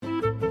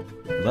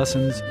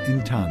Lessons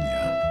in Tanya.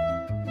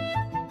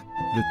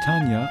 The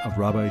Tanya of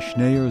Rabbi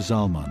Schneur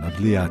Zalman of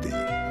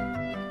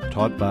Liadi,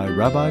 taught by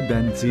Rabbi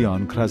Ben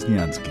Zion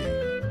Krasniansky.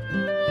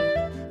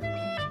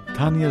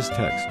 Tanya's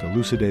text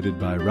elucidated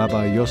by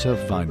Rabbi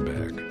Yosef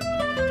Weinberg.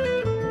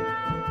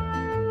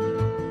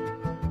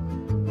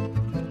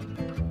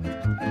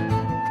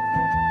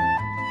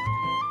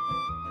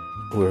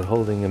 We're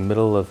holding in the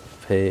middle of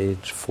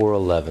page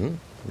 411,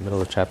 middle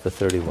of chapter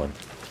 31.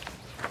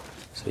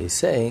 So he's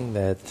saying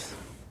that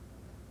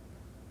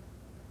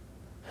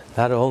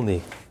not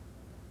only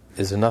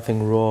is there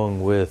nothing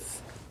wrong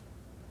with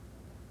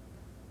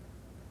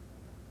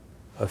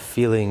a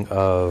feeling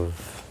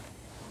of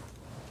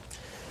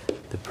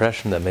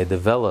depression that may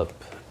develop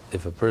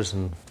if a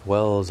person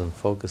dwells and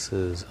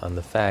focuses on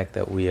the fact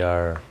that we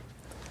are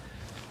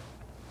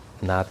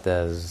not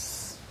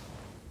as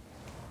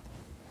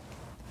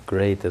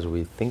great as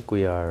we think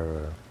we are,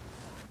 or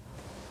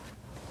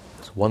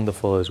as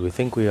wonderful as we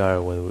think we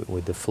are, when we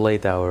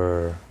deflate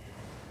our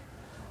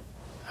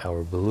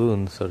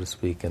balloon, so to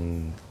speak,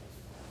 and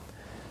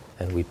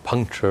we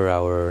puncture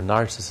our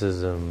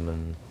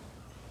narcissism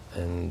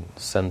and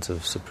sense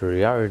of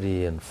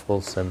superiority and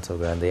false sense of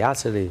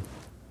grandiosity.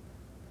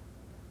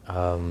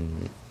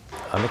 On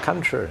the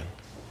contrary,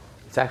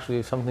 it's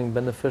actually something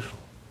beneficial,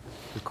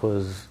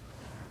 because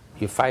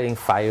you're fighting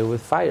fire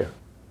with fire.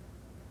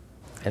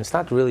 And it's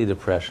not really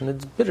depression,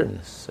 it's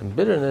bitterness. And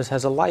bitterness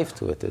has a life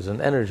to it. There's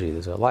an energy,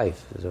 there's a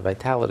life, there's a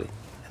vitality.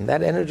 And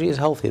that energy is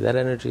healthy, that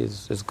energy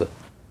is good.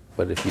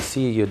 But if you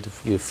see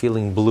you're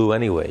feeling blue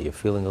anyway, you're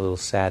feeling a little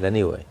sad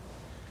anyway,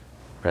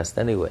 depressed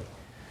anyway,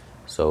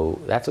 so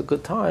that's a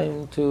good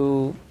time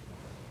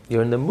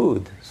you're in the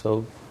mood.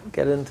 So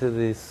get into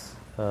this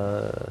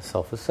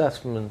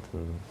self-assessment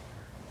and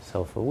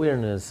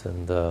self-awareness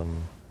and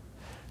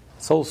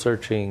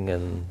soul-searching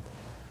and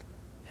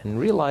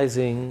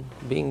realizing,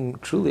 being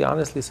truly,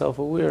 honestly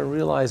self-aware and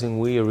realizing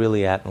where you're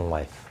really at in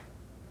life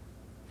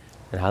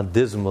and how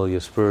dismal your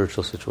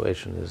spiritual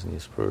situation is and your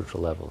spiritual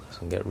level is,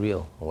 and get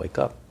real and wake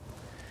up.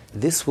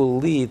 This will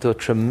lead to a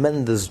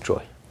tremendous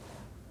joy.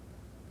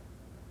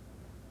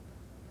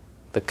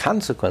 The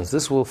consequence,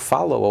 this will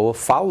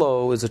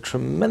follow is a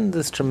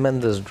tremendous,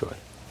 tremendous joy.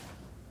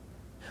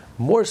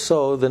 More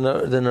so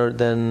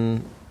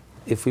than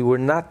if we were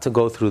not to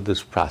go through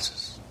this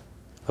process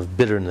of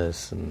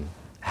bitterness. And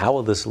how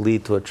will this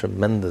lead to a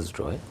tremendous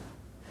joy?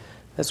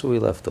 That's where we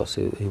left off.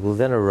 So he will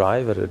then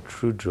arrive at a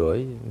true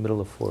joy, middle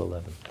of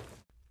 411.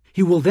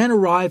 He will then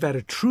arrive at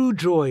a true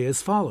joy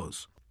as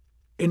follows.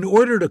 In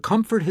order to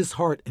comfort his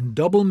heart in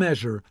double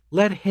measure,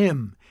 let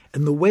him,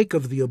 in the wake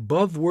of the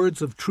above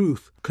words of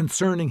truth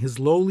concerning his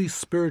lowly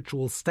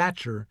spiritual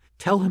stature,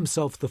 tell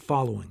himself the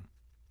following.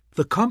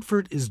 The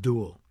comfort is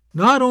dual.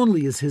 Not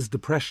only is his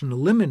depression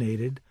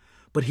eliminated,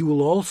 but he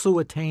will also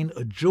attain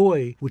a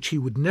joy which he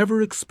would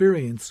never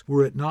experience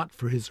were it not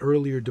for his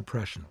earlier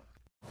depression.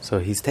 So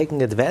he's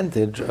taking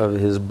advantage of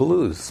his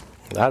blues.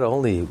 Not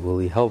only will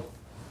he help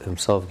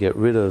himself get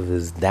rid of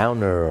his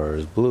downer or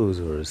his blues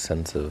or his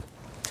sense of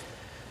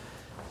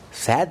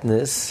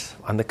sadness,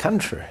 on the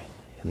contrary.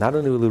 Not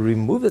only will he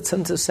remove that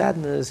sense of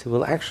sadness, he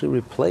will actually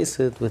replace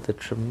it with a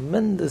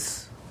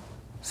tremendous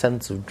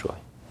sense of joy.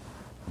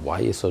 Why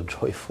are you so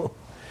joyful?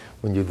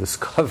 When you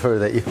discover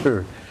that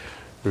you're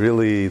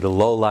really the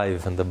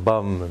lowlife and the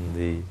bum and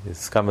the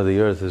scum of the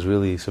earth is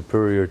really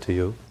superior to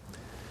you.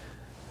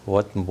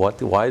 Why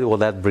will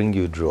that bring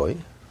you joy?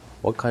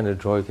 What kind of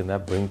joy can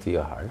that bring to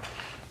your heart?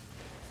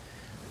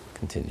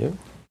 Continue.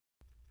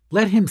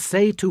 Let him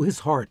say to his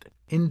heart,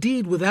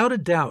 indeed, without a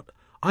doubt,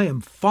 I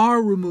am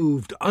far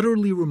removed,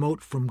 utterly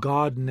remote from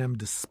God, and am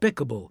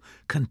despicable,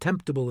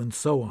 contemptible, and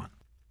so on.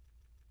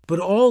 But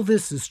all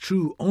this is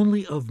true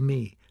only of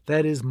me,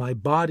 that is, my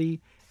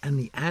body and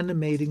the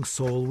animating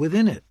soul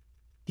within it.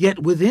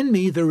 Yet within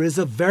me there is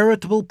a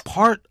veritable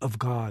part of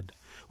God,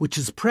 which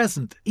is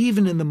present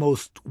even in the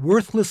most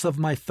worthless of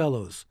my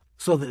fellows,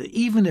 so that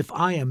even if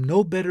I am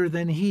no better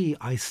than he,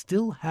 I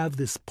still have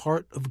this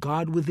part of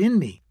God within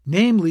me,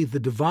 namely the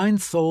divine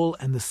soul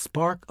and the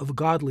spark of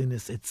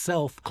godliness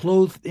itself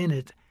clothed in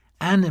it,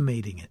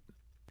 animating it.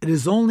 It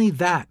is only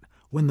that,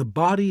 when the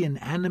body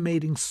and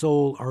animating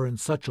soul are in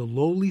such a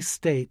lowly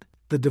state,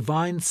 the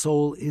divine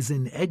soul is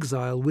in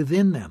exile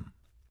within them.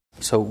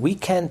 So we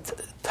can't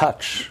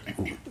touch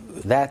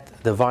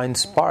that divine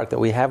spark that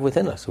we have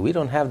within us. So we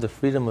don't have the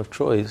freedom of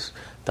choice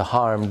to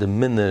harm,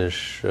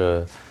 diminish,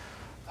 in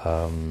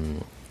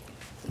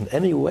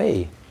any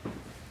way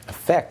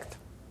affect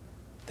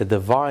the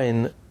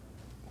divine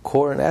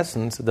core and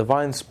essence, the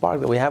divine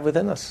spark that we have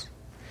within us.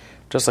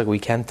 Just like we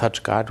can't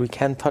touch God, we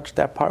can't touch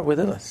that part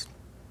within us.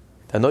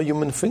 There are no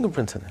human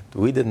fingerprints in it.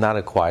 We did not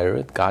acquire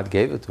it. God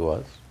gave it to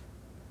us.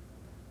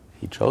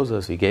 He chose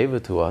us, He gave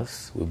it to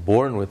us. We're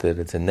born with it,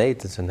 it's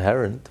innate, it's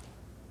inherent.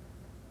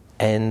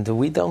 And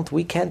we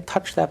can't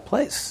touch that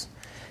place.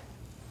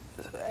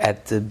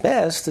 At the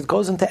best, it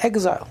goes into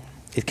exile.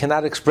 It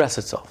cannot express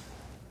itself.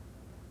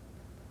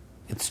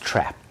 It's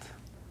trapped.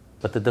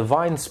 But the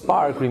divine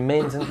spark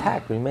remains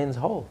intact, remains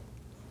whole,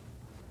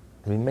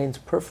 remains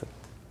perfect.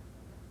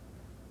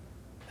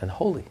 and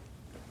holy.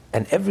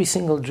 And every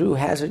single Jew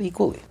has it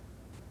equally.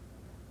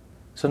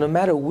 So no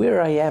matter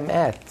where I am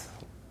at,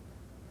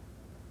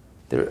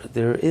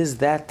 there is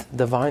that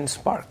divine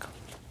spark.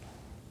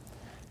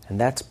 And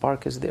that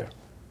spark is there.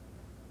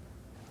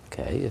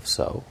 Okay, if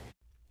so.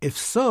 If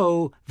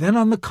so, then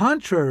on the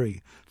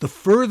contrary, the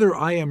further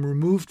I am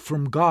removed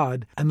from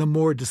God, and the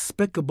more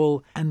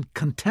despicable and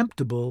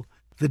contemptible,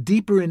 the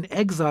deeper in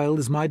exile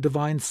is my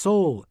divine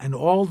soul, and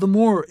all the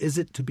more is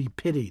it to be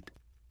pitied.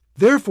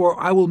 Therefore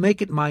I will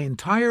make it my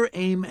entire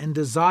aim and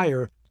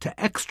desire to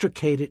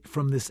extricate it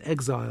from this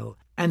exile,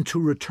 and to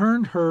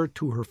return her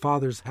to her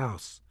father's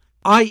house,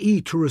 i.e.,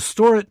 to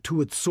restore it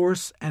to its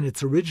source and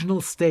its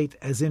original state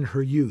as in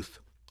her youth,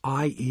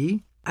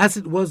 i.e., as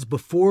it was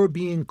before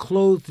being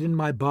clothed in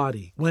my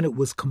body, when it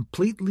was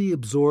completely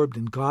absorbed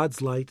in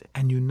God's light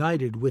and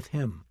united with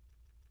Him.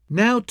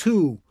 Now,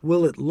 too,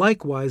 will it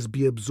likewise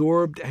be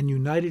absorbed and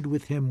united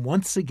with Him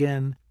once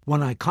again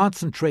when I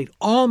concentrate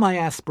all my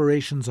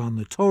aspirations on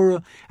the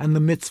Torah and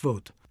the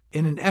mitzvot,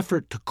 in an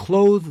effort to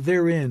clothe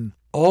therein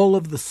all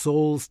of the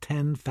soul's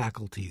 10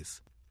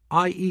 faculties,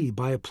 i.e.,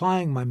 by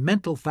applying my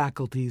mental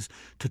faculties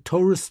to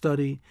Torah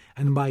study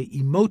and my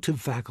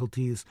emotive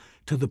faculties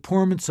to the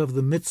performance of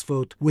the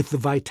mitzvot with the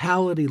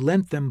vitality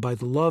lent them by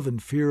the love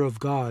and fear of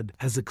God,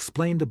 as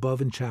explained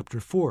above in chapter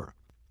 4.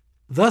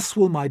 Thus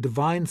will my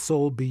divine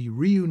soul be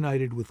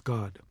reunited with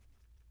God.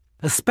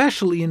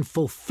 Especially in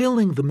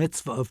fulfilling the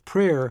mitzvah of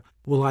prayer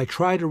will I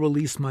try to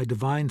release my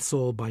divine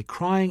soul by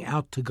crying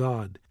out to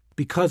God,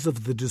 because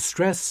of the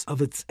distress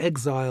of its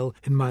exile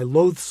in my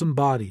loathsome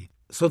body,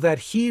 so that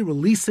He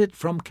release it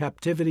from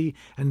captivity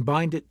and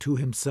bind it to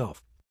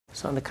Himself.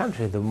 So on the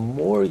contrary, the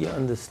more you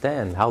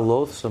understand how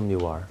loathsome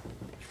you are,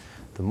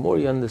 the more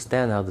you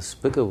understand how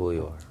despicable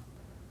you are,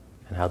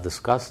 and how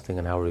disgusting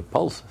and how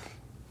repulsive,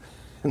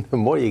 and the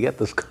more you get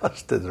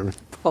disgusted and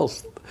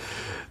repulsed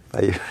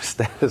by your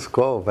status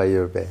quo, by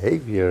your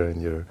behavior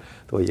and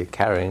the way you're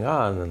carrying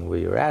on and where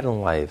you're at in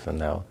life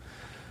and how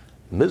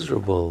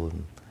miserable,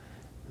 and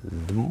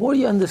the more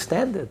you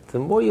understand it, the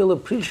more you'll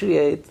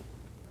appreciate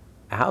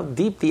how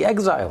deep the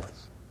exile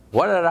is.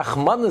 What a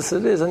rachmanis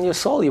it is on your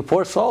soul, your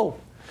poor soul.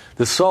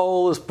 The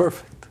soul is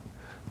perfect.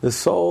 The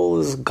soul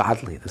is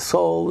godly. The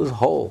soul is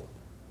whole.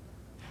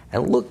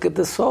 And look at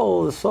the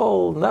soul. The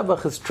soul,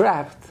 Nebuch, is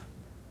trapped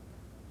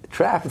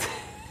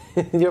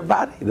in your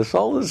body. The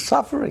soul is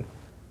suffering.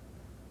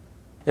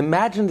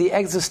 Imagine the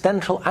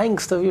existential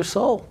angst of your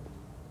soul.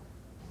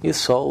 Your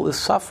soul is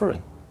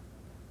suffering.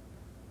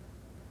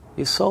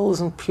 Your soul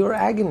is in pure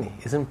agony,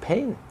 is in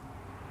pain.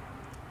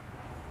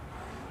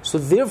 So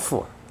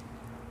therefore,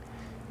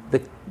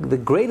 the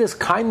greatest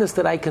kindness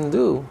that I can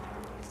do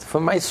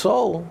for my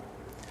soul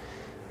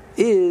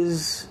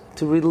is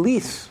to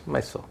release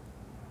my soul.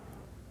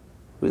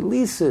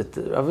 Release it,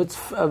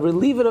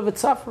 relieve it of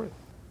its suffering.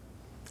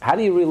 How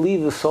do you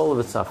relieve the soul of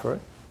its suffering?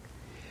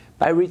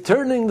 By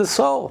returning the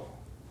soul,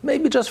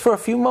 maybe just for a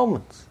few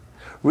moments.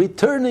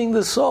 Returning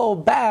the soul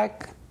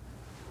back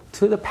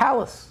to the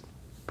palace.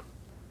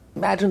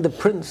 Imagine the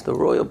prince, the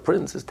royal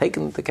prince, is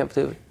taken into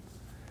captivity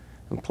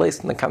and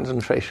placed in a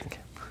concentration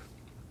camp.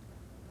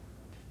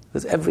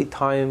 Because every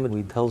time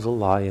we tell a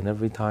lie and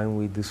every time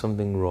we do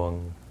something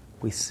wrong,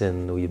 we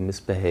sin, we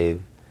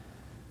misbehave,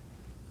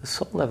 the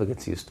soul never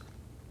gets used to it.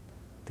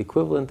 The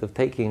equivalent of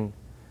taking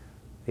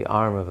the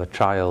arm of a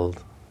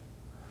child,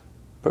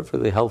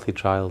 perfectly healthy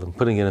child, and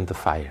putting it into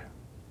fire.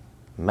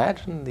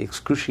 Imagine the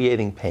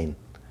excruciating pain.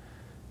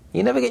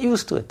 You never get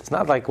used to it. It's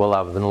not like, well,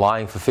 I've been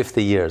lying for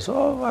 50 years.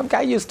 Oh, I've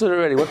got used to it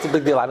already. What's the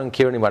big deal? I don't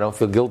care anymore. I don't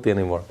feel guilty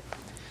anymore.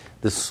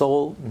 The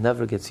soul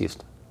never gets used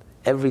to it.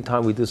 Every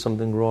time we do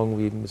something wrong,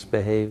 we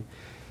misbehave.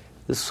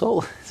 The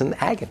soul is in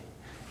agony.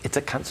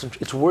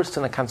 It's worse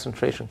than a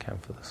concentration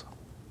camp for the soul.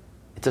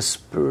 It's a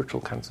spiritual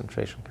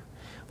concentration camp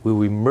where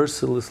we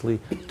mercilessly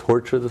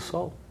torture the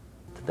soul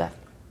to death.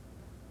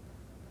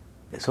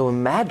 So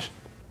imagine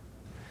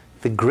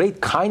the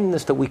great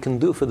kindness that we can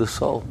do for the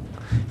soul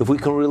if we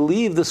can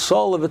relieve the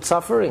soul of its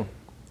suffering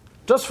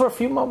just for a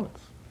few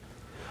moments.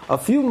 A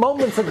few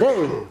moments a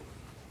day.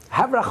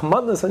 Have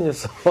rachmanis on your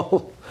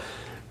soul.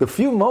 The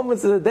few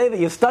moments of the day that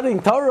you're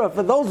studying Torah,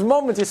 for those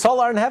moments your soul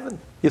are in heaven.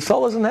 Your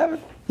soul is in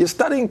heaven. You're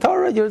studying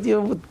Torah,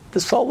 the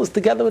soul is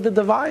together with the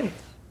divine.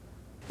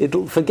 It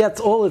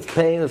forgets all its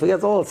pain, it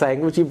forgets all its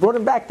anguish. You brought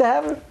it back to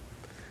heaven.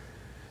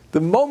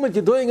 The moment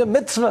you're doing a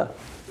mitzvah,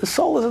 the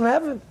soul is in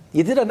heaven.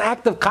 You did an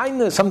act of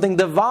kindness, something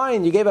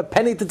divine. You gave a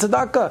penny to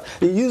tzedakah.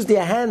 You used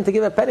your hand to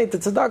give a penny to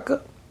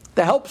tzedakah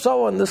to help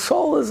someone. The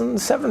soul is in the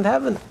seventh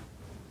heaven.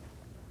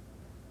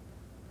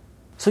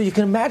 So you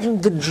can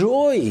imagine the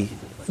joy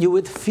you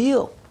would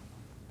feel.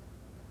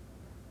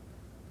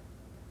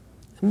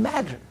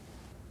 Imagine.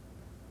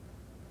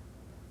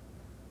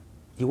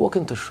 You walk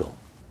into shul.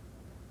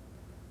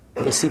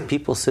 You see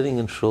people sitting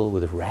in shul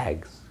with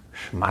rags,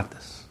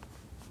 shmatas.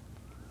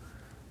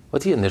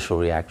 What's your initial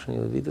reaction?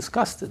 You'll be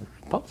disgusted,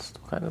 repulsed.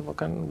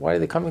 Why are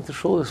they coming to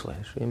shul this way?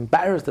 Should be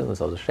embarrassed in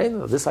themselves, ashamed of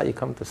themselves. This is how you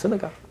come to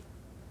synagogue.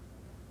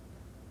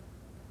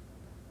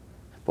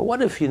 But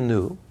what if you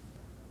knew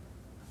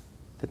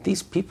that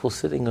these people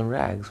sitting in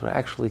rags were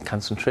actually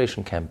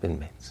concentration camp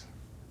inmates.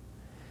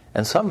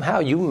 And somehow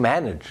you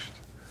managed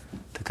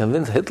to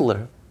convince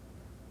Hitler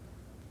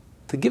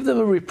to give them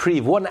a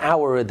reprieve, 1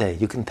 hour a day.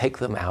 You can take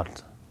them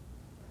out.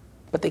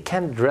 But they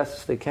can't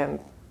dress, they can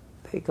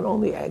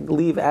only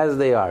leave as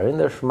they are, in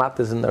their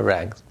shmatas, in their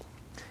rags.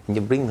 And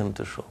you bring them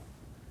to shul.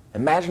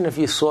 Imagine if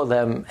you saw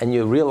them and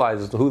you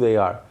realized who they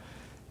are.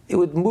 It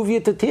would move you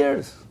to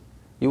tears.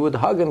 You would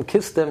hug and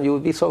kiss them. You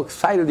would be so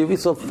excited. You'd be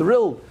so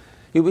thrilled.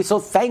 You'd be so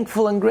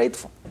thankful and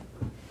grateful.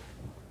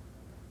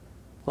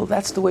 Well,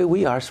 that's the way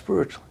we are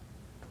spiritually.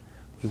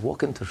 We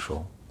walk into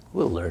shul.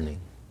 We're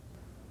learning.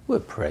 We're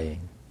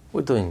praying.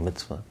 We're doing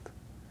mitzvot.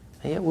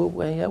 And yet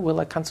we're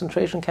like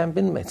concentration camp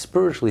inmates,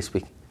 spiritually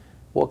speaking.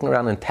 Walking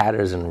around in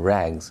tatters and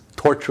rags,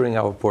 torturing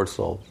our poor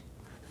souls.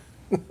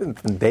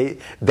 day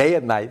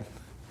and night.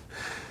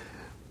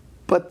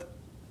 But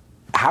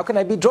how can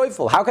I be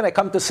joyful? How can I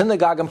come to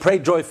synagogue and pray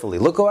joyfully?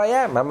 Look who I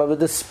am. I'm a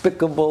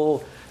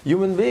despicable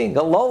human being,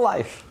 a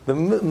lowlife, the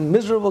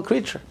miserable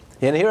creature.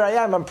 And here I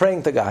am, I'm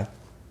praying to God.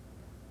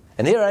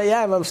 And here I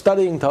am, I'm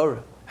studying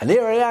Torah. And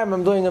here I am,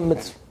 I'm doing a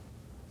mitzvah.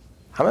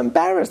 I'm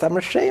embarrassed, I'm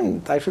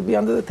ashamed. I should be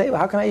under the table.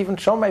 How can I even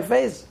show my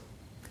face?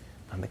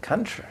 On the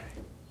contrary,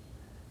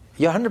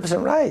 you're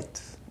 100%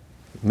 right.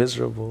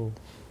 Miserable,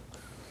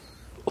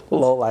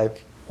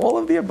 lowlife, all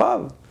of the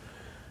above.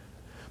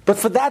 But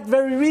for that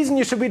very reason,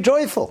 you should be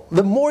joyful.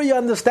 The more you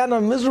understand how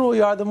miserable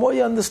you are, the more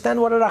you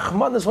understand what a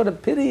rahman is, what a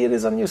pity it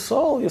is on your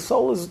soul. Your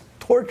soul is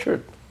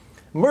tortured.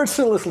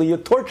 Mercilessly, you're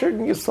tortured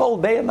in your soul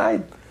day and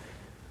night.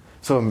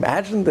 So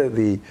imagine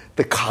the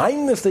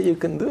kindness that you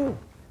can do.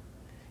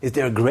 Is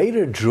there a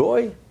greater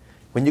joy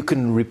when you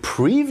can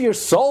reprieve your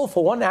soul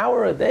for 1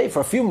 hour a day,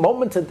 for a few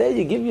moments a day?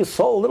 You give your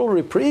soul a little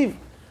reprieve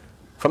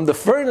from the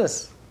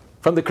furnace,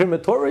 from the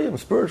crematorium,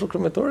 spiritual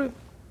crematorium.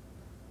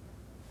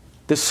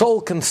 The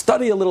soul can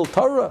study a little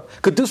Torah,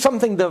 could do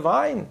something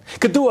divine,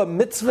 could do a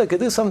mitzvah, could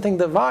do something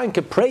divine,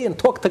 could pray and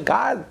talk to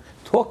God,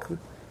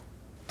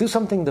 do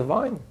something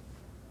divine.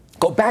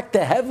 Go back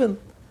to heaven.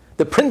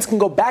 The prince can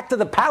go back to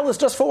the palace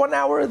just for 1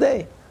 hour a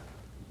day.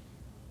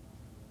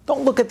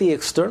 Don't look at the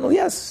external.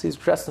 Yes, he's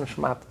dressed in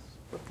shmatas.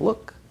 But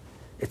look,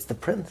 it's the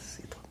prince.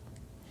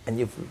 And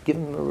you've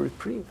given him a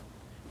reprieve.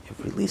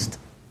 You've released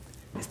him.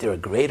 Is there a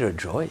greater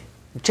joy?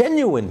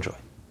 Genuine joy.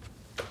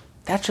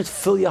 That should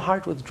fill your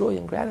heart with joy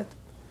and gratitude.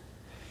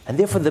 And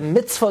therefore the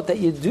mitzvah that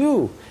you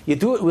do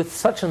it with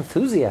such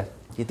enthusiasm.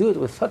 You do it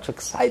with such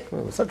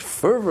excitement, with such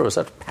fervor, with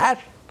such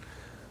passion,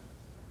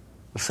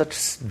 with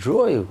such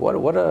joy.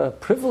 What a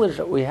privilege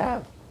that we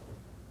have.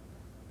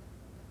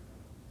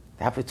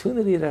 The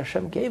opportunity that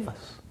Hashem gave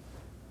us.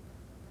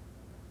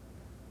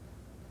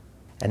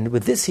 And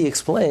with this he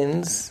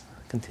explains,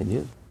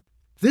 continued,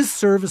 this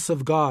service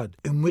of God,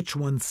 in which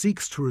one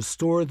seeks to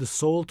restore the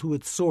soul to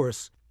its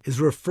source, is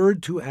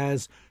referred to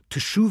as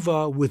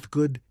teshuvah with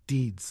good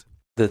deeds.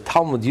 The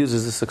Talmud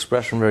uses this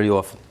expression very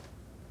often.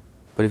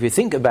 But if you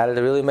think about it,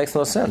 it really makes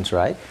no sense,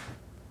 right?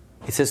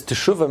 It says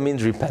teshuvah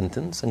means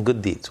repentance and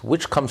good deeds.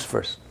 Which comes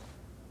first?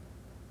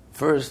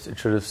 First, it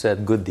should have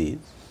said good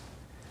deeds.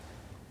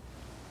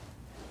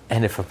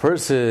 And if a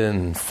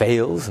person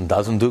fails and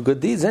doesn't do good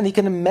deeds, then he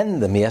can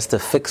amend them. He has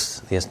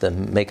to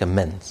make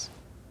amends.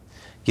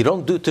 You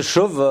don't do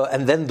teshuvah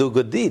and then do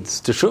good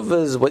deeds.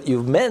 Teshuvah is what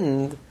you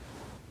mend.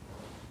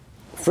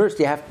 First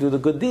you have to do the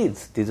good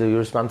deeds. These are your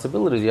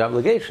responsibilities, your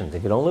obligations.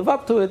 If you don't live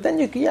up to it, then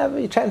you have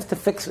a chance to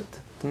fix it,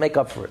 to make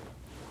up for it.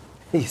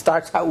 He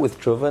starts out with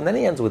teshuvah and then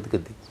he ends with the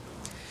good deeds.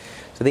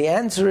 So the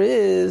answer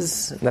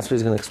is, and that's what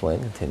he's going to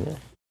explain, continue.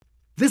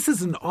 This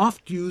is an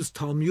oft-used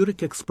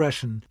Talmudic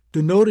expression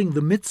denoting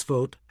the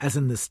mitzvot, as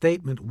in the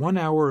statement, 1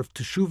 hour of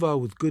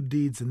teshuvah with good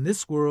deeds in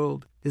this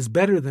world is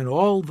better than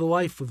all the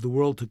life of the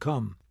world to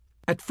come.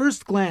 At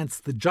first glance,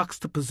 the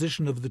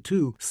juxtaposition of the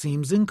two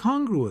seems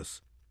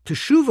incongruous.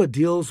 Teshuvah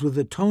deals with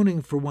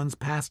atoning for one's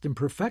past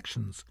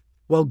imperfections,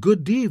 while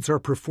good deeds are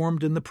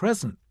performed in the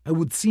present and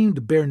would seem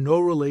to bear no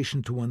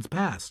relation to one's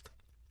past.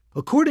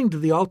 According to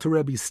the Alter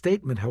Rebbe's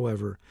statement,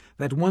 however,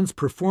 that one's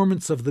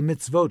performance of the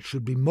mitzvot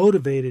should be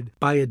motivated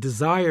by a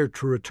desire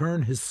to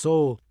return his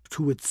soul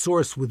to its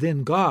source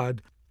within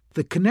God,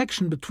 the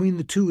connection between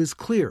the two is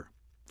clear.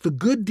 The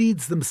good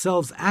deeds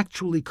themselves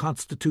actually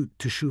constitute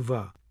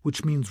teshuvah,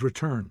 which means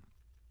return.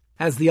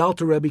 As the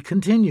Alter Rebbe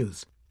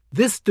continues,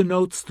 this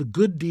denotes the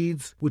good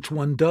deeds which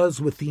one does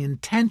with the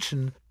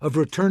intention of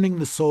returning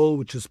the soul,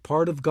 which is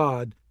part of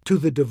God, to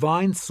the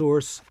divine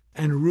source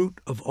and root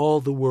of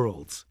all the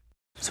worlds.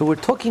 So we're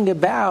talking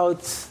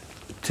about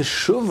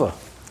teshuvah.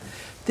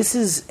 This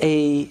is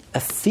a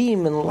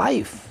theme in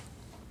life.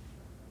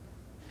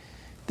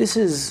 This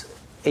is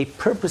a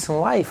purpose in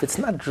life. It's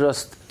not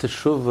just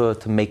teshuvah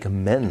to make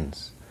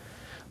amends.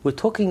 We're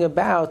talking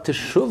about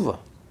teshuvah,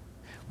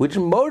 which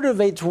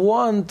motivates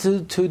one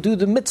to do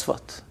the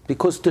mitzvot.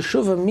 Because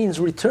teshuvah means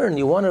return.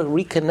 You want to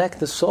reconnect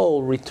the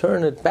soul,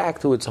 return it back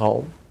to its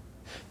home.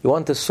 You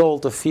want the soul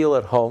to feel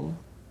at home.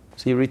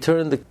 So you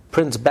return the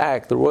prince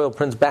back, the royal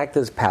prince back to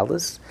his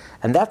palace.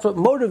 And that's what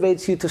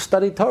motivates you to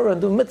study Torah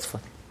and do mitzvah.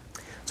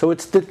 So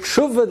it's the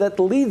tshuva that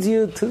leads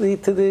you to the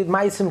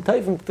ma'asim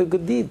tovim, to the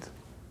good deed.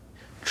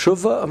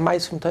 Tshuva of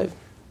ma'asim tovim.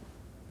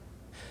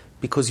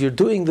 Because you're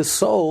doing the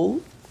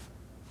soul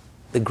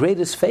the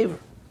greatest favor.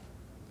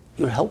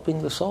 You're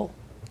helping the soul.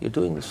 You're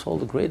doing the soul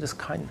the greatest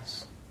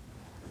kindness.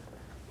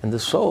 And the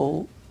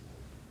soul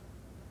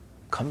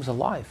comes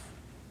alive.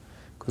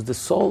 Because the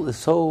soul is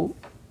so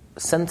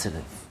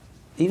sensitive.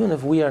 Even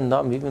if we are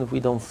numb, even if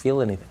we don't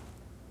feel anything,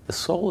 the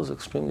soul is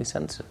extremely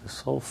sensitive. The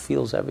soul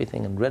feels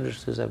everything and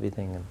registers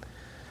everything.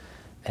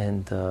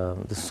 And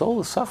the soul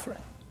is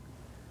suffering.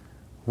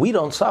 We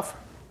don't suffer.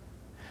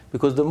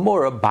 Because the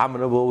more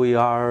abominable we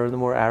are, the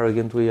more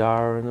arrogant we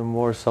are, and the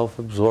more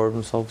self-absorbed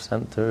and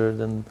self-centered,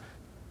 and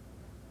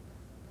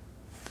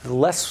the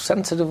less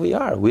sensitive we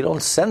are. We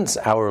don't sense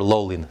our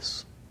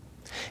lowliness.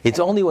 It's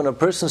only when a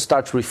person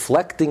starts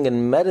reflecting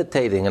and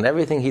meditating on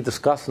everything he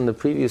discussed in the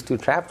previous two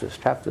chapters,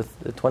 chapters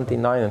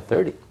 29 and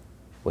 30,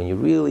 when you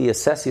really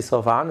assess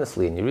yourself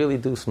honestly, and you really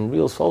do some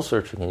real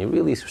soul-searching, and you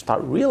really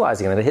start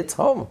realizing, and it hits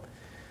home,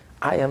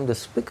 I am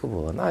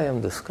despicable, and I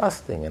am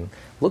disgusting, and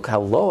look how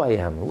low I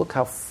am, look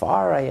how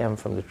far I am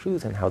from the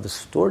truth, and how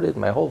distorted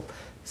my whole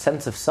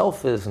sense of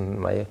self is, and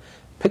my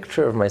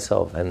picture of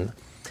myself.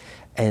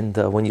 And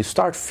when you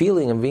start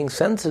feeling and being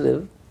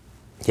sensitive,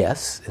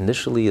 yes,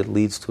 initially it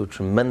leads to a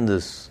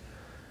tremendous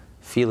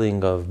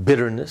feeling of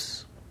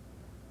bitterness,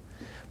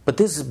 but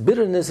this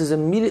bitterness is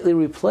immediately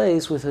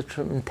replaced with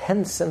an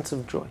intense sense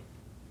of joy,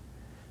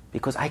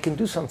 because I can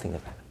do something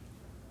about it.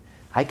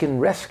 I can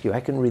rescue, I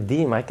can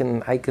redeem, I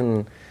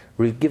can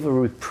give a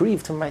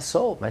reprieve to my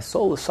soul. My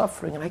soul is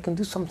suffering, and I can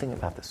do something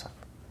about the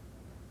suffering.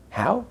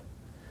 How?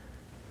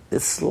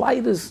 The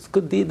slightest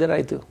good deed that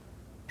I do,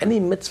 any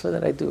mitzvah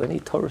that I do, any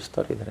Torah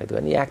study that I do,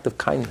 any act of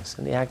kindness,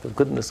 any act of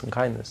goodness and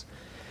kindness,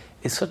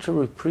 is such a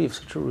reprieve,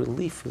 such a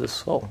relief for the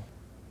soul.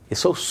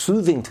 It's so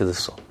soothing to the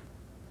soul.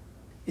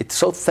 It's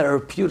so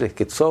therapeutic.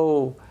 It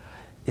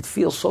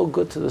feels so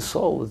good to the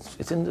soul.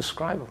 It's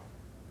indescribable.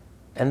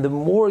 And the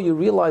more you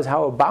realize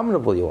how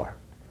abominable you are,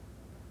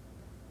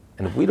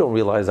 and if we don't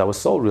realize, our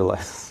soul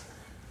realizes.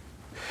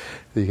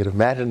 You can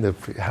imagine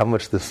how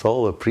much the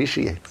soul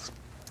appreciates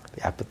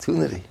the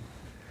opportunity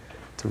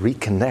to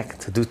reconnect,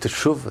 to do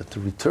teshuvah, to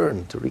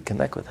return, to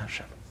reconnect with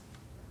Hashem.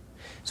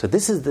 So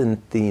this is the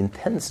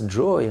intense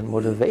joy and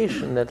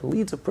motivation that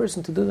leads a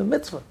person to do the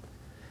mitzvah,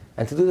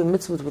 and to do the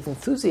mitzvah with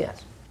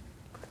enthusiasm,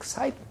 with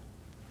excitement.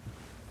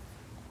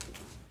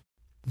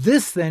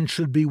 This, then,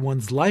 should be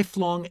one's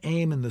lifelong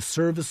aim in the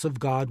service of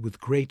God with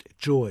great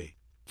joy.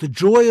 The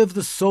joy of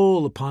the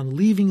soul upon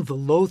leaving the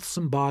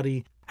loathsome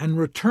body and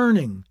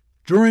returning,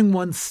 during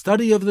one's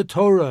study of the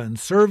Torah and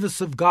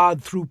service of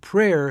God through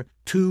prayer,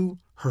 to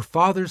her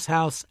Father's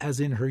house as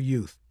in her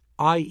youth,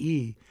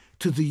 i.e.,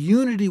 to the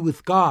unity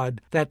with God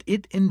that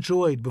it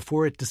enjoyed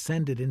before it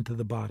descended into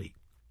the body.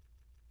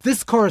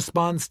 This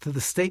corresponds to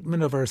the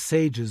statement of our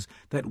sages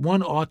that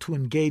one ought to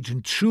engage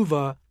in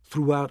tshuva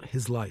throughout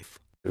his life.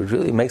 It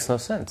really makes no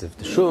sense. If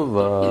the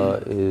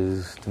tshuva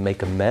is to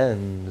make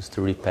amends,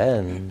 to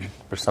repent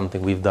for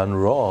something we've done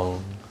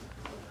wrong,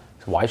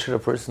 so why should a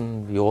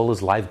person be all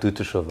his life do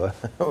teshuvah?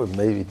 Or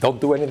maybe don't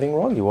do anything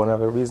wrong, you won't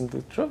have a reason to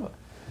do teshuvah.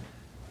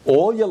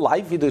 All your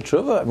life you do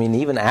teshuvah? I mean,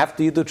 even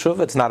after you do teshuvah,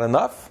 it's not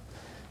enough.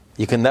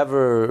 You can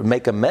never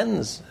make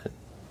amends.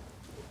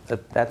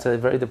 That's a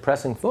very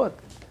depressing thought.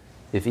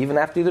 If even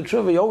after you do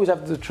teshuvah, you always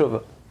have to do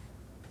teshuvah.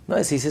 No,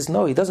 he says,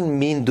 no, he doesn't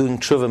mean doing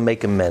tshuva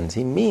make amends.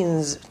 He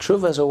means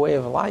tshuva as a way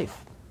of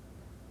life.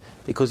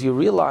 Because you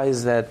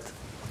realize that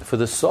for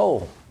the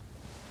soul,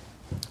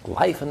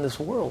 life in this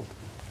world,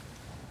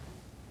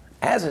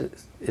 as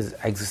it is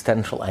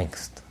existential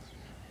angst,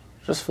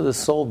 just for the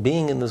soul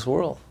being in this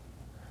world,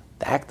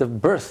 the act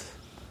of birth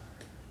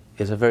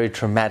is a very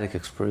traumatic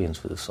experience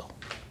for the soul.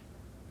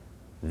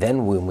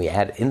 Then when we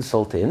add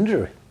insult to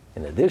injury,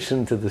 in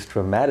addition to this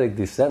traumatic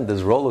descent,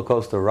 this roller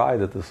coaster ride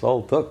that the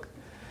soul took,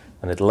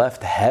 when it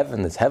left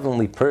heaven, its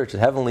heavenly perch, its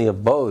heavenly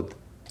abode,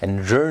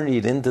 and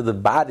journeyed into the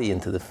body,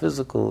 into the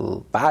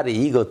physical body,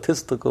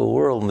 egotistical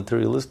world,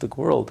 materialistic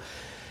world,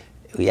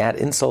 we add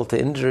insult to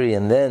injury,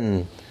 and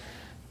then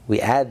we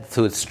add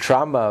to its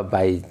trauma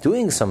by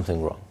doing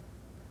something wrong,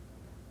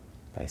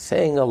 by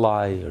saying a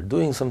lie or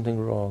doing something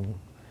wrong.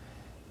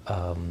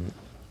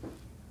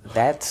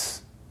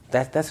 That's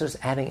just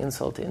adding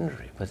insult to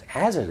injury. But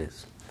as it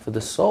is, for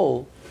the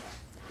soul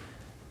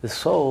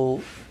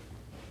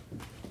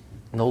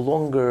no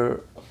longer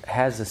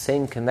has the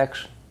same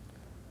connection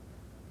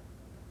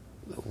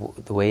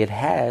the way it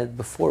had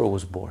before it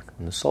was born.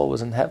 When the soul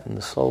was in heaven,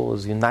 the soul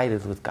was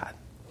united with God.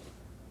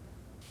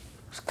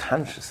 It was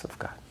conscious of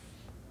God.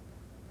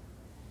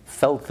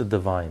 Felt the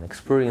divine,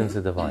 experienced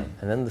the divine.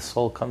 And then the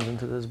soul comes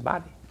into this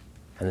body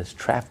and is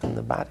trapped in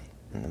the body,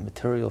 in the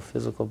material,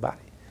 physical body.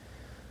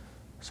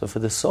 So for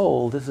the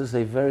soul, this is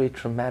a very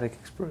traumatic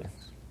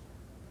experience.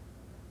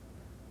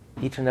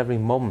 Each and every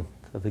moment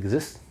of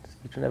existence,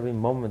 each and every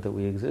moment that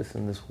we exist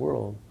in this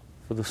world,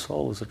 for the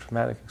soul is a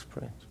traumatic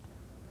experience.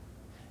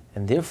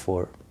 And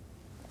therefore,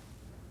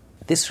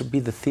 this should be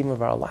the theme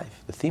of our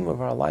life. The theme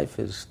of our life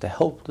is to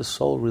help the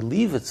soul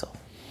relieve itself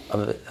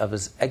of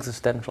his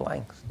existential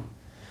angst.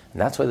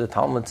 And that's why the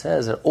Talmud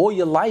says that all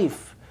your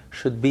life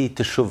should be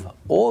teshuvah.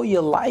 All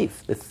your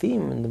life, the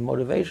theme and the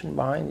motivation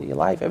behind your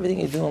life, everything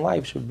you do in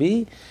life should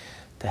be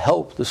to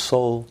help the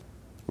soul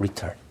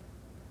return,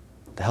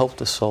 to help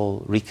the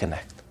soul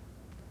reconnect.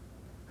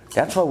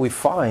 That's why we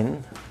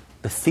find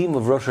the theme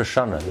of Rosh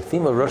Hashanah. The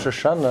theme of Rosh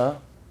Hashanah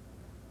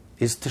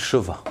is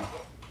teshuvah.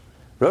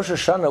 Rosh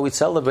Hashanah, we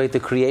celebrate the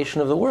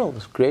creation of the world,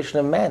 the creation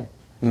of man.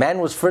 Man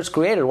was first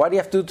created. Why do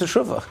you have to do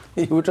teshuvah?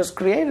 You were just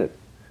created.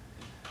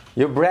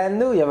 You're brand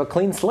new. You have a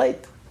clean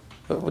slate.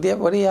 What do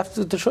you have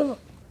to do teshuvah?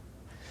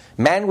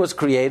 Man was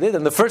created,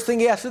 and the first thing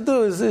he has to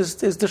do is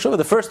teshuvah.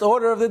 The first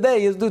order of the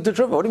day is do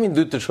teshuvah. What do you mean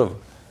do teshuvah?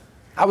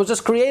 I was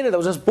just created. I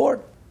was just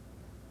born.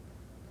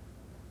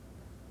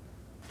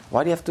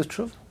 Why do you have to do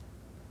teshuvah?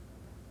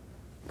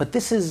 But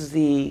this is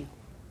the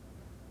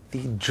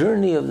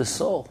journey of the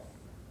soul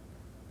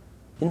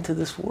into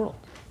this world.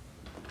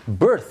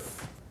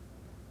 Birth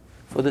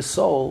for the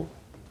soul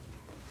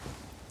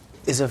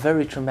is a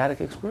very traumatic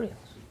experience.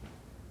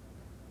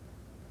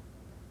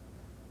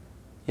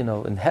 You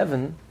know, in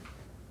heaven,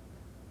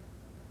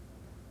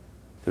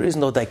 there is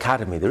no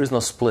dichotomy, there is no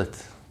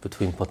split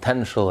between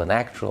potential and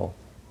actual.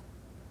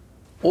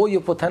 All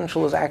your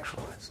potential is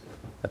actualized.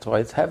 That's why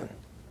it's heaven.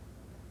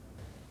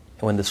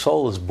 And when the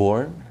soul is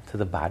born to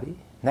the body,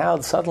 now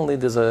suddenly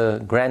there's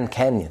a Grand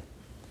Canyon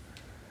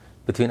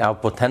between our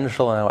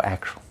potential and our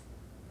actual.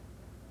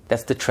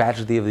 That's the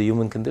tragedy of the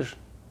human condition.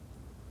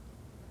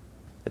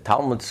 The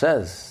Talmud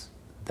says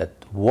that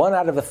 1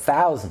 out of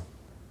 1,000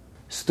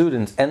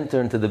 students enter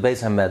into the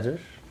Beis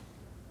HaMedrash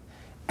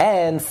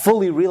and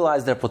fully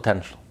realize their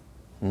potential.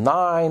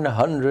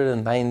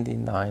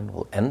 999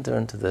 will enter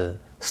into the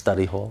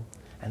study hall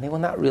and they will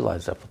not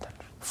realize their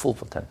potential, full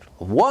potential.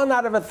 1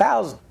 out of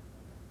 1,000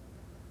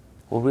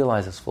 will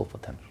realize its full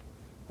potential.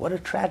 What a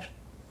tragedy.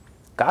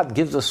 God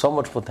gives us so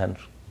much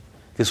potential.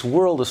 This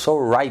world is so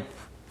ripe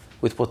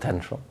with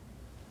potential.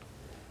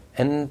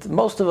 And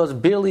most of us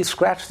barely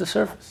scratch the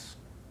surface.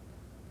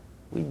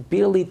 We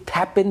barely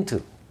tap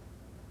into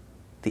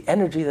the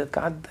energy that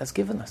God has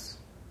given us.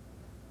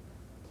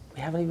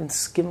 We haven't even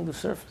skimmed the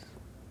surface.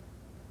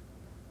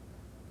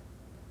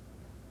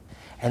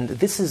 And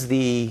this is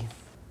the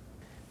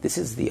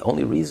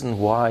only reason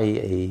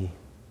why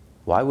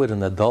would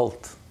an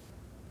adult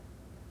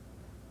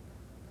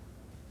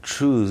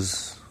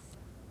choose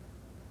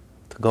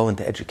to go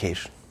into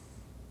education,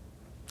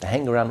 to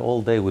hang around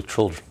all day with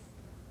children.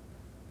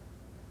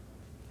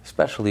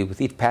 Especially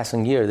with each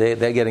passing year,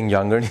 they're getting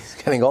younger and he's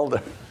getting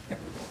older.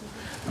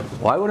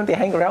 Why wouldn't he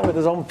hang around with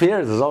his own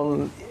peers, his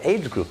own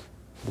age group?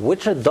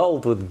 Which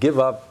adult would give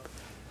up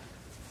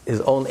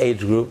his own age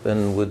group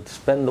and would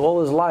spend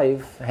all his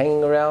life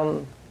hanging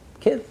around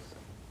kids?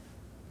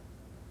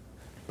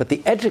 But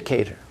the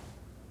educator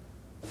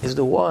is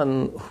the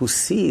one who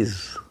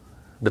sees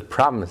the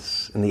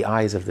promise in the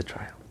eyes of the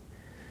child.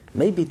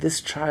 Maybe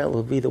this child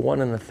will be the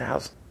 1 in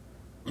 1,000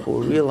 who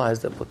will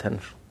realize their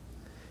potential.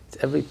 It's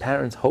every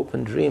parent's hope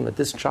and dream that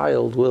this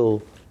child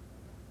will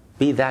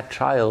be that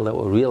child that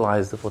will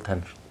realize the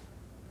potential.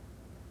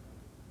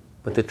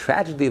 But the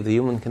tragedy of the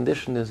human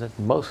condition is that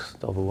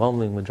most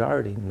overwhelming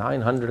majority,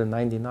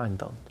 999,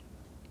 don't.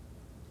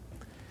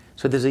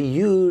 So there's a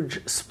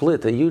huge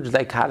split, a huge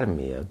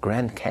dichotomy, a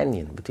Grand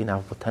Canyon between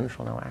our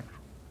potential and our actual.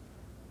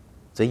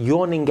 It's a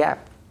yawning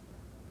gap.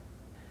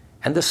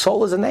 And the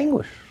soul is in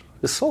anguish.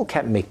 The soul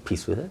can't make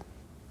peace with it.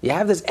 You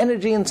have this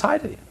energy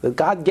inside of you that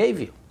God gave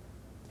you.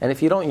 And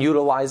if you don't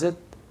utilize it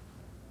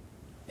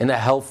in a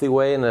healthy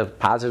way, in a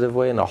positive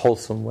way, in a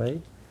wholesome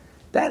way,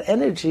 that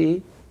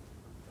energy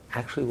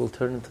actually will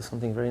turn into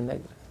something very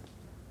negative.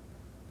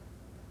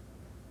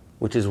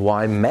 Which is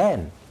why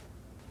man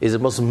is the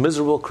most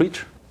miserable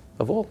creature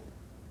of all,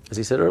 as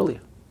he said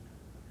earlier.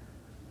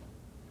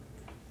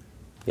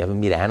 You ever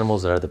meet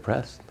animals that are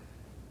depressed?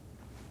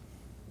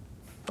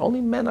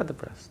 Only men are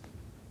depressed.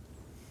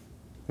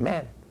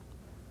 Man.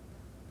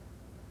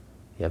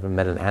 You ever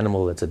met an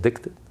animal that's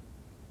addicted?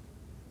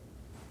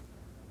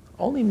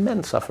 Only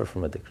men suffer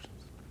from addictions.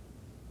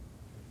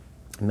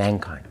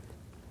 Mankind.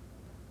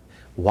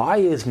 Why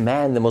is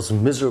man the most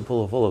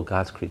miserable of all of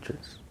God's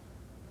creatures?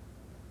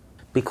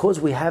 Because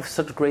we have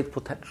such great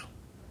potential.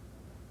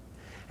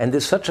 And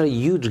there's such a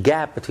huge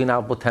gap between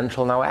our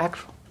potential and our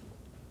actual.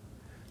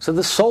 So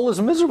the soul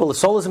is miserable, the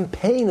soul is in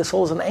pain, the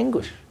soul is in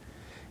anguish.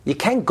 You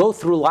can't go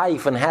through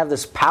life and have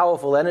this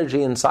powerful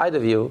energy inside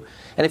of you,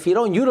 and if you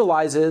don't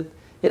utilize it,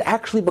 it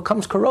actually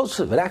becomes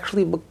corrosive. It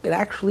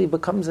actually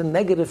becomes a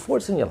negative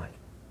force in your life.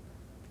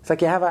 It's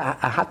like you have a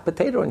hot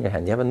potato in your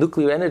hand. You have a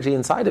nuclear energy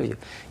inside of you.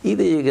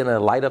 Either you're going to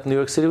light up New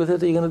York City with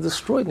it, or you're going to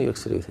destroy New York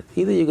City with it.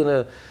 Either you're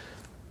going to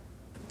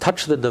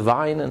touch the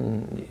divine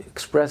and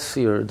express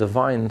your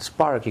divine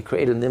spark, you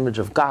create an image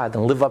of God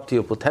and live up to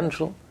your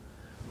potential,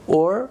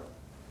 or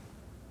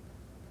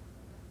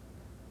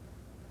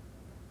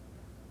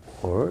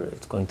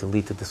it's going to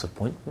lead to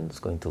disappointment, it's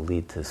going to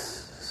lead to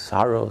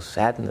sorrow,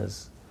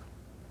 sadness.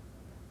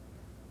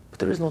 But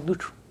there is no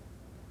neutral.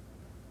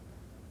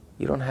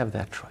 You don't have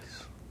that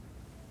choice.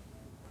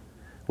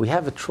 We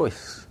have a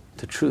choice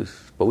to choose,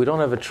 but we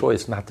don't have a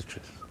choice not to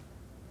choose.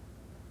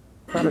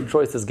 It's not a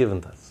choice that's given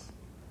to us.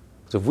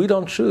 So if we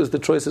don't choose, the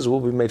choices will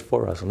be made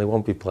for us, and they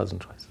won't be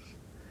pleasant choices.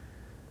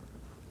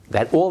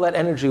 All that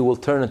energy will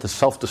turn into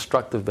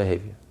self-destructive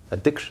behavior.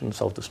 Addiction,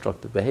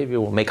 self-destructive behavior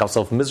will make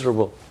ourselves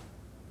miserable.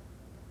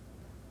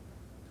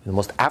 The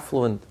most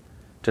affluent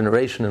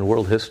generation in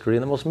world history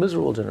and the most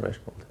miserable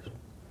generation in world history.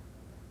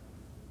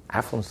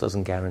 Affluence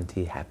doesn't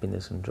guarantee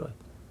happiness and joy,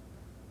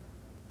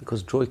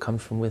 because joy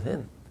comes from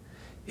within.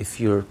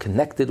 If you're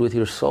connected with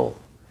your soul,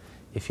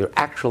 if you're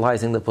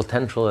actualizing the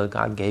potential that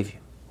God gave you,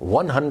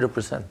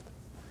 100%,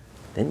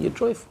 then you're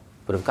joyful.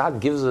 But if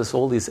God gives us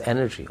all this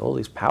energy, all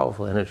these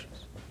powerful energies,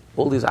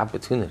 all these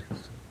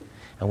opportunities,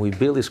 and we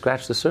barely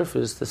scratch the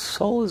surface, the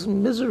soul is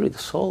in misery, the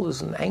soul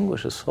is in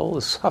anguish, the soul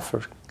is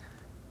suffering.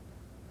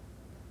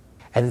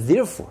 And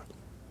therefore,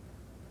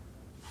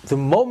 the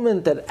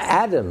moment that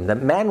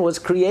that man was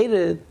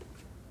created,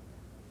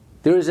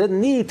 there is a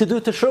need to do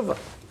teshuvah.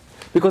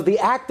 Because the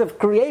act of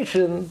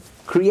creation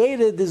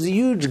created this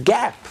huge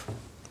gap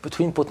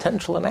between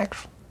potential and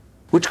action,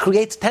 which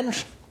creates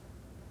tension.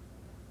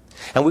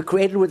 And we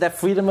created with that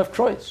freedom of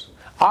choice.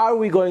 Are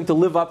we going to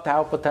live up to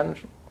our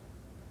potential?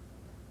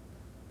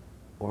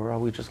 Or are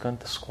we just going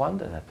to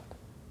squander that potential?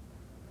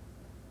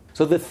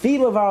 So the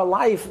theme of our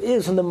life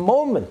is, from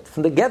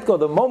the get-go,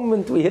 the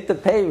moment we hit the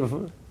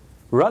pave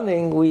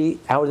running,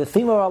 the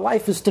theme of our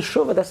life is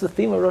teshuvah. That's the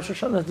theme of Rosh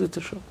Hashanah, do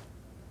teshuvah.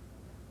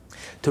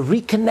 To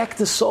reconnect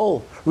the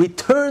soul,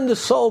 return the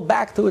soul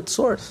back to its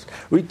source,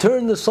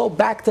 return the soul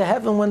back to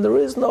heaven when there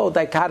is no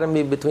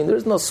dichotomy there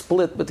is no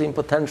split between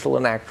potential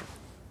and actual.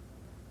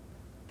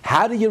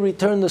 How do you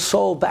return the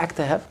soul back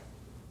to heaven?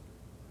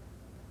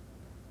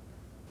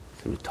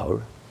 Through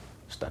Torah,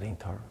 studying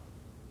Torah,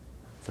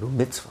 through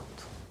mitzvot,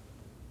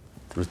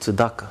 through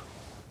tzedakah,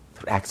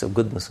 through acts of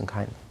goodness and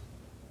kindness,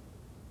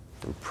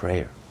 through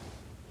prayer.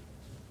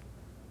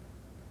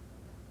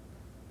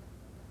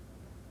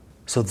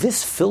 So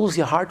this fills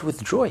your heart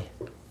with joy.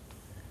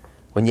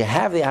 When you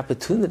have the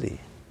opportunity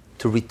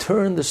to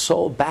return the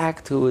soul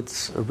back to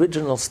its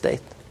original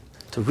state,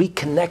 to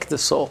reconnect the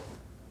soul,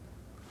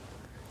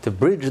 to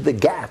bridge the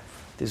gap,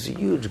 this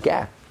huge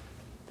gap,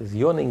 this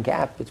yawning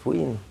gap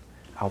between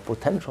our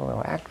potential and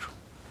our actual.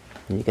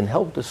 And you can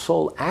help the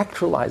soul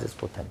actualize its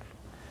potential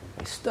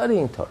by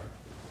studying Torah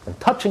and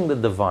touching the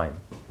divine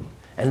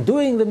and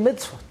doing the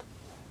mitzvot.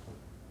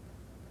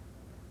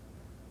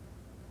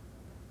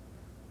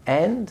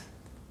 And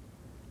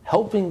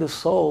helping the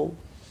soul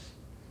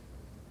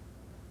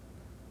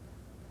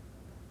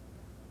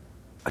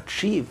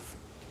achieve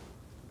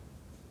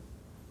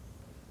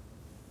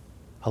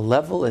a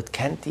level it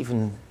can't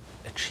even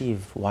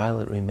achieve while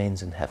it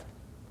remains in heaven.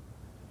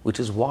 Which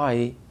is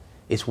why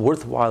it's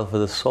worthwhile for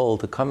the soul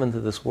to come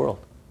into this world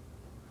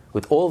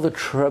with all the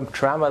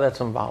trauma that's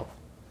involved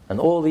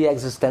and all the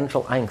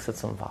existential angst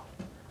that's involved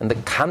and the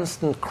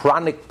constant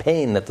chronic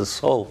pain that the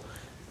soul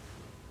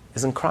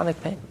is in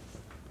chronic pain.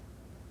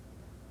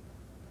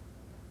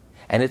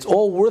 And it's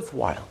all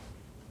worthwhile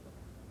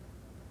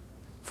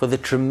for the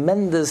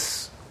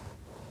tremendous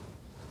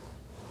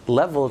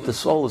level that the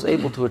soul is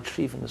able to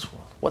achieve in this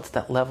world. What's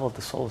that level that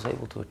the soul is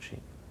able to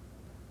achieve?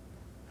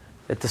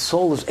 That the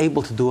soul is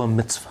able to do a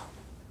mitzvah.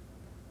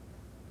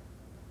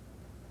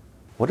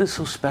 What is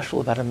so special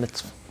about a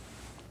mitzvah?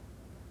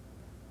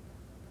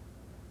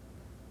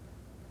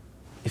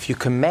 If you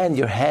command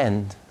your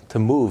hand to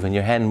move and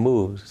your hand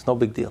moves, it's no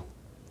big deal.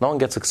 No one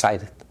gets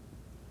excited.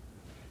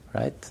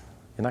 Right?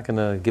 You're not going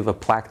to give a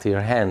plaque to your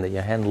hand that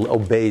your hand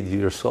obeyed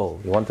your soul.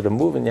 You wanted to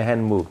move and your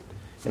hand moved.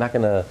 You're not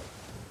going to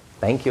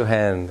thank your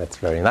hand. That's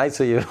very nice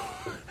of you.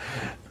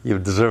 You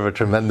deserve a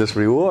tremendous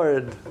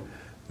reward.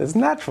 It's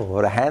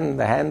natural. The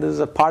hand is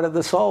a part of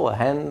the soul. A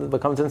hand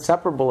becomes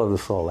inseparable of the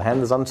soul. A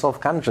hand is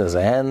unself-conscious.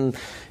 A hand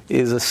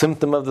is a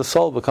symptom of the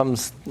soul,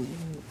 becomes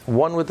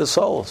one with the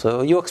soul.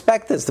 So you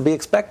expect this to be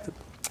expected.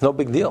 It's no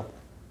big deal.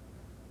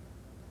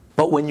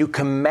 But when you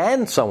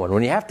command someone,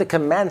 when you have to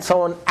command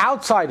someone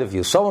outside of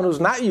you, someone who's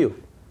not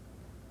you,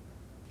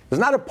 who's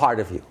not a part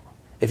of you,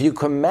 if you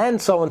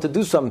command someone to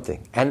do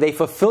something and they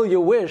fulfill your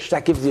wish,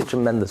 that gives you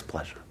tremendous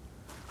pleasure.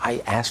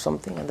 I asked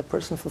something and the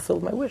person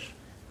fulfilled my wish.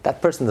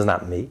 That person is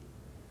not me.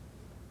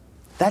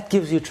 That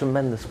gives you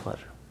tremendous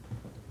pleasure.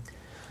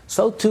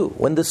 So too,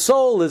 when the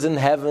soul is in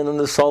heaven and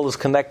the soul is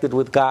connected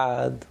with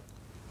God,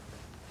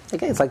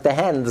 again, it's like the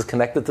hand is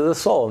connected to the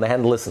soul and the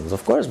hand listens.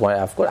 Of course,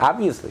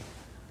 obviously.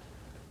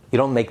 You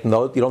don't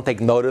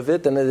take note of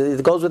it, and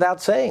it goes without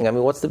saying. I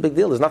mean, what's the big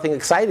deal? There's nothing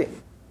exciting.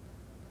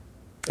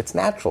 It's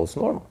natural, it's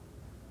normal.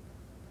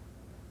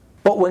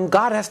 But when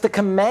God has to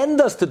command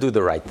us to do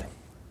the right thing,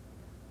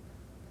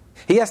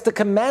 He has to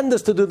command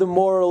us to do the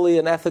morally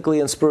and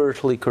ethically and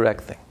spiritually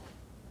correct thing.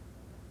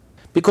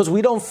 Because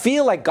we don't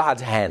feel like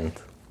God's hand.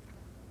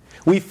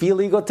 We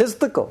feel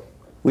egotistical.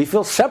 We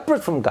feel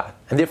separate from God.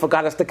 And therefore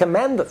God has to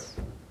command us.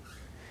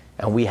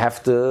 And we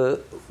have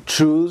to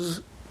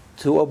choose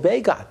to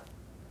obey God.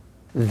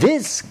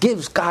 This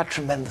gives God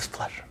tremendous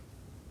pleasure.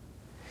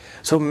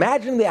 So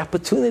imagine the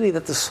opportunity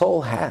that the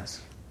soul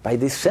has by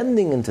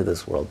descending into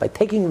this world, by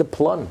taking the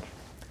plunge,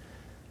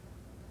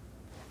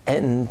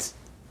 and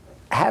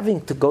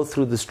having to go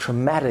through this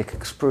traumatic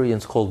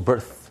experience called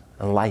birth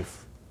and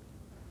life.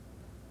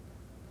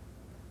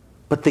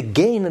 But the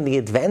gain and the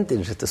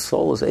advantage that the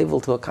soul is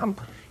able to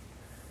accomplish,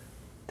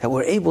 that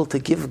we're able to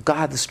give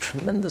God this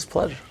tremendous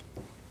pleasure.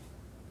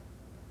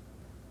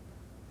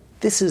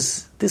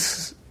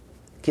 This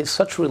gives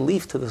such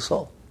relief to the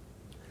soul.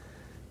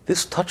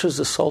 This touches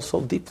the soul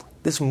so deeply.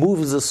 This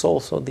moves the soul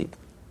so deeply.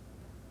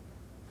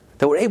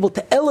 That we're able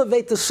to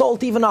elevate the soul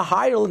to even a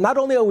higher level. Not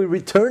only are we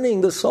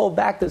returning the soul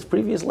back to its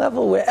previous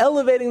level, we're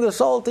elevating the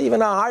soul to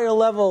even a higher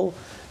level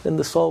than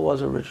the soul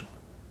was originally.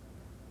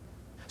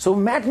 So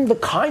imagine the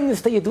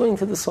kindness that you're doing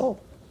to the soul.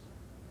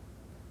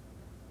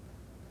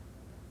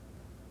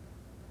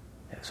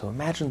 So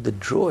imagine the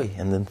joy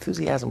and the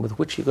enthusiasm with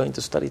which you're going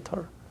to study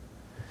Torah.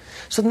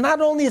 So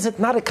not only is it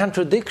not a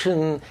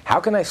contradiction, how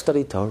can I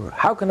study Torah?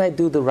 How can I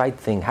do the right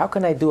thing? How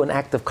can I do an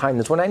act of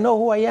kindness when I know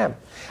who I am?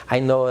 I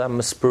know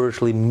I'm a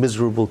spiritually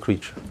miserable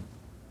creature.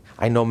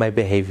 I know my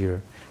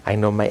behavior. I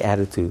know my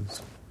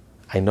attitudes.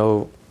 I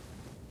know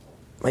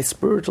my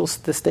spiritual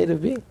state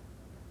of being.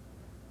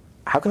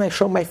 How can I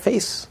show my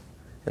face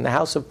in the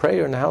house of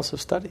prayer, in the house of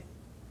study?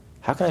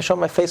 How can I show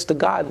my face to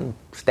God and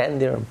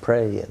stand there and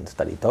pray and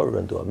study Torah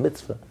and do a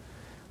mitzvah?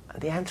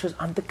 And the answer is,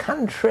 on the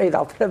contrary, the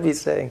Alter Rebbe is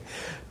saying,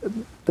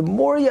 the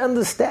more you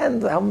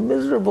understand how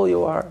miserable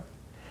you are,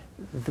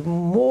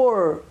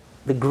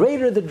 the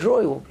greater the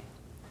joy will be.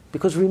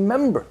 Because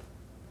remember,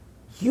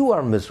 you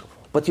are miserable,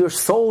 but your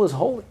soul is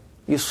holy.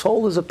 Your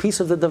soul is a piece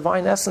of the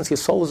divine essence. Your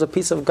soul is a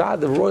piece of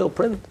God, the royal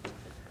prince.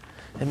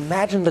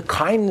 Imagine the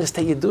kindness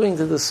that you're doing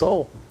to the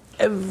soul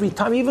every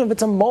time, even if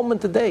it's a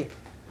moment a day.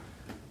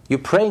 You're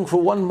praying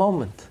for one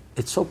moment.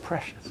 It's so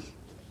precious.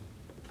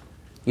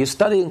 You're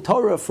studying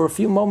Torah for a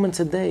few moments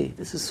a day.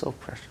 This is so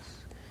precious.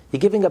 You're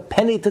giving a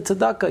penny to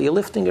tzedakah. You're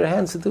lifting your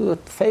hands to do a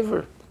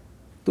favor,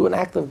 do an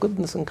act of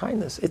goodness and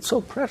kindness. It's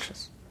so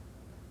precious.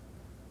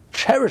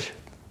 Cherish it.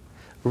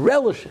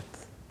 Relish it.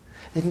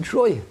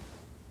 Enjoy it.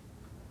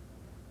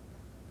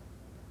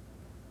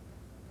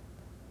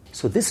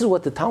 So this is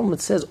what the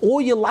Talmud says.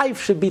 All your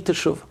life should be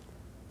teshuvah.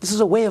 This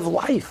is a way of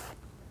life.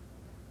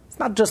 It's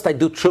not just I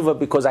do teshuvah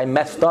because I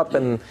messed up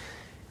and...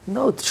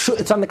 No,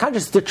 it's on the contrary.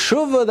 It's the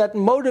teshuvah that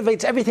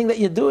motivates everything that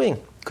you're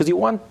doing. Because you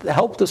want to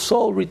help the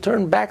soul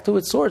return back to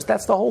its source.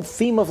 That's the whole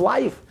theme of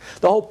life.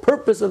 The whole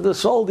purpose of the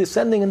soul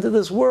descending into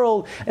this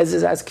world,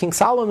 as King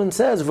Solomon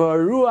says,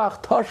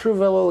 V'aruach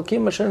tashuv el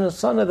Elokim asher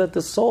nasana, that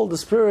the soul, the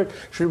spirit,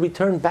 should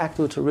return back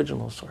to its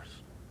original source,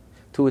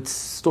 to its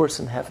source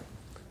in heaven.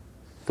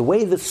 The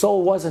way the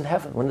soul was in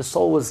heaven, when the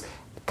soul was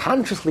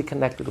consciously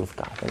connected with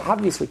God, and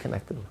obviously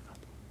connected with God.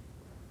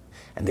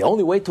 And the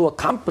only way to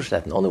accomplish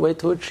that, and the only way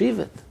to achieve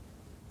it,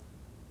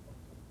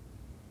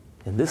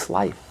 in this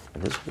life,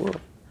 in this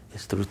world,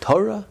 is through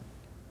Torah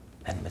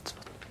and mitzvah.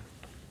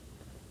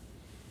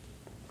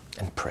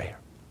 And prayer.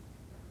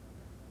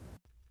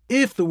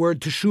 If the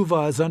word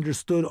teshuvah is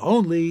understood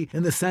only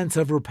in the sense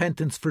of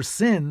repentance for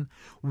sin,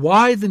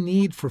 why the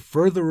need for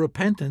further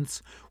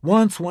repentance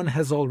once one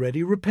has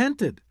already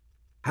repented?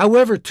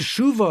 However,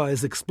 teshuvah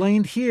is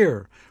explained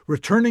here.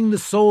 Returning the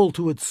soul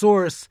to its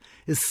source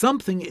is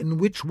something in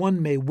which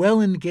one may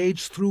well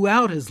engage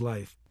throughout his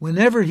life,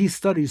 whenever he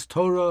studies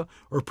Torah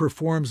or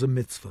performs a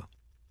mitzvah.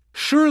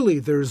 Surely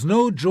there is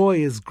no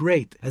joy as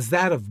great as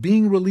that of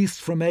being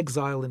released from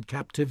exile and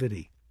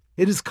captivity.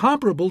 It is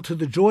comparable to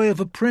the joy of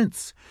a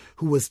prince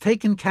who was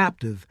taken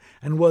captive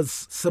and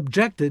was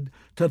subjected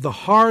to the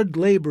hard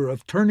labor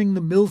of turning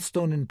the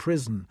millstone in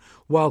prison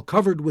while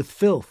covered with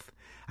filth,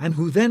 and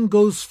who then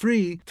goes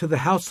free to the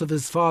house of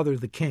his father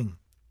the king.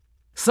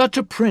 Such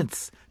a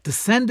prince,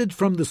 descended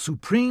from the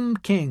supreme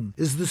king,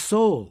 is the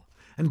soul,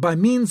 and by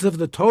means of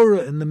the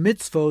Torah and the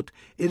mitzvot,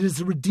 it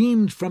is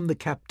redeemed from the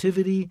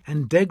captivity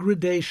and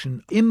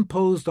degradation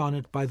imposed on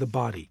it by the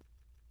body.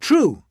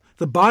 True,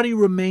 the body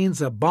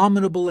remains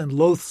abominable and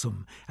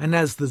loathsome, and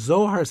as the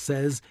Zohar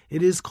says,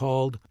 it is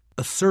called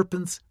a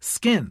serpent's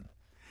skin,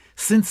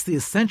 since the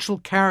essential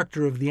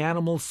character of the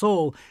animal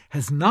soul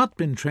has not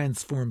been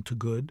transformed to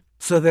good,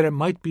 so that it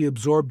might be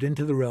absorbed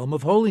into the realm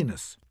of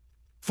holiness.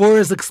 For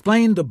as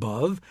explained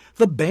above,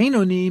 the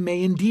Benoni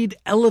may indeed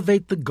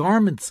elevate the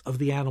garments of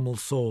the animal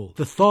soul,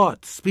 the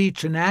thought,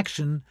 speech, and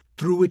action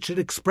through which it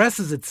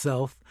expresses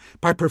itself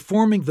by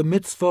performing the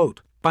mitzvot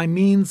by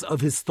means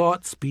of his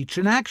thought, speech,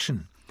 and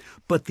action.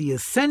 But the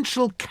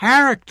essential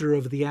character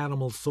of the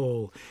animal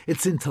soul,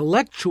 its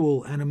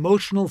intellectual and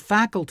emotional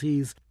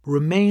faculties,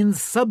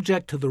 remains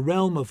subject to the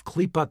realm of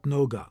klipat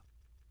noga.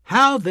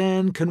 How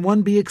then can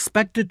one be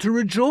expected to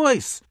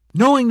rejoice,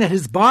 knowing that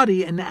his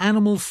body and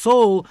animal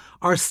soul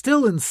are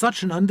still in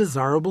such an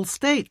undesirable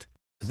state?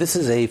 This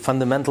is a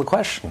fundamental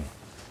question.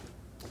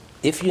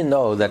 If you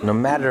know that no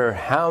matter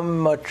how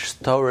much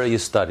Torah you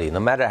study, no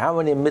matter how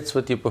many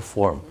mitzvot you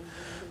perform,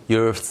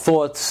 your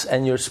thoughts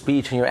and your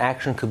speech and your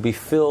action could be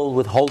filled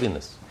with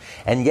holiness,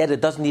 and yet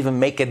it doesn't even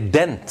make a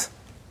dent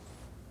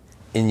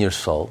in your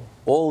soul.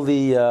 All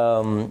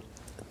the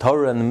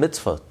Torah and the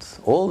mitzvot,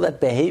 all that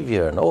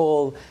behavior and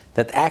all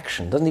that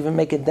action doesn't even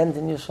make a dent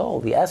in your soul.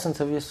 The essence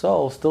of your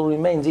soul still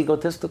remains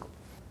egotistical.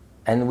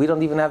 And we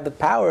don't even have the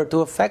power to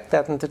affect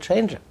that and to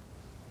change it.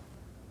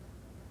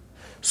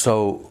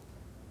 So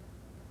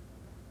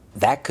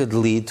that could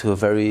lead to a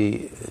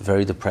very,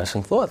 very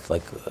depressing thought.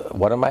 Like,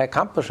 what am I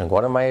accomplishing?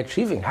 What am I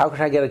achieving? How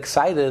could I get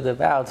excited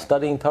about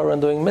studying Torah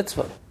and doing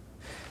mitzvah?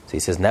 So he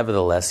says,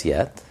 nevertheless,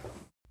 yet,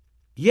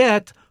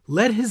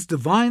 let his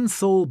divine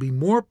soul be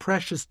more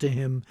precious to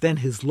him than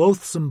his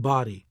loathsome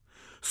body,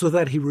 so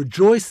that he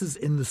rejoices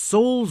in the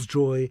soul's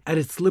joy at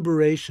its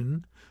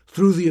liberation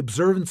through the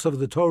observance of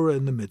the Torah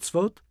and the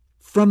mitzvot,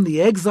 from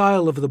the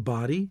exile of the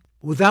body,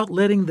 without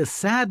letting the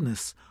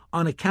sadness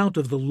on account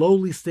of the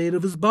lowly state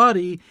of his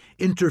body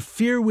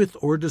interfere with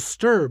or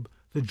disturb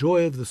the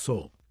joy of the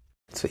soul.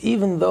 So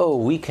even though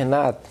we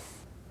cannot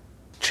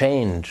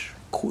change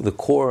the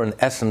core and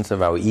essence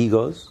of our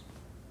egos,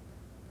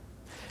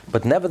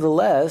 but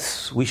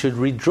nevertheless, we should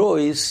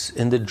rejoice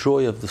in the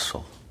joy of the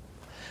soul.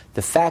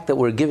 The fact that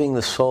we're giving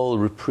the soul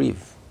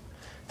reprieve,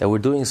 that we're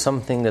doing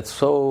something that's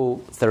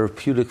so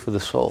therapeutic for the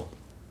soul,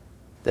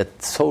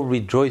 that's so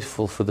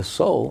rejoiceful for the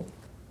soul,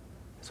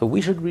 so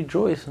we should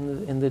rejoice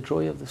in the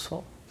joy of the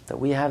soul, that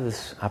we have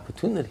this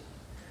opportunity.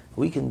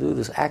 We can do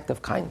this act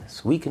of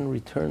kindness. We can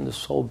return the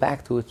soul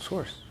back to its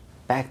source,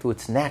 back to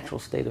its natural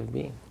state of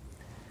being,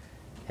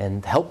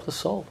 and help the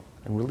soul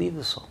and relieve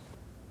the soul.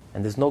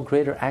 And there's no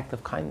greater act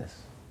of kindness.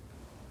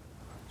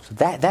 So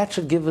that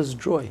should give us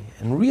joy,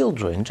 and real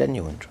joy, and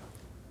genuine joy.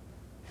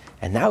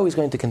 And now he's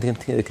going to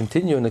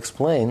continue and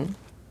explain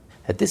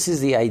that this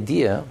is the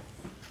idea,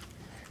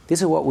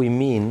 this is what we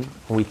mean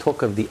when we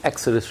talk of the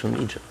Exodus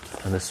from Egypt,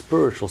 in a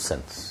spiritual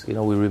sense. You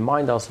know, we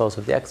remind ourselves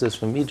of the Exodus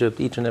from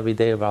Egypt each and every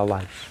day of our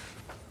lives.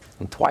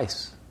 And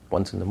twice,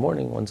 once in the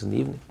morning, once in the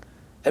evening,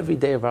 every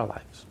day of our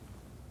lives.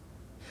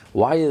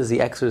 Why does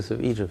the Exodus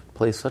of Egypt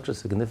play such a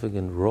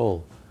significant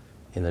role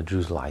in a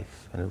Jew's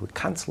life? And it was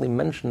constantly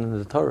mentioned in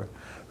the Torah.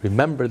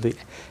 Remember the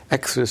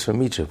Exodus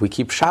from Egypt. We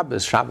keep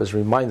Shabbos. Shabbos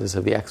reminds us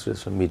of the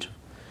Exodus from Egypt.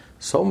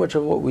 So much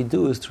of what we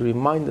do is to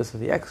remind us of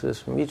the Exodus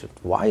from Egypt.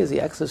 Why is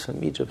the Exodus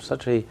from Egypt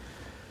such a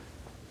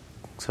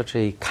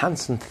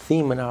constant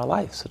theme in our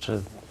life, such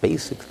a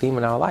basic theme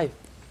in our life?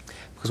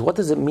 Because what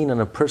does it mean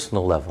on a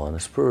personal level, on a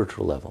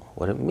spiritual level?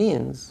 What it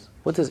means,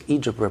 what does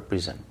Egypt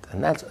represent?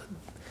 And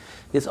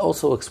this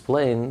also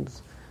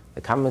explains,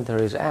 the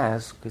commentaries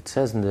ask, it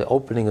says in the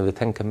opening of the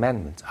Ten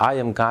Commandments, I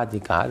am God, the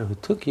God who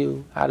took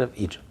you out of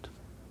Egypt.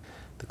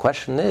 The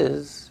question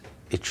is,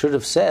 it should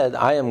have said,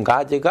 I am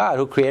God, your God,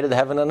 who created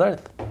heaven and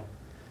earth.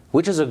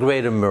 Which is a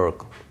greater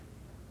miracle?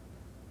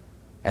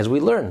 As we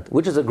learned,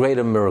 which is a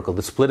greater miracle?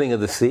 The splitting of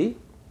the sea,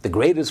 the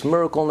greatest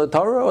miracle in the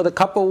Torah, or the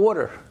cup of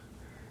water?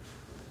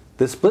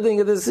 The splitting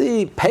of the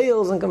sea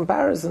pales in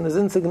comparison, is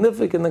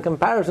insignificant in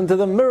comparison to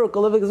the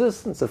miracle of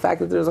existence. The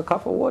fact that there's a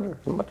cup of water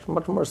is a much,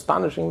 much more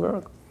astonishing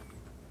miracle.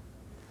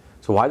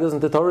 So why doesn't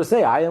the Torah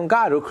say, I am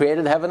God who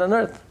created heaven and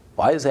earth?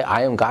 Why does it say,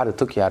 I am God who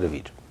took you out of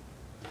Egypt?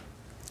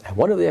 And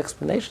one of the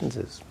explanations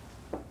is,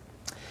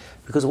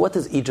 because what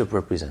does Egypt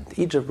represent?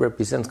 Egypt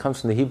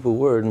comes from the Hebrew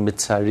word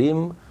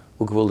mitzarim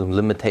ugvulim,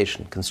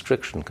 limitation,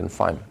 constriction,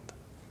 confinement.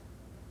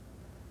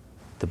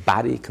 The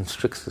body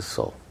constricts the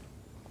soul.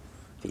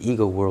 The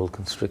ego world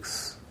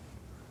constricts,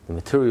 the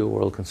material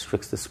world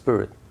constricts the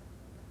spirit.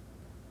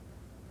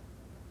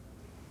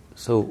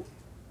 So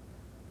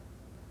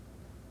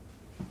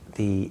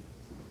the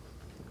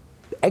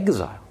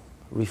exile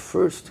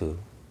refers to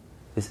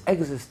this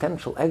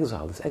existential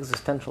exile, this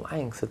existential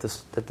angst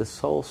that the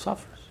soul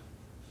suffers.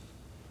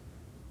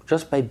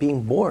 Just by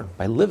being born,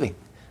 by living,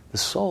 the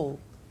soul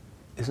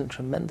is in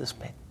tremendous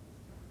pain.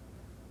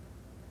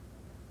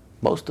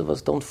 Most of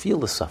us don't feel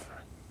the suffering.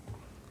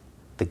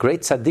 The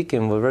great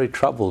tzaddikim were very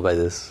troubled by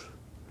this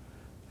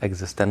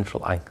existential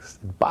angst.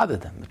 It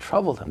bothered them, it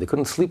troubled them. They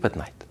couldn't sleep at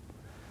night.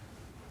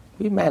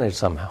 We managed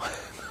somehow.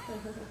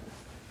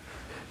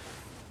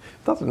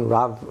 Doesn't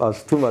rob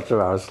us too much of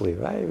our sleep,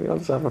 right? We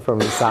don't suffer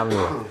from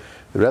insomnia.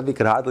 The Rebbe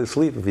could hardly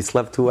sleep. If he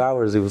slept 2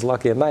 hours, he was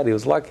lucky. At night, he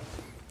was lucky.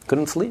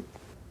 Couldn't sleep.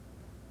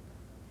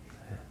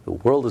 The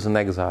world is in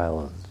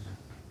exile.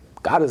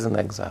 God is in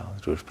exile.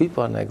 The Jewish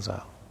people are in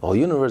exile. The whole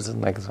universe is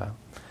in exile.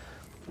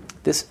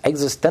 This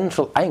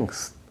existential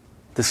angst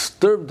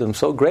disturbed him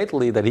so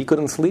greatly that he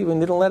couldn't sleep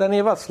and didn't let any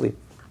of us sleep.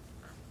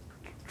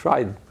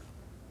 Tried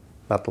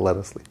not to let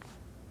us sleep.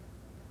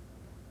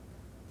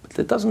 But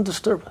it doesn't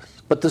disturb us.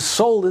 But the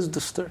soul is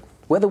disturbed.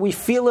 Whether we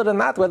feel it or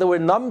not, whether we're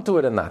numb to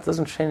it or not,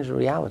 doesn't change the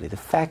reality. The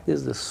fact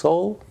is the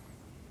soul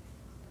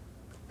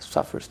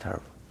suffers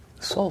terribly.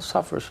 The soul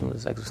suffers from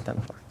this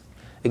existential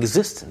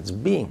existence,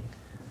 being,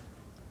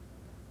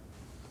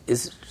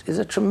 is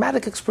a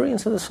traumatic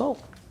experience of the soul.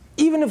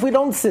 Even if we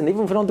don't sin,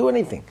 even if we don't do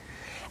anything.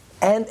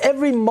 And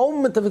every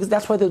moment of it,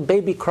 that's why the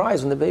baby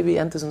cries. When the baby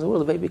enters in the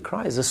world, the baby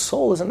cries. The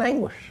soul is in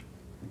anguish.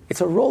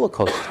 It's a roller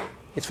coaster.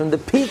 It's from the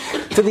peak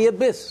to the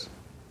abyss.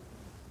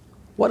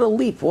 What a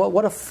leap,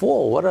 what a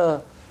fall, what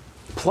a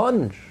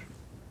plunge.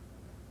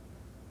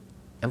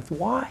 And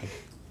why?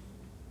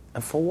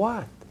 And for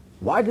what?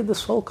 Why did the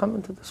soul come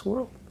into this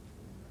world?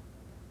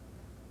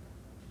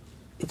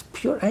 It's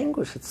pure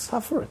anguish, it's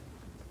suffering.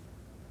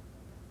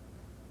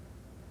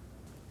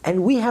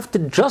 And we have to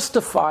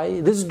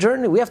justify this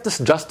journey. We have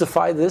to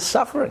justify this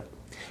suffering.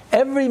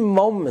 Every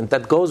moment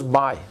that goes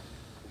by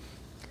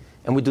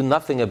and we do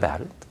nothing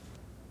about it,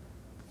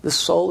 the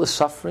soul is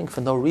suffering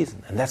for no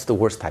reason. And that's the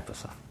worst type of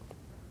suffering.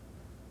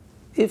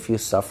 If you're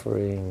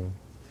suffering,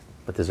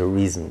 but there's a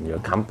reason, you're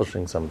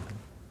accomplishing something.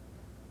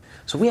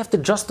 So we have to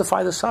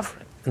justify the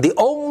suffering. And the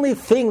only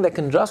thing that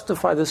can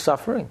justify this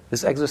suffering,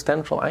 this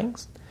existential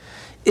angst,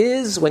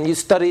 is when you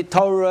study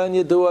Torah and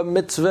you do a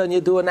mitzvah and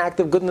you do an act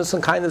of goodness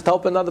and kindness to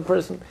help another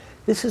person.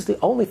 This is the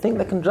only thing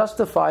that can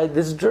justify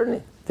this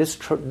journey, this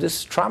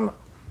trauma.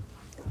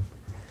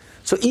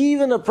 So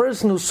even a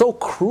person who's so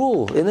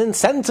cruel and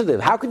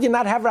insensitive, how could you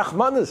not have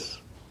Rahmanis?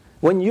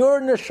 When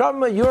your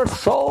neshama, your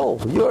soul,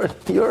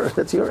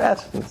 that's your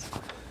essence,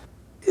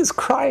 is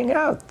crying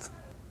out.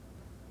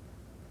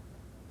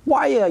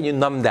 Why are you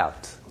numbed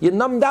out? You're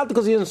numbed out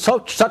because you're in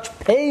such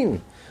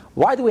pain.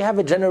 Why do we have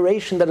a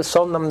generation that is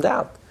so numbed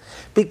out?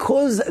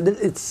 Because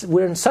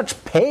we're in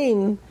such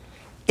pain,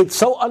 it's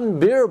so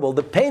unbearable.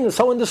 The pain is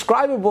so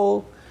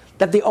indescribable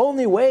that the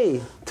only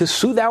way to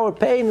soothe our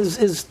pain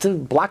is to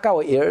block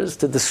our ears,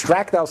 to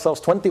distract ourselves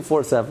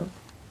 24/7,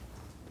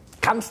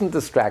 constant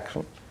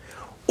distraction,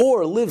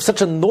 or live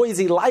such a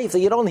noisy life that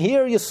you don't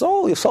hear your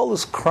soul. Your soul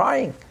is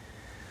crying.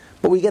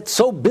 But we get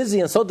so busy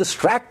and so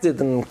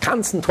distracted and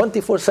constant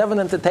 24/7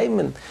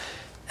 entertainment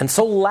and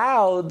so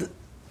loud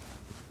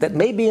that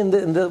maybe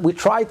we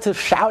try to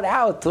shout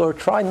out or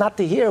try not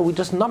to hear. We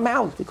just numb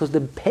out because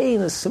the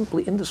pain is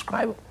simply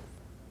indescribable.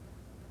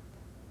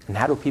 And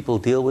how do people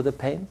deal with the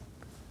pain?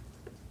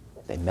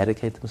 They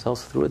medicate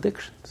themselves through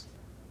addictions.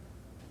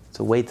 It's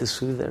a way to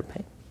soothe their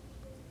pain.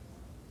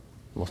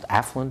 The most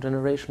affluent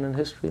generation in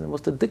history, the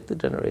most addicted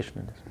generation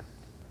in history.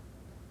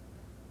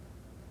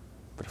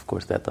 But of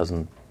course that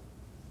doesn't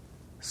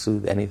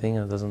soothe anything,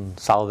 it doesn't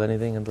solve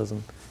anything, it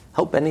doesn't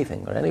help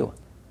anything or anyone.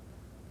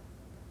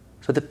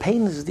 So the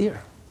pain is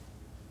there.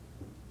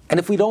 And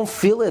if we don't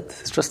feel it,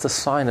 it's just a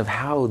sign of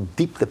how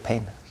deep the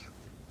pain is.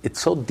 It's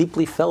so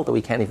deeply felt that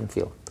we can't even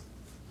feel it.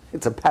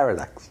 It's a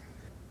paradox.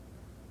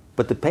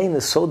 But the pain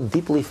is so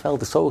deeply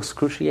felt, it's so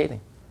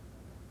excruciating,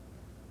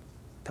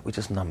 that we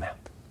just numb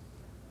out.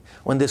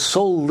 When there's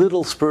so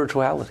little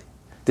spirituality,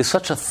 there's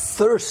such a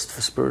thirst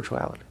for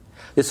spirituality,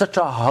 there's such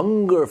a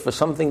hunger for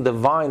something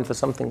divine, for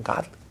something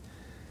godly.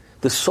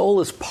 The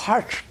soul is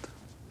parched.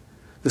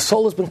 The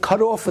soul has been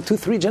cut off for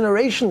 2-3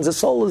 generations. The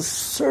soul is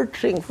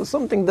searching for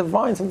something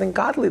divine, something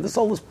godly. The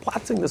soul is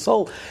plotting. The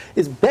soul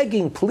is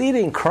begging,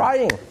 pleading,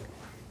 crying.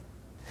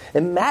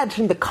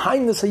 Imagine the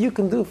kindness that you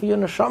can do for your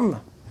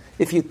neshama.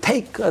 If you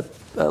take a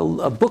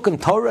book in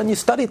Torah and you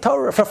study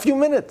Torah for a few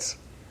minutes,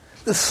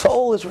 the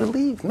soul is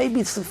relieved. Maybe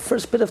it's the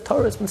first bit of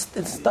Torah it's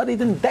been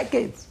studied in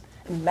decades.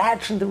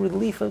 Imagine the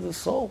relief of the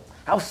soul,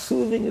 how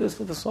soothing it is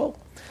for the soul.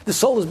 The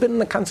soul has been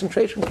in a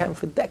concentration camp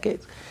for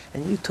decades,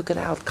 and you took it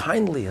out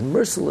kindly and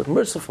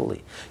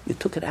mercifully. You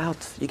took it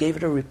out, you gave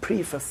it a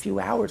reprieve for a few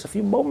hours, a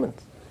few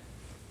moments.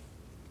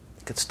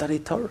 You could study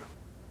Torah,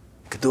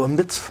 you could do a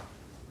mitzvah,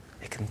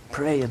 you can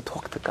pray and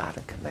talk to God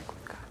and connect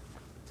with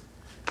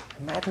God.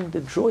 Imagine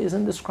the joy is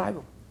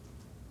indescribable.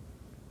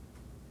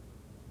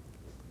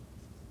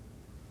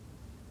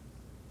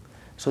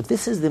 So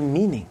this is the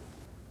meaning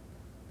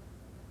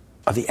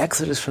of the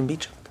exodus from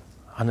Egypt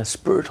on a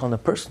spiritual, on a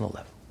personal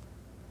level,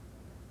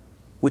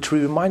 which we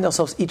remind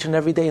ourselves each and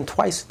every day and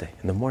twice a day,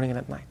 in the morning and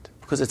at night,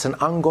 because it's an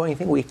ongoing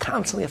thing. We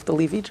constantly have to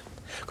leave Egypt,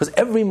 because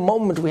every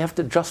moment we have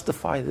to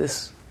justify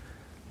this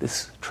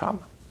trauma,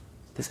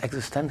 this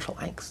existential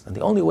angst. And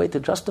the only way to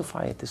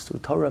justify it is through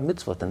Torah and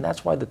mitzvot. And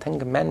that's why the Ten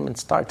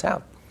Commandments starts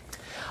out.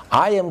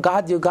 I am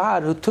God, your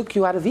God, who took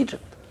you out of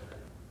Egypt.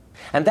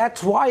 And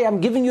that's why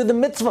I'm giving you the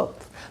mitzvot.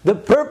 The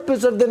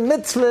purpose of the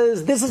mitzvah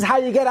is, this is how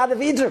you get out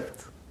of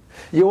Egypt.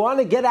 You want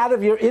to get out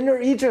of your inner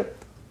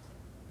Egypt.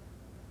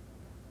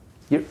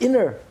 Your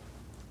inner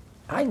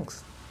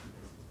angst.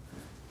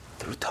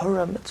 Through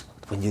Torah and mitzvah.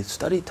 When you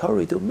study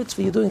Torah, you do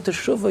mitzvah, you're doing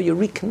teshuvah, you're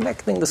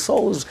reconnecting. The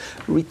soul is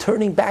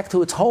returning back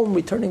to its home,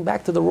 returning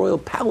back to the royal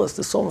palace.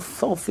 The soul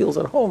feels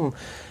at home.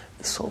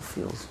 The soul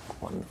feels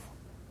wonderful.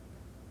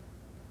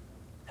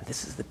 And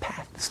this is the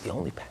path. This is the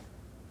only path.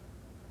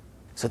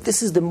 So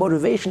this is the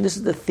motivation, this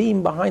is the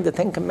theme behind the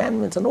Ten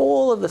Commandments and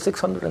all of the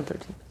 613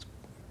 mitzvahs.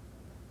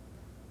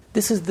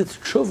 This is the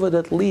teshuvah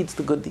that leads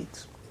to good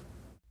deeds.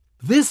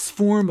 This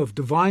form of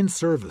divine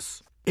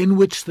service, in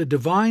which the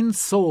divine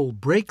soul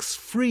breaks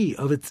free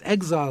of its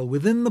exile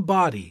within the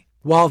body,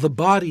 while the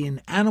body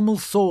and animal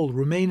soul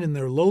remain in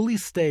their lowly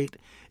state,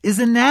 is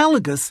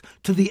analogous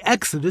to the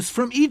exodus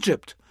from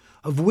Egypt,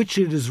 of which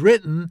it is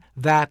written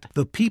that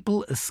the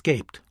people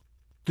escaped.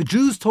 The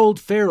Jews told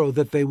Pharaoh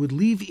that they would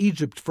leave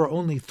Egypt for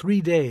only 3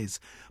 days,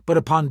 but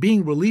upon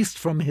being released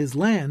from his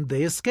land,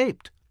 they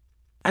escaped.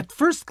 At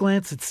first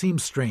glance, it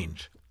seems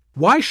strange.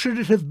 Why should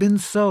it have been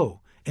so,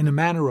 in a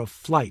manner of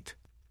flight?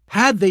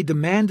 Had they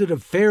demanded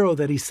of Pharaoh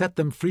that he set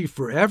them free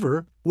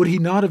forever, would he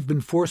not have been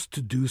forced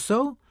to do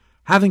so?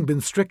 having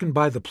been stricken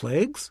by the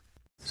plagues?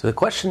 So the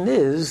question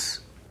is,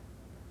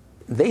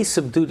 they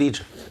subdued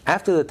Egypt.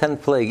 After the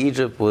 10th plague,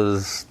 Egypt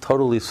was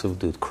totally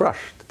subdued,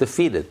 crushed,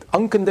 defeated,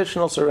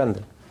 unconditional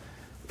surrender.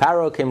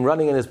 Pharaoh came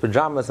running in his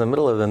pajamas in the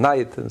middle of the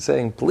night and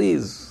saying,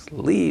 please,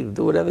 leave,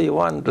 do whatever you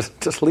want,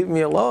 just leave me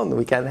alone.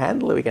 We can't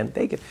handle it, we can't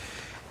take it.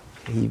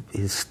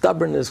 His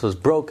stubbornness was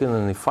broken,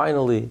 and he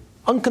finally,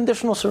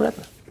 unconditional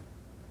surrender.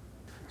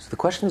 So the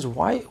question is,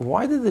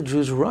 why did the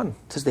Jews run?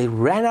 It says they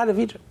ran out of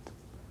Egypt.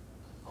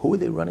 Who were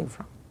they running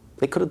from?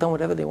 They could have done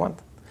whatever they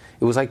wanted.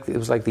 It was like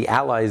the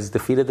Allies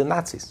defeated the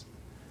Nazis.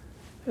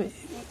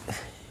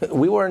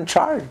 We were in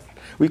charge.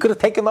 We could have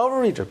taken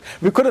over Egypt.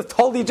 We could have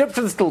told the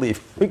Egyptians to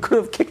leave. We could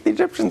have kicked the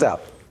Egyptians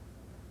out.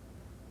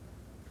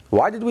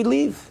 Why did we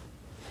leave?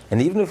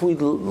 And even if we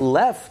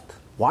left,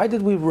 why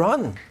did we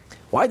run?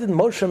 Why did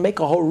Moshe make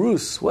a whole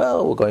ruse?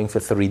 Well, we're going for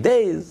 3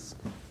 days.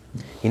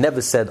 He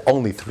never said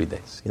only 3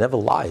 days. He never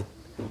lied.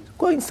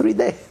 Going 3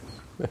 days.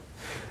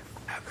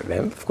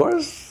 Then, of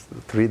course,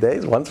 3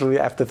 days,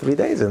 after 3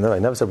 days. And I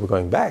never said we're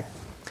going back.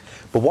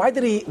 But why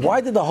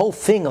did the whole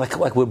thing,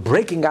 like we're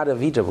breaking out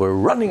of Egypt, we're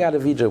running out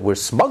of Egypt, we're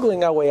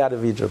smuggling our way out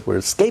of Egypt, we're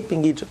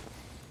escaping Egypt?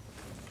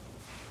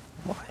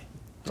 Why?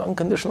 It was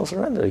unconditional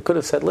surrender. He could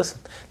have said, listen,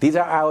 these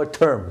are our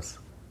terms.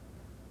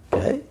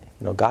 Okay?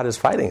 God is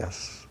fighting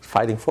us,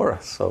 fighting for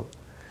us. So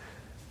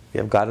we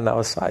have God on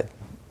our side.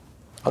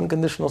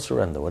 Unconditional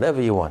surrender,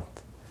 whatever you want.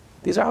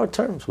 These are our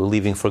terms. We're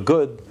leaving for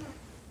good.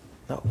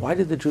 Now, why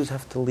did the Jews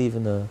have to leave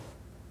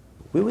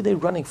where were they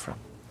running from?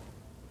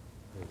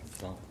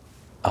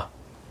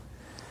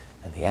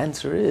 And the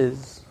answer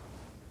is,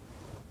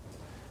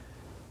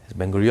 as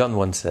Ben-Gurion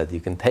once said, you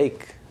can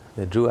take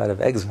the Jew out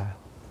of exile,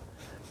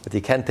 but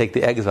you can't take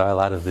the exile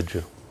out of the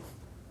Jew.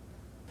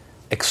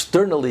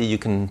 Externally you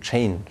can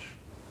change,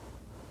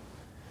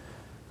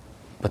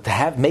 but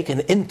to make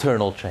an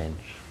internal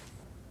change,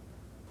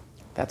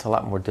 that's a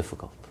lot more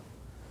difficult.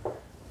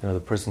 The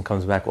person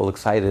comes back all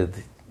excited,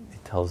 he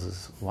tells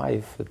his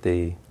wife that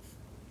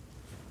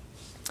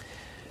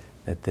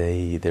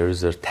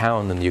there's a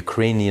town on the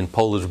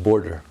Ukrainian-Polish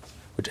border,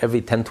 which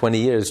every 10, 20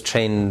 years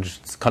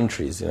changed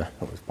countries. It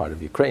was part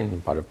of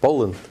Ukraine, part of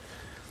Poland,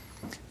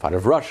 part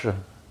of Russia.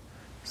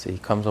 So he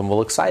comes home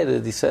all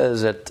excited. He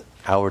says that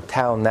our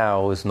town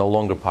now is no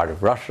longer part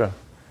of Russia.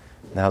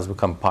 Now it's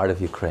become part of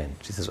Ukraine.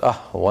 She says,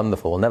 oh,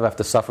 wonderful. We'll never have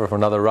to suffer for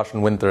another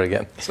Russian winter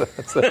again. It's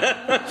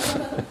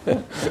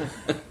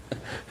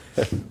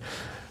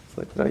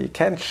like, you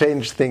can't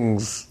change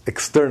things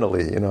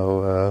externally,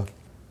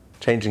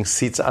 changing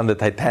seats on the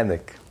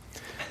Titanic.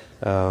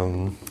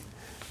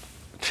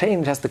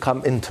 Change has to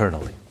come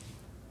internally.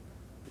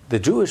 The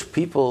Jewish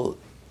people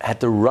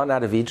had to run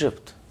out of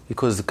Egypt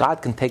because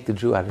God can take the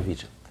Jew out of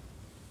Egypt.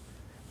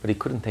 But he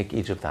couldn't take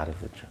Egypt out of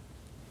the Jew.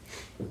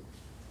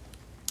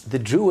 The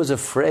Jew was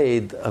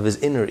afraid of his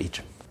inner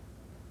Egypt.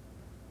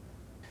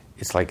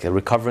 It's like a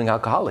recovering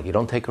alcoholic. You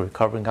don't take a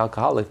recovering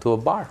alcoholic to a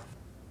bar.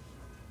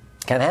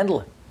 Can't handle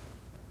it.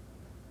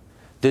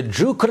 The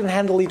Jew couldn't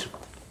handle Egypt.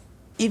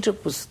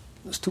 Egypt was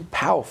too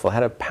powerful,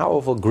 had a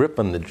powerful grip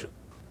on the Jew.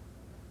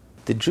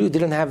 The Jew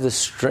didn't have the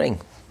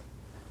strength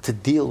to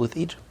deal with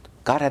Egypt.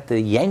 God had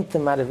to yank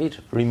them out of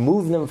Egypt,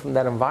 remove them from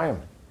that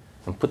environment,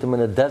 and put them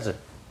in a desert.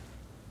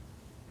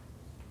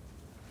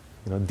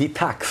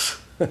 Detox.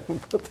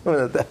 Put them in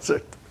a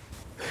desert.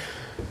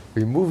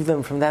 Remove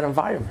them from that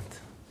environment.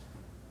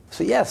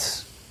 So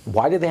yes,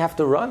 why did they have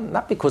to run?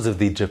 Not because of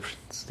the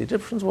Egyptians. The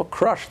Egyptians were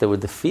crushed. They were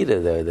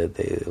defeated.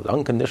 They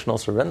unconditional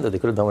surrender. They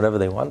could have done whatever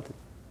they wanted.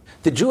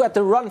 The Jew had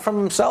to run from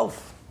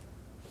himself.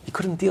 He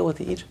couldn't deal with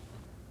the Egypt.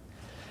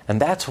 And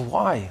that's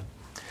why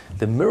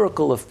the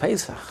miracle of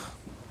Pesach,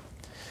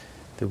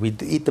 that we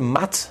eat the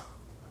matzah,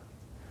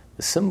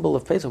 the symbol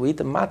of Pesach, we eat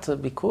the matzah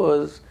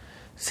because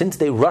since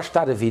they rushed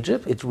out of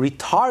Egypt, it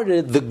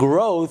retarded the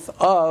growth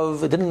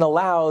it didn't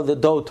allow the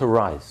dough to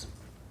rise.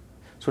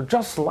 So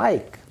just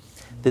like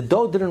the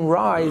dough didn't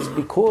rise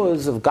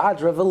because of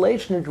God's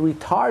revelation, it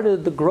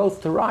retarded the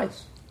growth to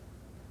rise.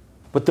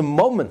 But the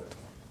moment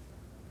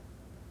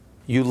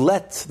you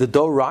let the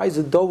dough rise,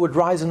 the dough would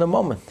rise in a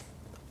moment.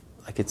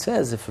 Like it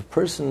says, if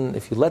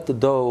you let the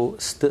dough,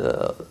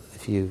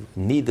 if you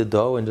knead the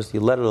dough and you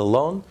let it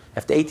alone,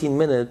 after 18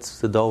 minutes,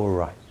 the dough will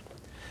rise.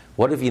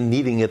 What if you're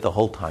kneading it the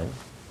whole time?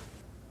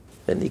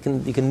 Then you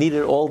can knead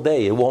it all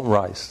day, it won't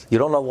rise. You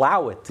don't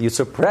allow it, you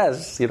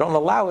suppress, you don't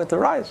allow it to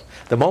rise.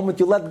 The moment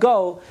you let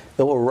go,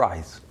 it will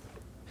rise.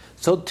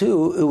 So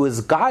too, it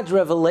was God's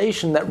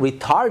revelation that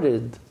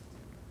retarded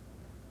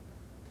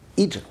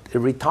Egypt. It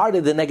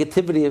retarded the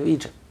negativity of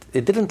Egypt.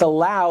 It didn't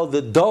allow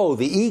the dough,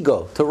 the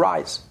ego, to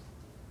rise.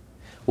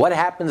 What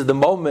happens the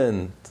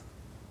moment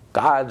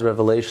God's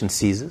revelation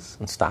ceases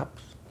and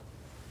stops?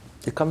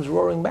 It comes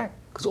roaring back.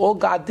 Because all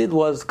God did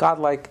was, God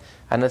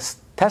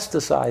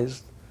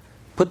anesthetized,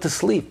 put to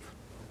sleep,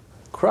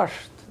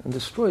 crushed and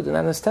destroyed, and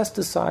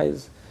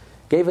anesthetized,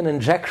 gave an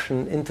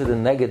injection into the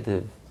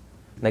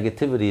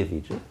negativity of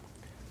Egypt.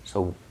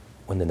 So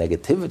when the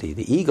negativity,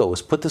 the ego,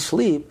 was put to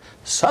sleep,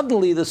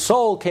 suddenly the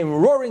soul came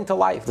roaring to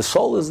life. The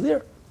soul is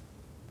there.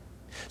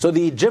 So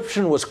the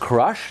Egyptian was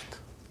crushed.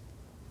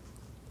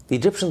 The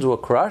Egyptians were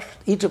crushed.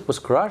 Egypt was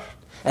crushed.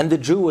 And the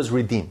Jew was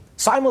redeemed.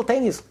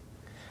 Simultaneously.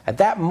 At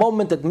that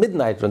moment at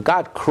midnight, when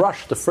God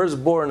crushed the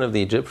firstborn of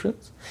the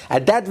Egyptians,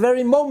 at that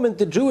very moment,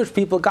 the Jewish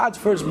people, God's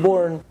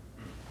firstborn,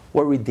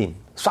 were redeemed.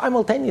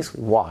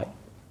 Simultaneously. Why?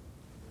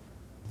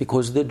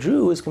 Because the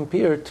Jew is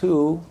compared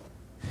to,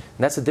 and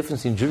that's the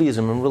difference in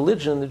Judaism and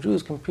religion, the Jew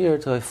is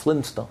compared to a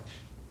flintstone.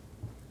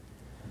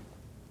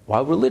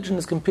 While religion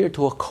is compared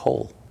to a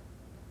coal.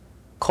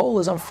 Coal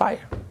is on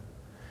fire.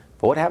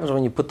 But what happens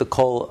when you put the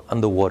coal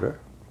under water?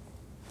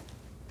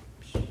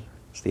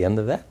 It's the end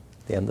of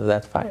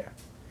that fire.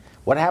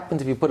 What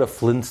happens if you put a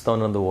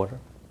flintstone underwater?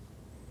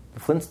 The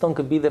flintstone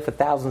could be there for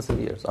thousands of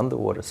years,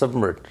 underwater,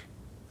 submerged.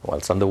 While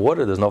it's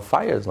underwater, there's no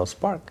fire, there's no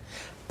spark.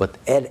 But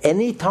at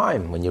any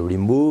time, when you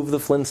remove the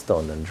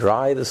flintstone and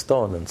dry the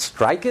stone and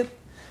strike it,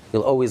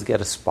 you'll always get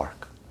a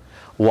spark.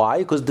 Why?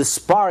 Because the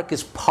spark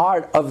is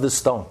part of the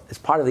stone. It's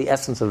part of the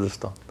essence of the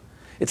stone.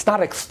 It's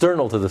not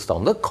external to the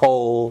stone. The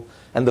coal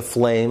and the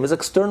flame is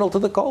external to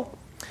the coal.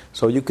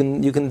 So you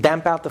can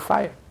damp out the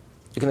fire.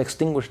 You can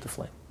extinguish the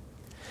flame.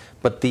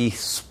 But the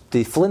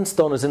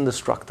flintstone is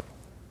indestructible.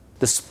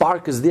 The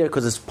spark is there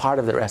because it's part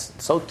of their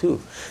essence. So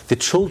too, the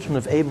children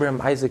of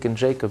Abraham, Isaac, and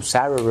Jacob,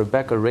 Sarah,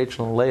 Rebecca,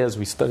 Rachel, and Leah, as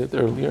we studied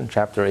earlier in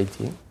chapter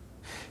 18,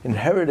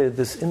 inherited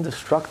this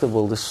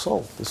indestructible, this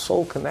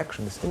soul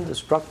connection, this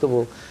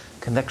indestructible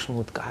connection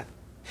with God.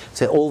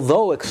 So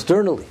although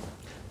externally,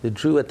 the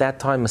Jew at that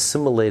time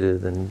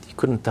assimilated, and you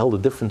couldn't tell the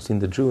difference between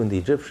the Jew and the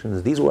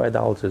Egyptians. These were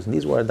idolaters, and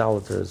these were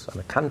idolaters on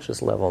a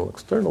conscious level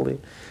externally,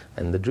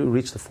 and the Jew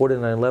reached the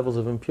 49 levels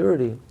of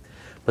impurity.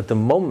 But the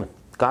moment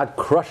God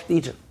crushed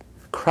Egypt,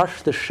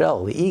 crushed the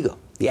shell, the ego,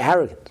 the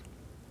arrogance,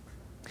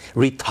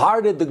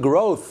 retarded the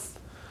growth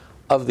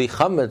of the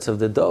chametz, of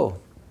the dough,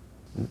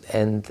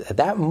 and at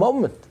that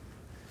moment,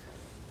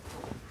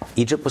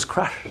 Egypt was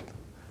crushed.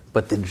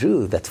 But the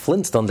Jew, that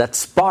flintstone, that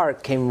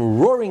spark came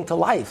roaring to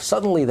life.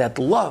 Suddenly that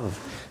love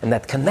and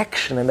that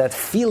connection and that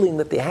feeling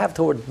that they have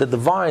toward the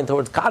divine,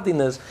 towards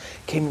godliness,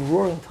 came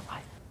roaring to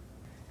life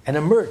and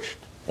emerged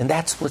in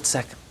that split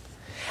second.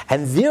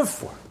 And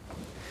therefore,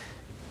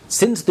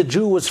 since the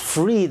Jew was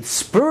freed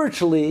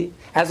spiritually,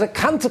 as a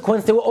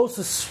consequence, they were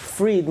also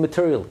freed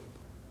materially.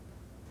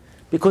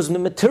 Because the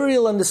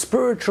material and the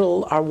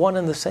spiritual are one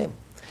and the same.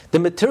 The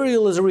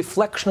material is a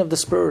reflection of the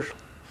spiritual.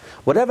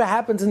 Whatever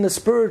happens in the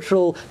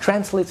spiritual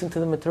translates into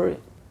the material.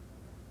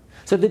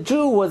 So the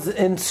Jew was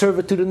in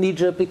servitude in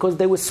Egypt because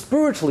they were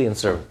spiritually in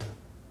servitude.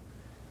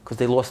 Because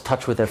they lost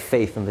touch with their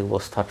faith and they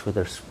lost touch with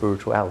their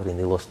spirituality and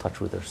they lost touch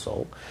with their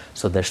soul.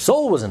 So their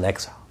soul was in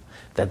exile.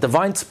 That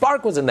divine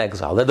spark was in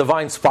exile. The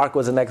divine spark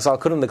was in exile,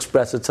 couldn't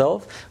express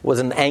itself, was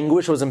in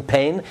anguish, was in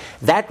pain.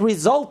 That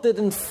resulted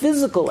in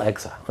physical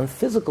exile and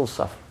physical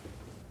suffering.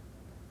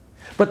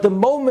 But the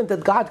moment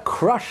that God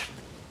crushed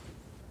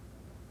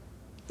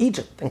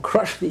Egypt and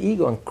crushed the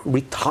ego and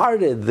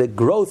retarded the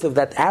growth of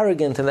that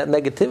arrogance and that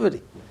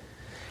negativity,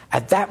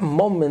 at that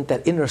moment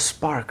that inner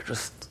spark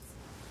just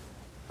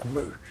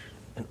emerged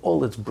in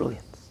all its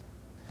brilliance.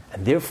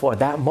 And therefore at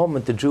that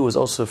moment the Jew was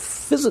also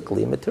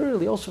physically and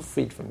materially also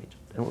freed from Egypt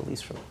and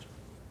released from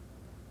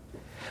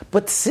Egypt.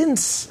 But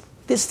since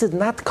this did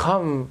not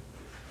come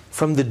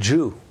from the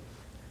Jew,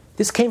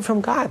 this came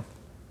from God.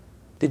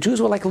 The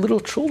Jews were like little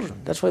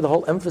children. That's why the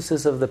whole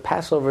emphasis of the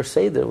Passover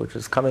Seder, which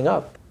is coming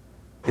up,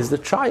 is the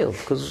child.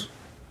 Because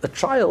the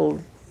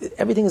child,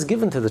 everything is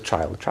given to the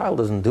child. The child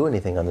doesn't do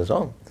anything on his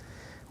own.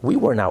 We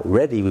were not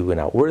ready, we were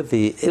not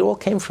worthy. It all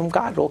came from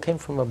God, it all came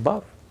from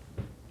above.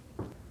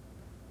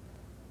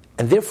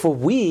 And therefore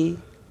we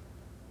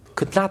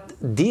could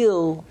not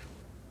deal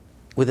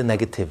with the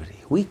negativity.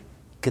 We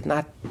could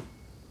not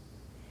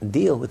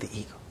deal with the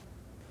ego.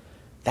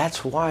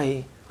 That's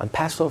why on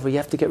Passover you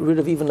have to get rid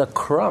of even a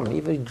crumb,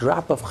 every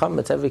drop of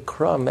chametz, every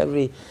crumb,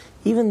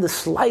 even the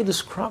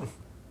slightest crumb.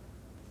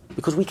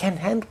 Because we can't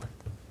handle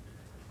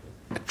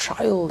it.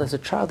 As a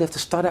child, you have to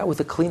start out with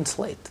a clean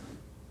slate.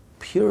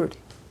 Purity.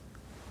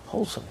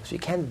 Wholesomeness. You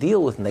can't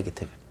deal with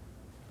negativity.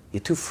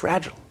 You're too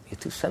fragile. You're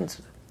too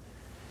sensitive.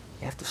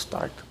 You have to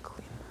start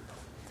clean.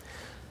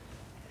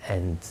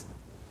 And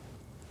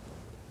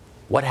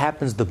what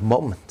happens the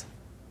moment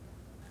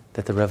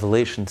that the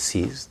revelation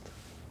ceased?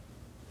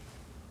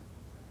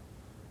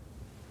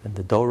 And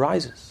the dough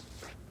rises.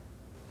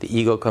 The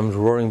ego comes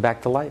roaring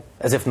back to life,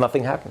 as if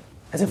nothing happened,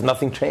 as if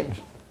nothing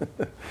changed.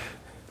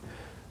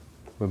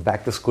 We're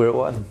back to square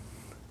one.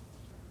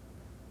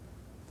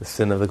 The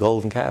sin of the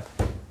golden calf.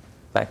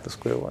 Back to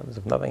square one, as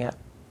if nothing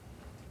happened.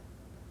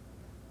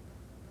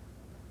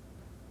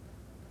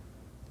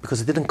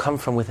 Because it didn't come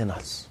from within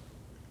us.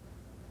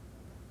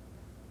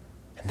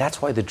 And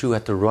that's why the Jew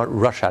had to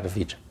rush out of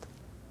Egypt.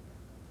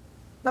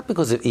 Not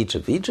because of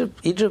Egypt.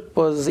 Egypt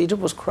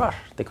was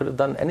crushed. They could have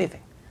done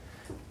anything.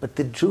 But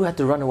the Jew had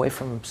to run away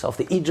from himself.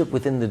 The Egypt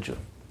within the Jew.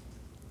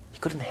 He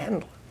couldn't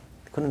handle it.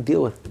 He couldn't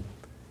deal with it.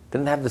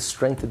 Didn't have the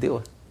strength to deal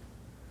with it.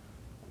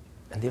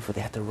 And therefore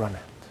they had to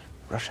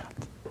rush out.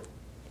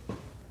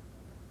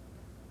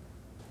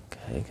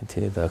 Okay,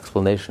 continue the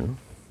explanation.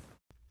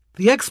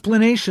 The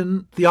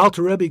explanation, the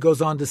Alter Rebbe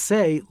goes on to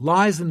say,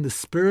 lies in the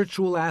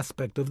spiritual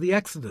aspect of the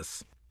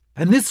Exodus.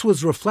 And this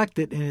was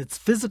reflected in its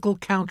physical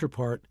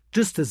counterpart,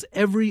 just as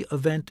every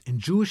event in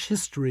Jewish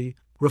history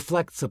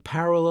reflects a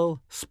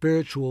parallel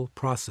spiritual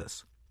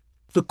process.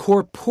 The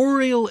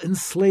corporeal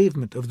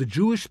enslavement of the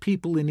Jewish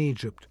people in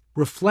Egypt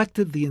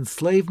reflected the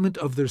enslavement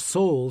of their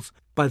souls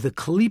by the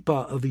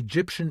klipa of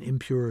Egyptian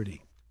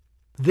impurity.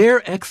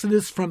 Their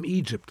exodus from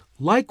Egypt,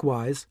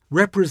 likewise,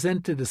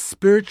 represented a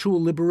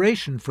spiritual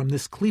liberation from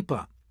this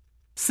klipa.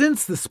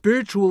 Since the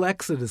spiritual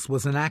exodus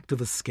was an act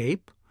of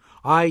escape,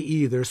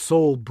 i.e. their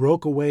soul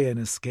broke away and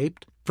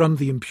escaped from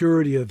the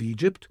impurity of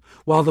Egypt,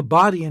 while the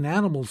body and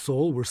animal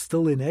soul were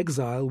still in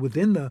exile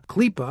within the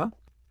klipa,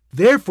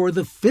 therefore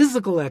the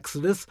physical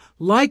exodus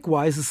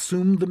likewise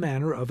assumed the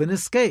manner of an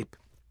escape.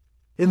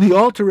 In the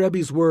Alter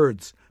Rebbe's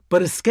words,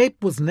 but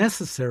escape was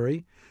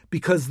necessary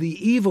because the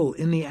evil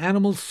in the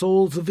animal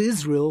souls of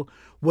Israel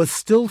was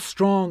still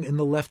strong in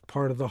the left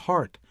part of the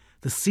heart,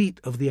 the seat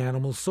of the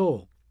animal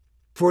soul.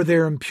 For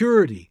their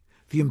impurity,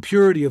 the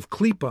impurity of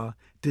klipa,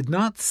 did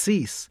not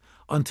cease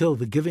until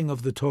the giving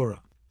of the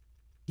Torah.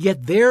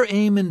 Yet their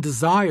aim and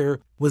desire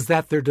was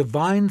that their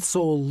divine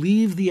soul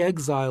leave the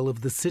exile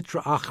of the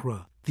Sitra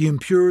Achra, the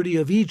impurity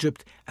of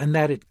Egypt, and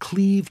that it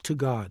cleave to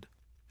God.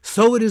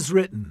 So it is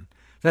written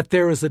that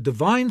there is a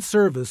divine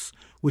service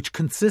which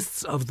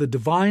consists of the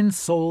divine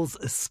soul's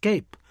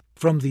escape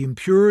from the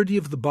impurity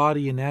of the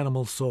body and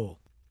animal soul.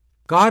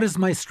 God is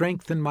my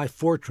strength and my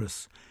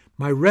fortress,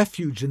 my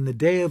refuge in the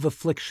day of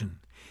affliction.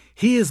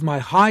 He is my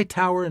high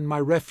tower and my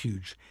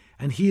refuge,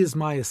 and he is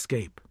my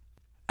escape.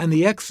 And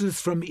the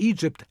exodus from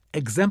Egypt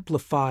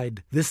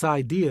exemplified this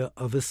idea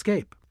of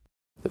escape.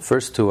 The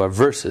first two are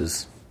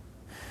verses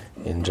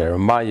in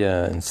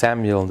Jeremiah and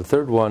Samuel, and the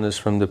third one is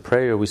from the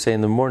prayer we say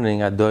in the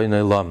morning, Adonai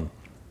Olam,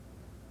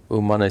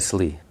 Umanes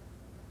Li.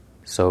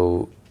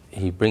 So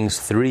he brings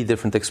three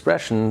different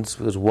expressions,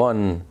 because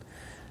one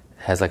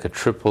has like a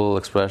triple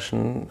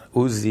expression,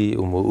 Uzi,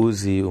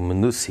 Umuuzi,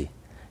 Umanusi.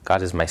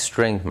 God is my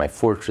strength, my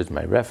fortress,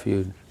 my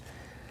refuge.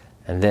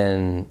 And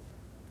then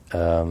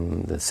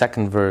the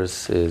second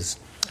verse is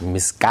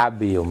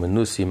Miskabi,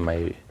 Umanusi,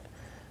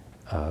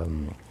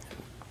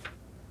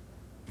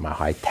 my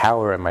high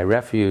tower and my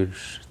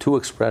refuge, two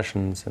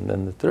expressions. And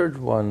then the third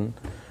one,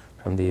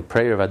 from the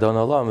prayer of Adon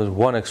Olam, is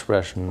one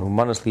expression,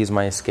 Umanes Li is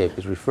my escape.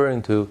 It's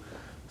referring to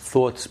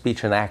thought,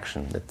 speech, and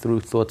action. That through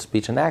thought,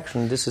 speech, and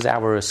action, this is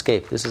our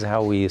escape. This is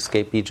how we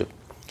escape Egypt.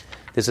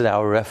 This is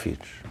our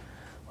refuge.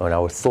 When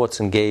our thoughts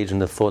engage in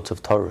the thoughts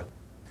of Torah,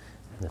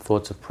 in the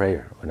thoughts of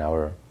prayer, when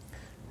our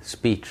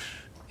speech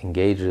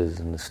engages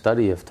in the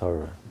study of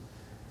Torah,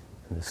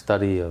 in the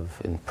study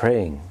in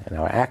praying, and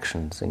our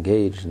actions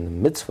engage in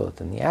the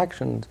mitzvot and the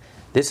actions,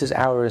 this is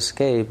our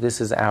escape.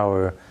 This is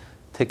our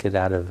ticket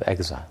out of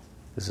exile.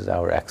 This is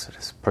our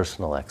exodus,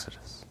 personal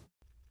exodus.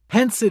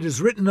 Hence it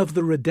is written of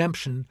the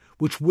redemption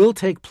which will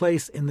take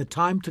place in the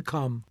time to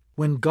come,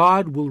 when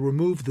God will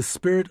remove the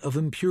spirit of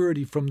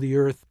impurity from the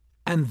earth,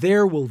 and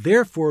there will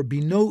therefore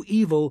be no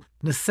evil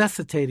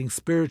necessitating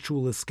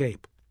spiritual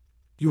escape.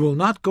 You will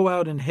not go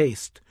out in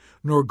haste,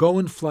 nor go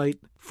in flight,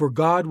 for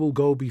God will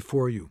go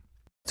before you.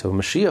 So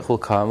Mashiach will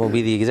come, will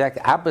be the exact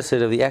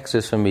opposite of the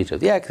exodus from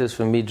Egypt. The exodus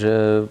from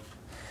Egypt,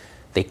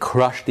 they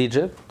crushed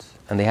Egypt,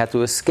 and they had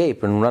to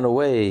escape and run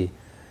away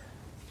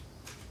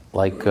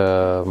like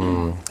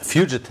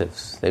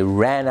fugitives. They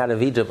ran out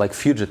of Egypt like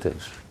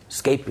fugitives,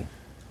 escaping.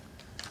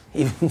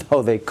 Even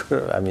though they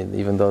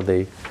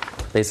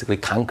basically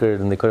conquered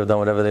and they could have done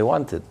whatever they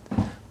wanted.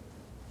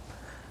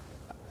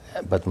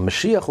 But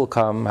Mashiach will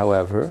come,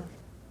 however,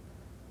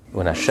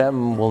 when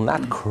Hashem will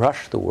not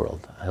crush the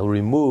world. He'll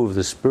remove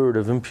the spirit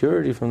of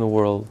impurity from the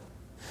world.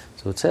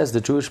 So it says the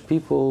Jewish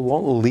people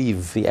won't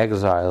leave the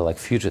exile like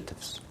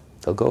fugitives.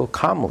 They'll go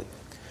calmly.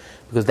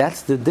 Because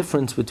that's the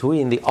difference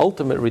between the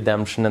ultimate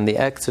redemption and the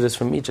exodus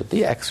from Egypt.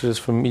 The exodus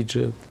from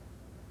Egypt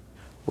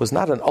was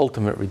not an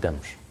ultimate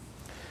redemption,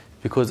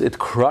 because it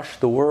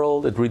crushed the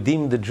world, it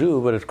redeemed the Jew,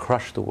 but it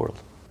crushed the world.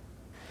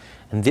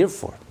 And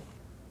therefore,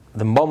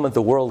 the moment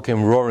the world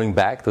came roaring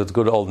back to its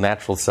good old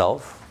natural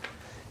self,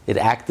 it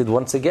acted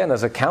once again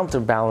as a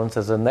counterbalance,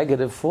 as a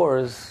negative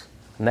force,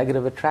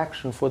 negative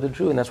attraction for the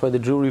Jew, and that's why the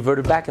Jew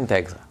reverted back into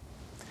exile.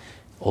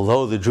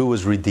 Although the Jew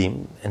was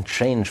redeemed and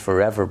changed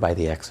forever by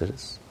the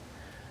Exodus,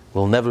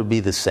 will never be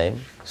the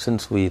same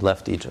since we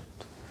left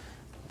Egypt.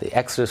 The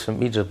Exodus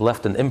from Egypt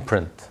left an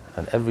imprint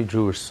on every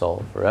Jewish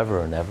soul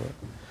forever and ever,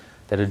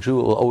 that a Jew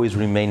will always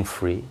remain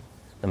free,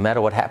 no matter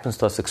what happens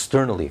to us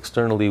externally.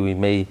 Externally we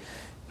may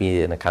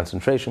be in a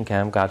concentration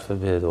camp, God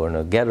forbid, or in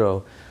a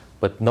ghetto,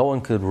 but no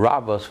one could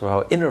rob us of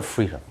our inner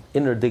freedom,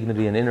 inner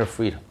dignity and inner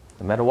freedom,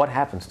 no matter what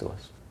happens to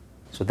us.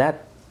 So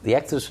that, the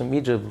Exodus from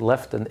Egypt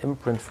left an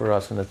imprint for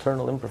us, an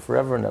eternal imprint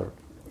forever and ever.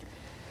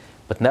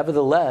 But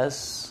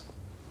nevertheless,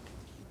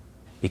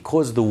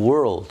 because the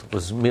world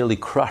was merely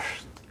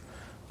crushed,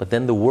 but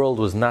then the world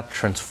was not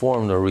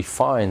transformed or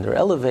refined or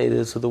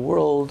elevated, so the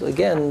world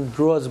again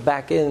draws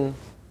back in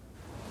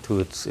to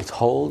its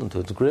hold and to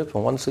its grip,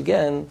 and once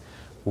again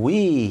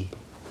we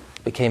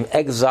became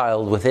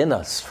exiled within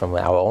us from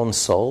our own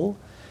soul,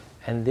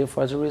 and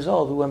therefore, as a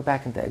result, we went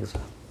back into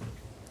exile.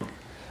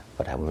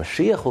 But when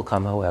Mashiach will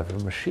come, however,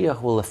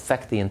 Mashiach will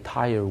affect the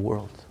entire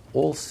world.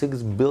 All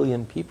 6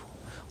 billion people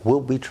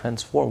will be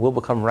transformed, will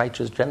become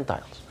righteous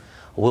Gentiles,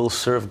 will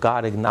serve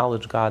God,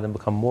 acknowledge God, and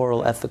become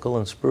moral, ethical,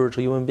 and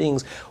spiritual human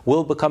beings,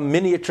 will become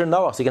miniature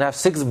Noahs. You can have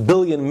 6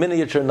 billion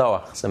miniature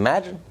Noahs.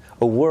 Imagine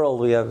a world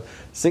we have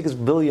 6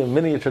 billion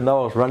miniature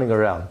Noahs running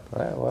around.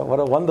 Right? What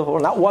a wonderful,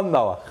 not one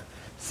Noah,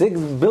 6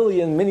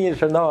 billion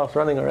miniature Noahs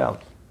running around.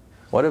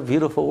 What a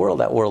beautiful world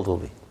that world will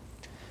be.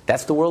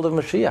 That's the world of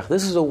Mashiach.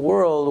 This is a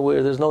world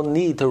where there's no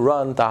need to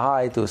run, to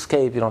hide, to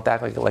escape. You don't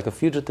act like a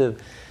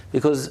fugitive,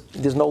 because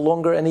there's no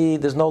longer any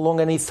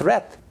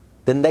threat.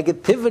 The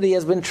negativity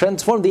has been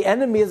transformed. The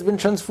enemy has been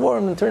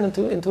transformed and turned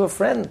into a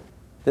friend.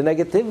 The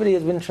negativity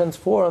has been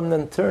transformed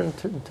and turned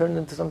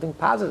into something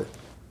positive.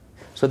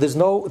 So there's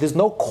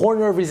no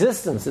corner of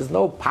resistance. There's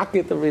no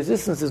pocket of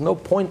resistance. There's no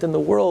point in the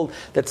world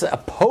that's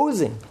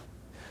opposing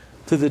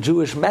to the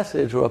Jewish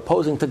message or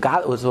opposing to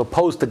God, or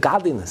opposed to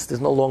godliness.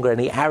 There's no longer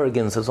any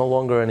arrogance. There's no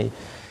longer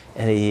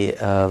any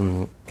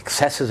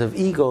excesses of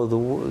ego.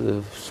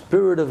 The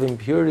spirit of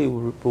impurity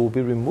will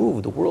be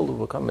removed. The world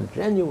will become a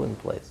genuine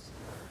place,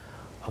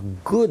 a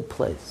good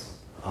place,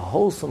 a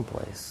wholesome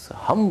place, a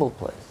humble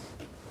place,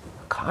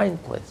 a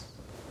kind place,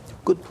 a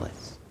good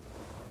place.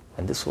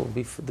 And this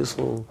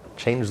will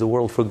change the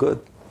world for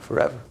good,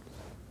 forever.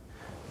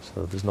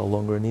 So there's no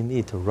longer any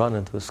need to run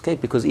and to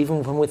escape, because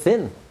even from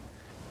within,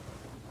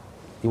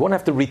 you won't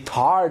have to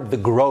retard the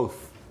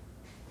growth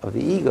of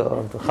the ego,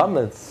 of the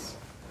chametz.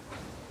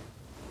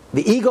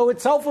 The ego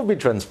itself will be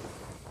transformed.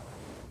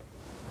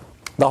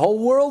 The whole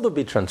world will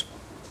be transformed.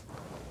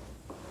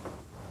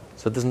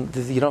 So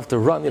you don't have to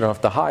run, you don't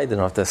have to hide, you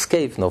don't have to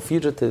escape, no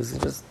fugitives.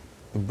 It's just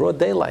broad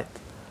daylight.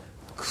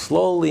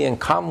 Slowly and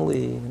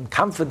calmly and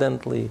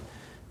confidently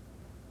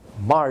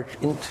march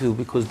into,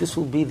 because this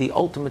will be the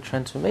ultimate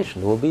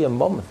transformation. There will be a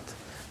moment,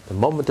 the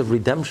moment of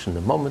redemption,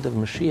 the moment of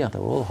Mashiach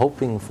that we're all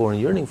hoping for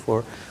and yearning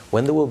for,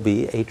 when there will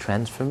be a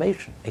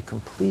transformation, a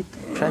complete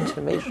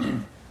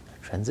transformation,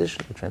 a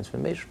transition, a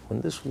transformation,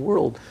 when this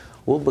world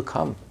will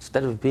become,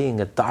 instead of being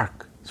a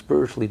dark,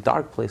 spiritually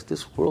dark place,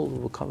 this world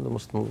will become the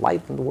most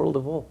enlightened world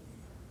of all.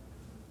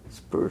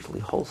 Spiritually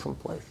wholesome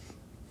place,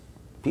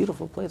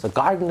 beautiful place, a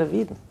Garden of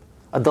Eden,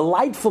 a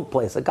delightful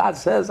place. God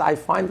says, I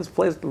find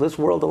this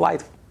world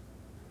delightful.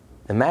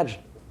 Imagine.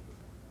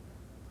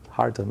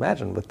 Hard to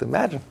imagine, but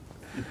imagine.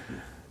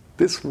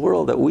 This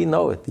world that we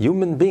know it,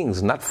 human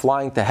beings, not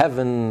flying to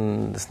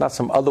heaven, it's not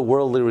some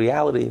otherworldly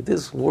reality.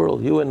 This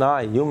world, you and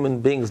I,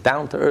 human beings,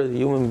 down to earth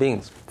human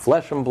beings,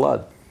 flesh and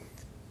blood.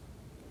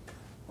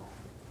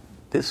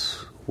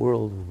 This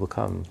world will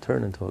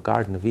turn into a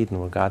Garden of Eden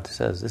where God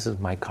says, this is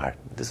my garden,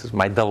 this is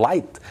my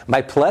delight,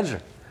 my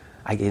pleasure.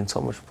 I gain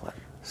so much pleasure.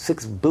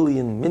 6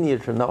 billion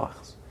miniature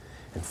Noahs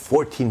and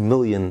 14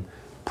 million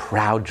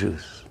proud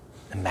Jews.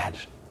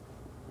 Imagine.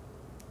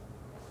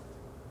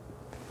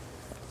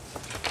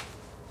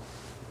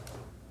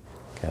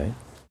 Okay.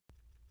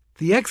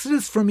 The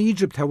exodus from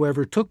Egypt,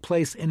 however, took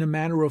place in a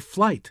manner of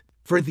flight,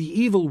 for the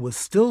evil was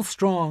still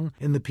strong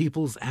in the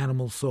people's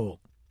animal soul.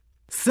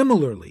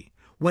 Similarly,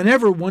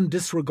 whenever one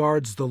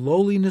disregards the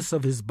lowliness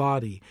of his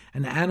body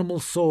and animal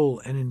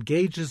soul and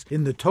engages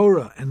in the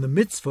Torah and the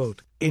mitzvot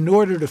in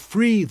order to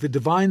free the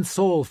divine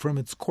soul from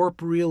its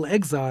corporeal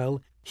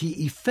exile,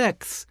 he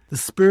effects the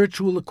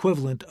spiritual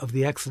equivalent of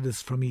the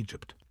exodus from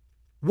Egypt.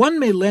 One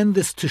may lend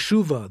this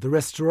teshuvah, the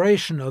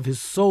restoration of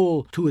his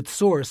soul to its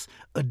source,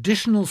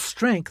 additional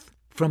strength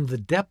from the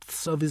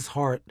depths of his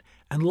heart,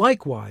 and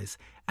likewise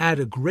add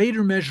a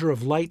greater measure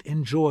of light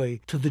and joy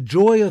to the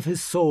joy of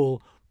his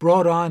soul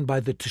brought on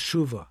by the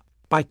teshuvah,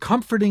 by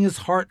comforting his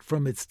heart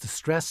from its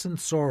distress and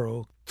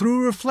sorrow,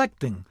 through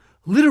reflecting,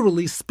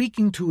 literally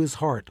speaking to his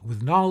heart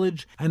with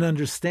knowledge and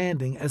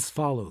understanding as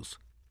follows.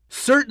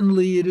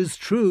 Certainly it is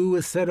true,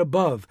 as said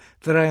above,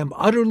 that I am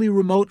utterly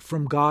remote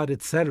from God,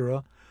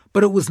 etc.,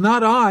 but it was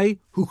not I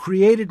who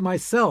created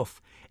myself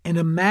in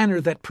a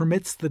manner that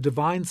permits the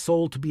divine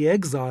soul to be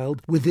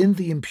exiled within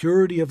the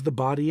impurity of the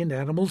body and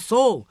animal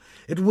soul.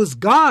 It was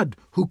God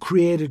who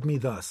created me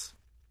thus.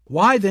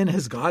 Why then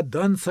has God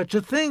done such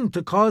a thing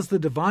to cause the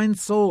divine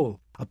soul,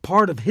 a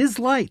part of his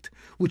light,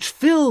 which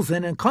fills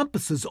and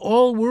encompasses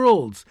all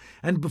worlds,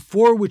 and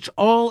before which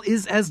all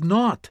is as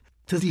naught,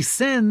 to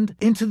descend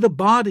into the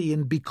body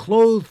and be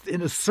clothed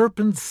in a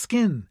serpent's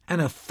skin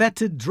and a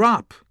fetid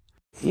drop?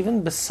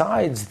 Even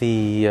besides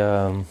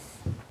the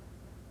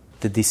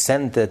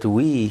descent that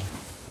we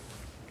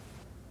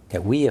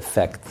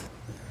affect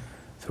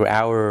through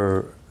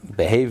our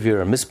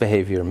behavior,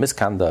 misbehavior,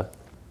 misconduct,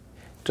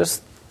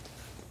 just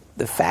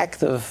the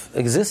fact of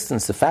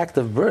existence, the fact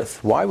of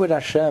birth. Why would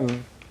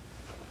Hashem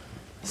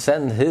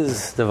send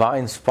His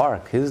divine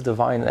spark, His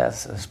divine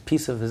essence, a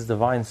piece of His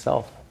divine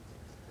self,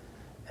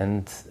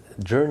 and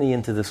journey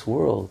into this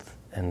world,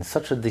 and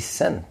such a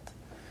descent?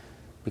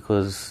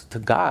 Because to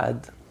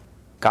God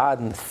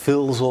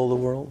fills all the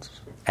worlds,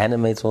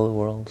 animates all the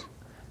worlds.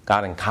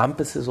 God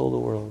encompasses all the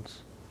worlds.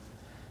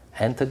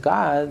 And to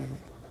God,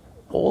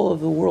 all of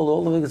the world,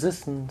 all of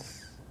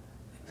existence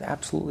is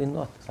absolutely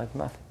naught. It's like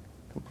nothing,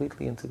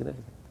 completely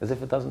insignificant, as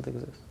if it doesn't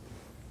exist.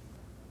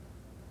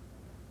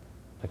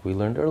 Like we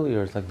learned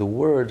earlier, it's like the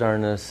words are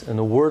in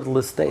a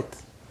wordless state.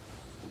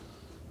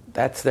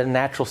 That's their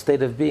natural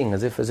state of being,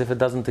 as if it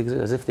doesn't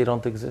exist, as if they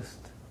don't exist.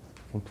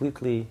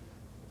 Completely,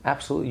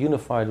 absolutely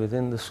unified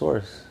within the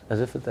source,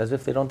 as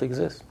if they don't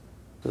exist.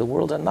 So the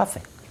worlds are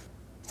nothing.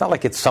 It's not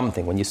like it's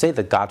something. When you say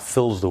that God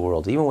fills the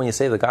world, even when you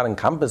say that God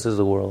encompasses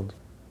the world,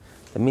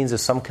 that means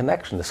there's some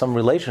connection, there's some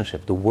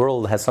relationship. The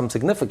world has some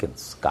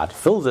significance. God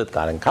fills it,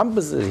 God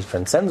encompasses it, He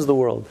transcends the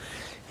world.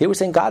 Here we're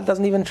saying God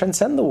doesn't even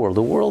transcend the world.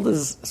 The world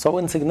is so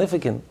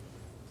insignificant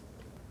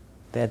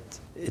that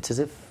it's as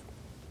if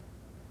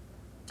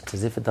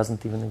it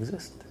doesn't even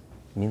exist.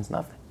 It means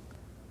nothing.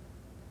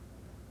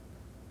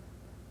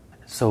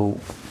 So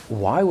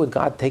why would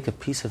God take a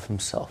piece of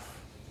Himself?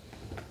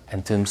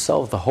 And to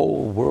Himself the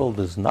whole world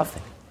is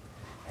nothing.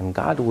 And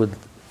God would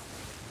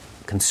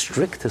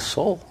constrict His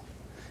soul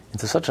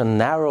into such a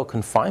narrow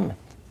confinement,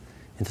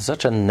 into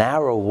such a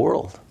narrow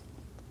world,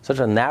 such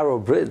a narrow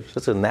bridge,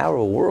 such a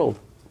narrow world,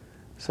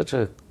 such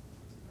a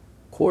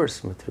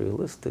coarse,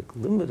 materialistic,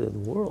 limited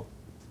world.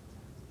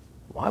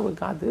 Why would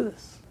God do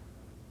this?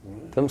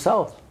 To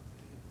Himself.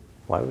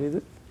 Why would He do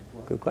it?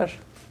 Good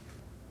question.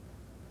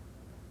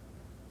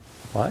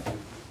 Why?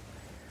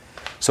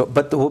 So,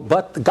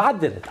 but God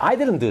did it. I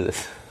didn't do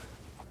this.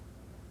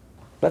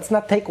 Let's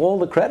not take all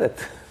the credit.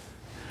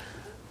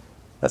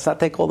 Let's not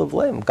take all the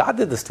blame. God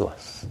did this to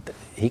us.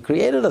 He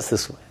created us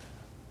this way.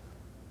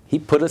 He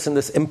put us in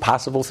this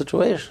impossible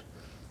situation.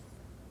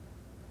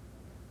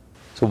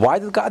 So why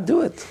did God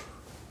do it?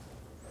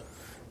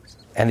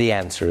 And the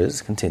answer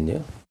is,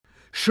 continue.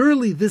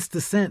 Surely this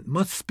descent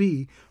must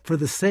be for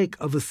the sake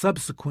of a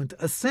subsequent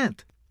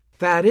ascent.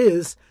 That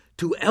is,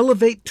 to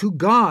elevate to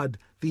God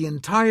the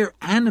entire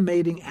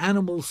animating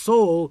animal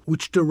soul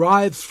which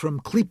derives from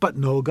Klipat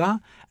Noga,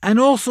 and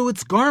also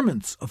its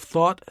garments of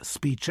thought,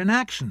 speech, and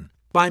action,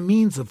 by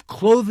means of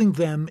clothing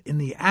them in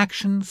the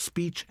action,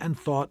 speech, and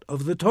thought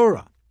of the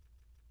Torah.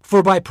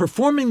 For by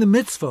performing the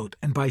mitzvot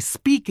and by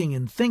speaking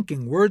and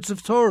thinking words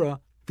of Torah,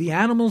 the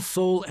animal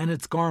soul and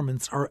its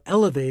garments are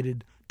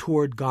elevated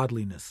toward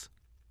godliness.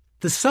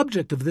 The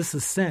subject of this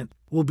ascent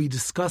will be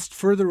discussed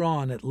further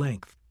on at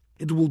length.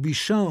 It will be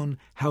shown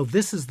how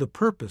this is the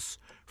purpose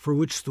for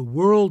which the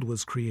world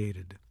was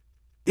created.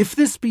 If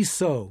this be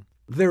so,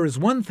 there is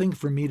one thing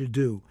for me to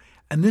do,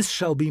 and this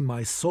shall be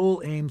my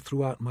sole aim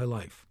throughout my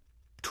life,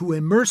 to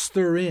immerse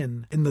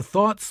therein, in the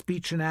thought,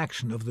 speech, and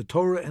action of the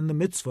Torah and the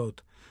mitzvot,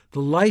 the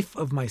life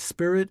of my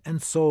spirit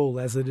and soul,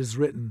 as it is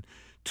written,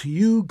 to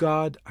you,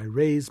 God, I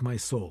raise my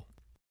soul.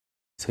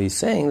 So he's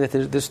saying that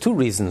there's two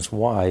reasons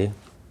why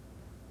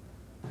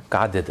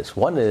God did this.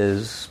 One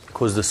is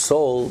because the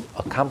soul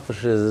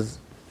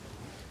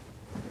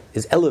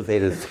is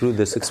elevated through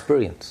this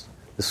experience.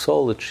 The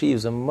soul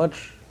achieves a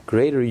much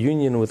greater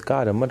union with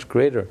God, a much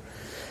greater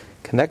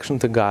connection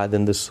to God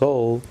than the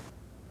soul,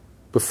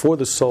 before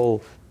the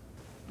soul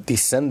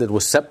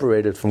was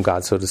separated from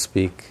God, so to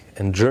speak,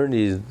 and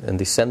journeyed and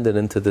descended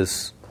into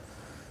this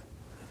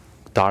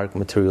dark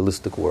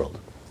materialistic world.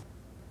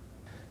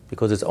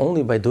 Because it's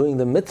only by doing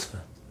the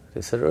mitzvah,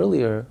 as I said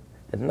earlier,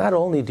 that not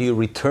only do you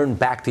return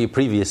back to your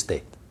previous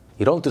state,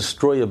 you don't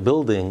destroy a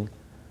building,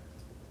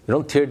 you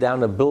don't tear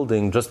down a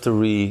building just to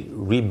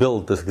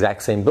rebuild this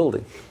exact same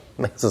building.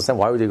 Makes no sense.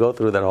 Why would you go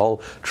through that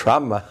whole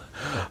trauma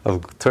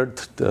of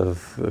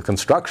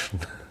construction?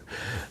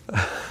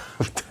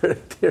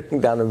 Tearing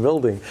down a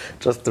building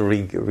just to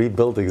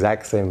rebuild the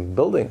exact same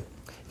building.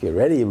 If you're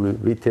ready,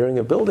 re-tearing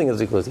a building is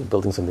because you're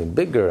building something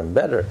bigger and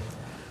better.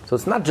 So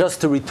it's not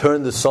just to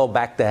return the soul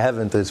back to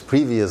heaven to its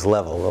previous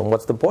level. And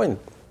what's the point?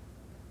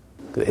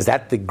 Is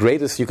that the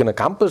greatest you can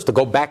accomplish? To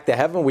go back to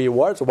heaven where you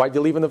were? So why'd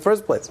you leave in the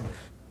first place?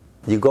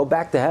 You go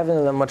back to heaven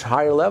at a much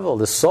higher level.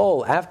 The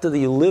soul, after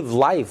you live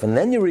life and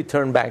then you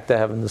return back to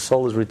heaven, the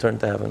soul is returned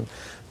to heaven.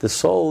 The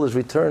soul is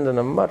returned in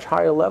a much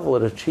higher level.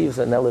 It achieves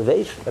an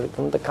elevation that it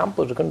couldn't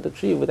accomplish, it couldn't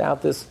achieve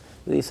without this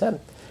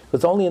descent.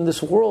 It's only in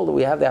this world that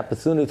we have the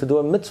opportunity to do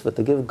a mitzvah,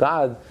 to give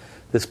God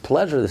this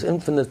pleasure, this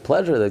infinite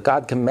pleasure that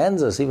God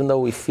commands us, even though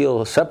we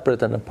feel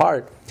separate and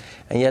apart,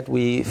 and yet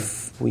we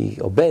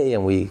obey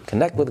and we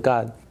connect with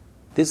God.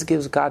 This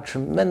gives God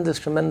tremendous,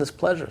 tremendous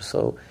pleasure.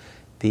 So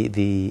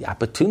the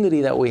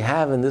opportunity that we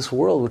have in this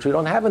world, which we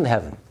don't have in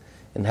heaven.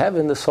 In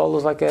heaven, the soul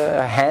is like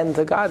a hand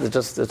to God.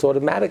 It's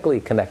automatically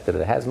connected.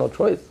 It has no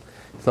choice.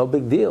 It's no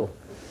big deal.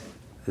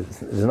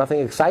 There's nothing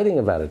exciting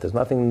about it. There's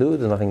nothing new.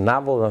 There's nothing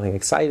novel. Nothing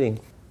exciting.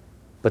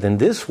 But in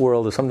this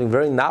world, there's something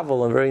very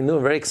novel and very new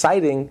and very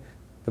exciting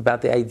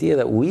about the idea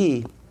that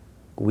we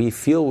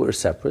feel we're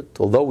separate,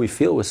 although we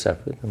feel we're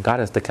separate, and God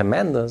has to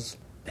command us,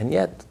 and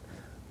yet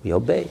we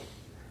obey,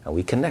 and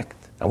we connect,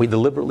 and we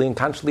deliberately and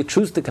consciously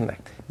choose to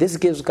connect. This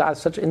gives God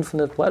such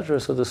infinite pleasure,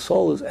 so the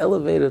soul is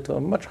elevated to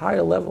a much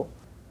higher level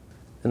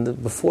than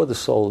before the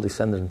soul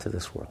descended into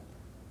this world.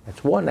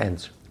 That's one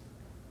answer.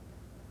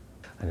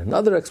 And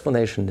another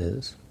explanation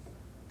is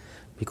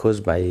because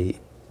by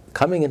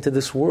coming into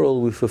this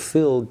world, we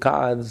fulfill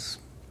God's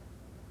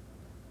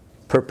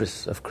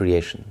purpose of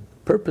creation.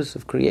 The purpose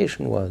of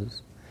creation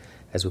was,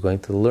 as we're going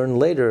to learn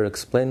later,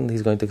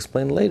 he's going to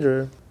explain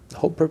later, the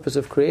whole purpose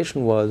of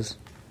creation was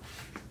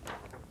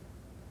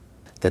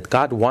that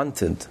God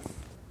wanted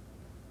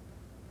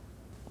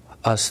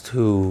us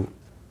to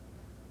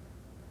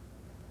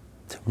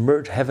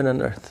merge heaven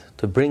and earth,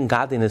 to bring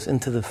godliness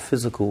into the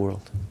physical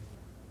world.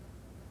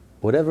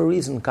 For whatever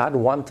reason, God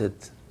wanted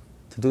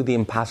to do the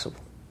impossible.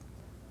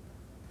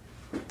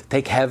 To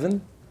take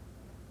heaven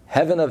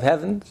of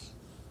heavens,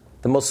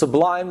 the most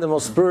sublime, the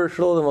most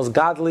spiritual, the most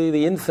godly,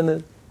 the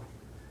infinite,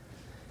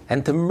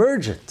 and to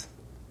merge it,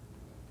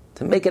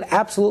 to make it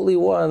absolutely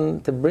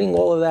one, to bring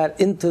all of that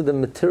into the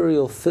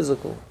material,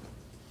 physical,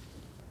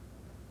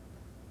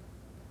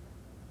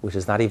 which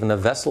is not even a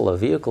vessel, a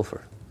vehicle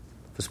for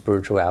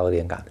spirituality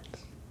and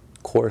godliness.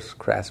 Coarse,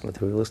 crass,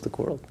 materialistic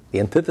world. The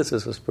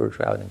antithesis of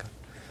spirituality and godliness.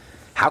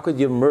 How could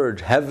you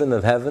merge heaven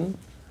of heaven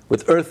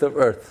with earth of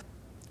earth,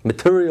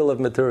 material of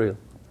material,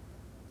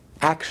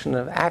 action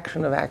of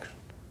action of action?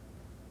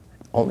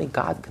 Only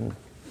God can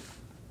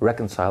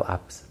reconcile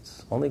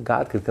opposites. Only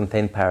God could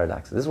contain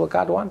paradoxes. This is what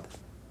God wanted.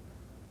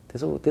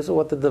 This is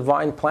what the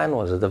divine plan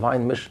was, the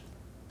divine mission.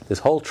 This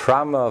whole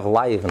trauma of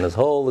life and this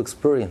whole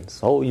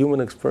experience, whole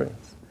human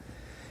experience,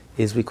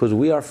 is because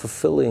we are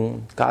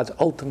fulfilling God's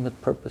ultimate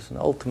purpose and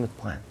ultimate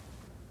plan,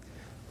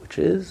 which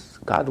is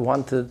God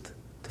wanted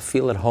to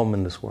feel at home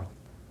in this world.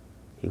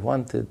 He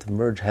wanted to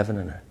merge heaven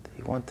and earth.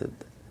 He wanted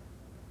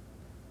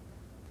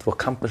to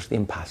accomplish the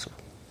impossible.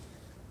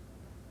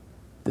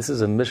 This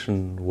is a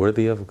mission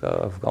worthy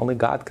of only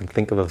God can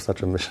think of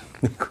such a mission,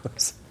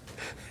 because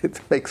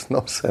it makes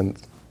no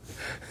sense.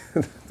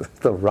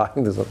 The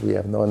rhyme is what we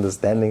have no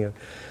understanding of,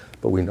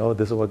 but we know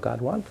this is what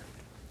God wanted.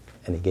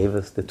 And He gave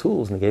us the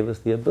tools and He gave us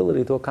the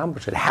ability to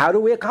accomplish it. How do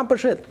we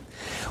accomplish it?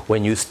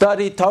 When you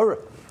study Torah,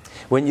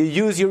 when you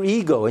use your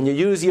ego and you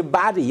use your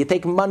body, you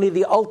take money,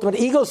 the ultimate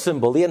ego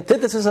symbol, the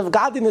antithesis of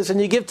godliness, and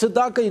you give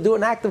tzedakah, you do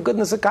an act of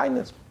goodness and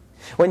kindness.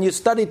 When you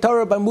study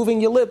Torah by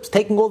moving your lips,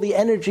 taking all the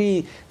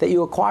energy that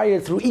you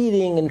acquired through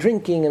eating and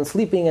drinking and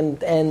sleeping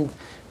and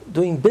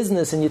doing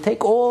business, and you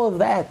take all of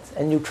that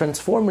and you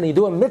transform it and you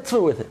do a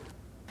mitzvah with it.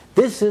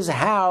 This is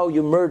how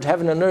you merge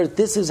heaven and earth.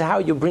 This is how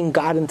you bring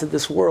God into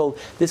this world.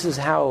 This is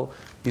how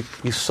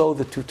you sew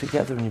the two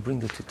together and you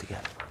bring the two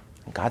together.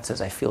 And God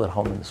says, I feel at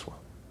home in this world.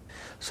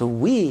 So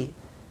we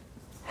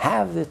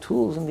have the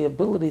tools and the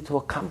ability to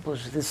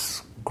accomplish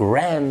this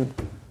grand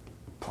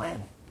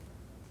plan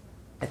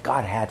that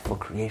God had for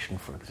creation,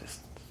 for existence.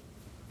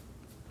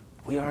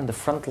 We are in the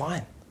front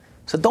line.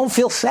 So don't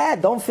feel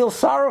sad, don't feel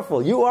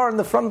sorrowful. You are in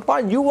the front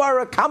line. You are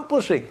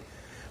accomplishing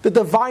the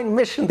divine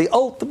mission, the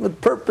ultimate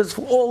purpose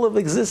for all of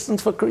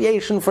existence, for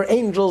creation, for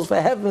angels, for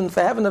heaven of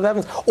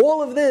heavens.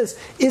 All of this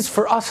is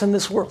for us in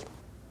this world.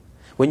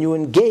 When you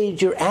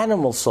engage your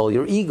animal soul,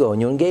 your ego,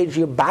 and you engage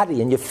your body,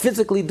 and you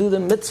physically do the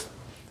mitzvah,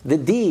 the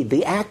deed,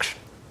 the action,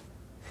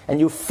 and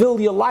you fill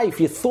your life,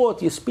 your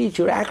thought, your speech,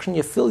 your action,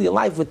 you fill your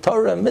life with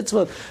Torah and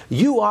mitzvah,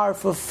 you are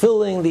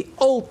fulfilling the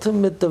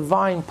ultimate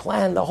divine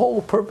plan, the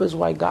whole purpose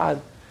why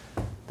God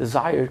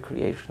desired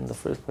creation in the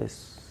first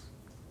place,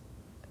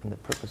 and the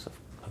purpose of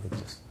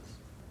existence.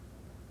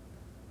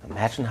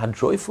 Imagine how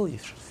joyful you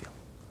should feel.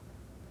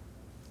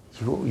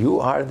 You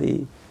are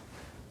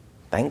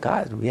thank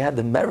God, we had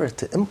the merit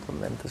to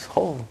implement this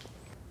whole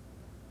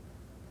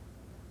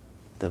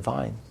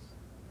divine,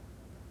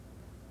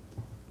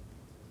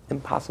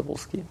 impossible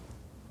scheme.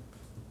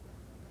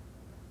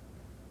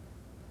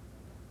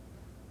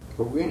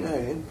 But we're not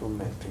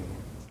implementing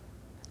it.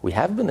 We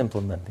have been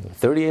implementing it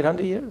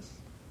 3,800 years.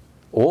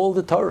 All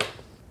the Torah,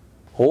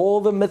 all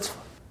the mitzvah,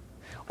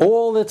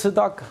 all the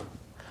tzedakah,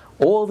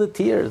 all the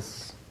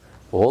tears,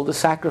 all the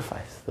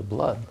sacrifice, the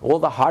blood, all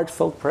the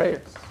heartfelt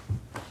prayers,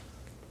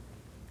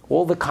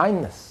 all the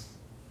kindness,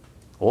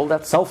 all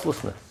that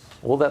selflessness,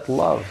 all that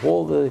love,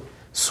 all the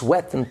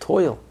sweat and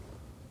toil,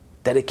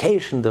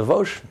 dedication,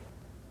 devotion.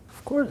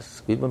 Of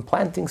course, we've been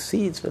planting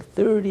seeds for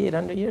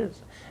 3,800 years,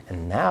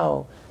 and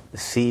now the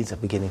seeds are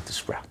beginning to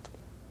sprout.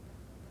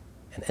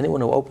 And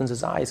anyone who opens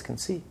his eyes can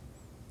see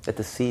that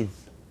the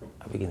seeds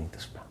are beginning to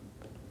sprout.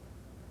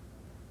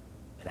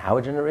 In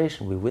our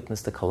generation, we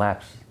witnessed the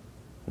collapse.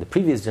 In the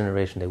previous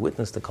generation, they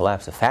witnessed the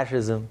collapse of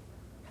fascism.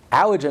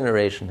 Our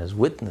generation has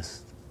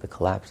witnessed the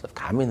collapse of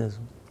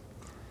communism.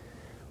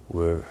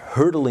 We're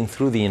hurtling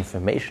through the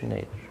information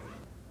age,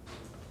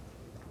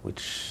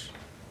 which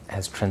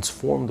has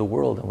transformed the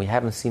world, and we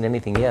haven't seen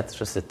anything yet. It's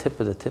just the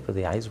tip of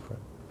the iceberg.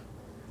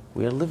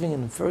 We are living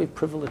in very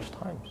privileged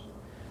times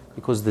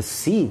because the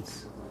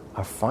seeds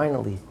are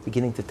finally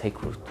beginning to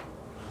take root.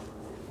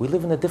 We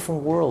live in a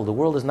different world. The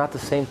world is not the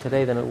same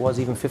today than it was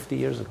even 50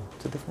 years ago.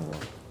 It's a different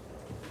world.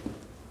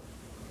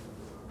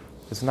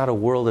 It's not a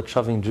world that's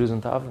shoving Jews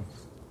into ovens.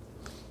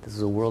 This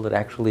is a world that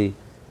actually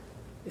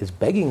is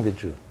begging the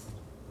Jew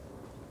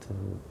to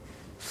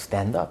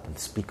stand up and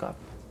speak up.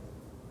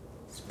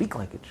 Speak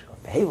like a Jew,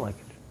 behave like a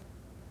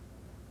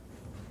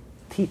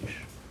Jew. Teach.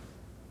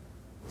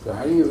 So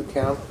how do you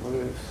account for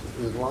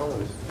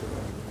Islamists?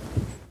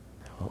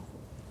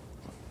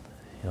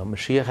 Well,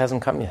 Mashiach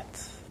hasn't come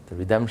yet. The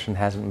redemption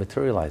hasn't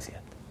materialized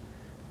yet.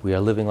 We are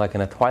living like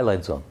in a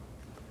twilight zone.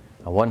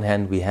 On one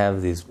hand, we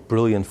have these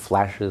brilliant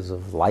flashes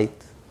of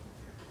light,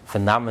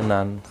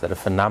 phenomenon that are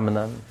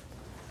phenomenon.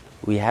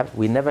 We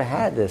never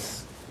had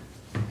this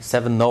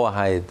seven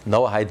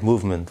Noahide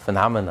movement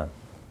phenomenon,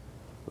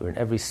 where in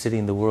every city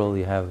in the world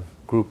you have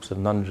groups of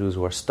non-Jews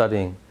who are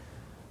studying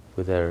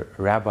with their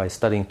rabbis,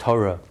 studying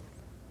Torah,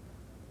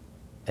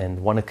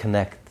 and want to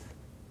connect.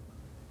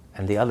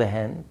 On the other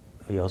hand,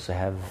 we also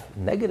have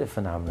negative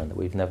phenomena that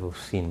we've never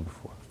seen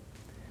before.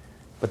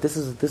 But this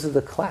is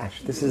the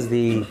clash. This is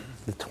the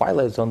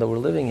twilight zone that we're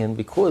living in,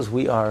 because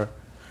we are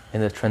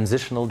in a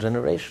transitional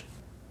generation.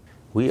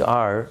 We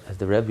are, as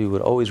the Rebbe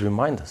would always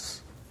remind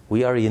us,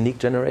 we are a unique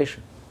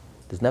generation.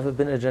 There's never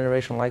been a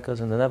generation like us,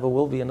 and there never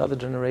will be another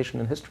generation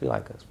in history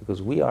like us,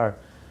 because we are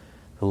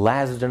the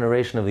last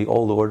generation of the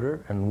old order,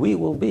 and we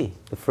will be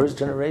the first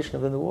generation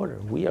of the new order.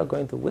 We are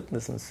going to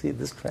witness and see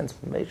this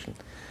transformation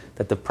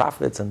that the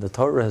prophets and the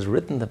Torah has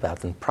written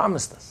about and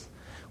promised us,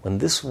 when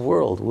this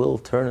world will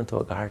turn into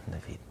a Garden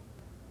of Eden,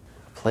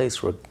 a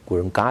place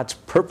where God's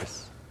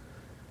purpose,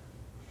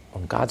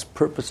 when God's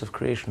purpose of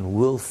creation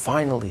will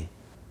finally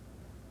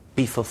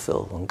be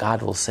fulfilled, when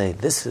God will say,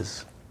 this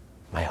is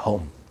my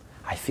home.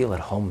 I feel at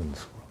home in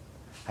this world.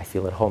 I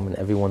feel at home in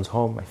everyone's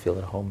home. I feel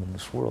at home in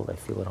this world. I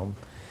feel at home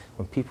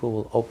when people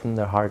will open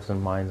their hearts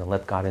and minds and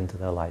let God into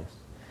their lives.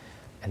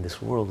 And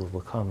this world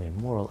will become a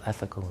moral,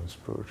 ethical, and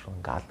spiritual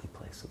and godly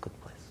place, a good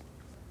place.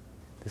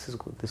 This is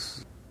good.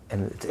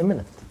 And it's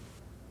imminent.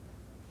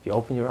 If you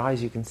open your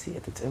eyes, you can see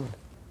it. It's imminent.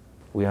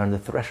 We are on the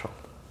threshold.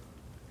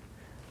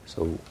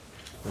 So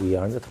we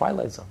are in the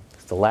twilight zone.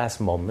 It's the last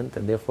moment,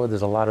 and therefore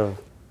there's a lot of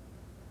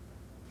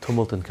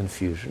tumult and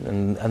confusion.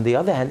 And on the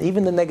other hand,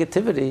 even the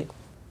negativity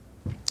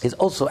is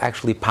also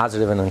actually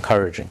positive and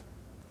encouraging,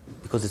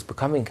 because it's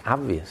becoming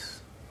obvious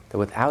that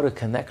without a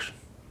connection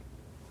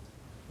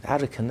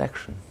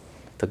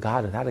to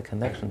God, without a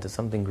connection to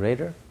something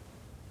greater,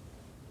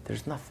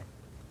 there's nothing.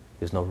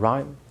 There's no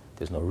rhyme,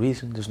 there's no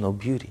reason, there's no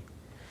beauty.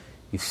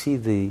 You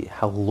see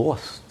how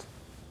lost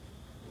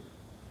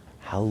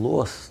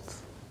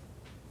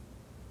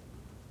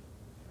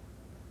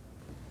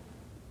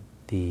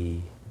the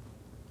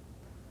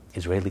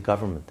Israeli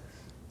government is.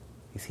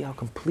 You see how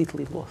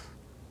completely lost,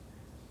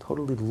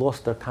 totally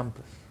lost their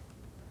compass.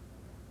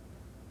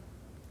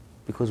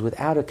 Because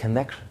without a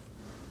connection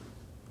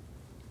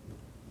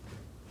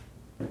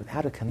to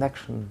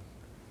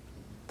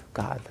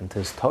God and to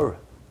His Torah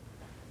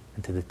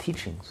and to the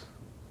teachings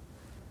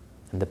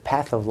and the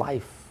path of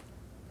life,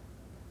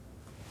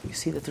 you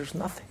see that there's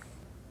nothing.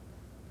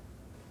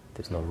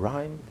 There's no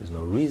rhyme, there's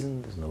no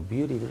reason, there's no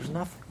beauty, there's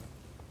nothing.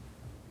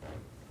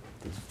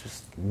 There's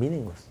just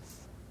meaninglessness.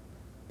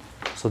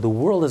 So the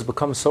world has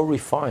become so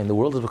refined, the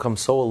world has become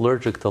so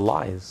allergic to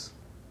lies,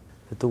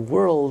 that the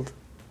world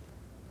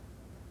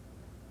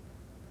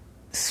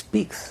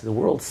speaks, the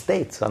world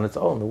states on its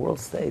own, the world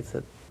states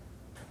that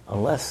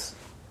unless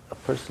a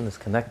person is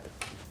connected,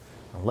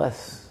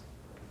 unless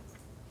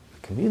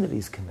the community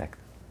is connected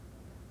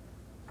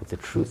with the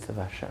truth of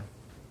Hashem,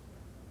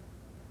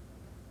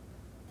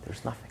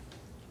 there's nothing.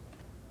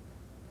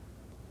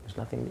 There's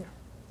nothing there.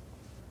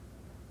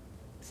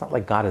 It's not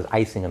like God is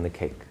icing on the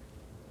cake.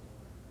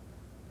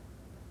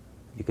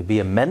 You could be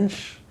a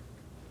mensch,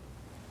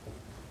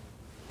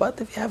 but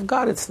if you have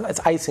God, it's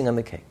icing on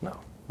the cake. No.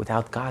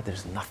 Without God,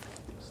 there's nothing.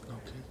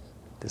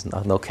 There's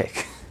no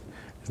cake.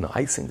 There's no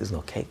icing, there's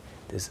no cake.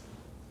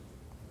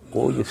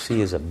 All you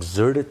see is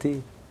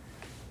absurdity.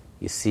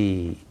 You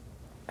see,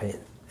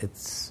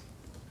 there's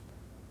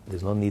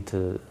no need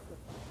to,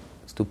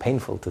 it's too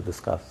painful to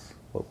discuss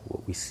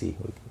what we see.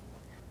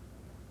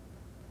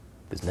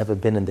 There's never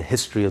been in the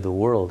history of the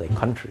world a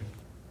country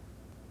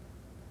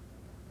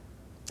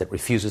that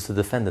refuses to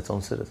defend its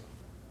own citizens.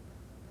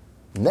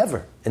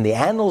 Never. In the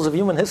annals of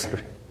human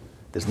history,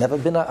 there's never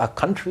been a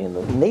country in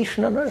the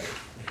nation on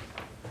earth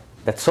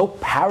that's so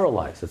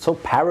paralyzed, that's so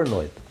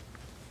paranoid.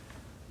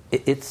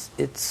 It's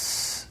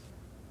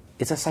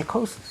a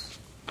psychosis.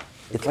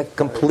 It's like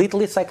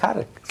completely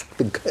psychotic.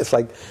 It's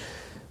like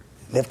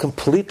they've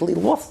completely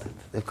lost it.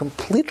 They're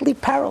completely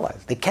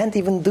paralyzed. They can't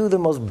even do the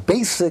most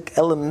basic,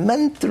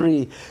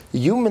 elementary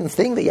human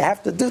thing that you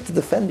have to do to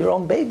defend your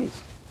own babies.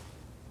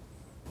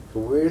 So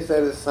where is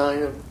that a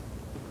sign of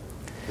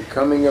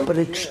becoming a... But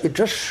it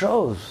just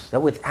shows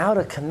that without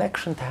a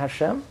connection to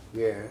Hashem,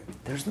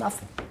 there's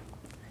nothing.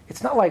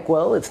 It's not like,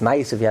 well, it's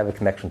nice if you have a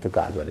connection to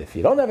God, but if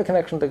you don't have a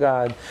connection to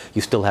God,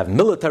 you still have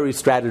military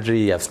strategy,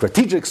 you have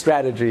strategic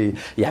strategy,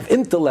 you have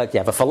intellect, you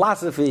have a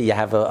philosophy, you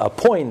have a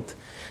point.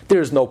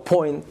 There's no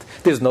point,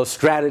 there's no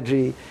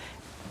strategy.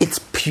 It's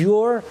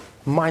pure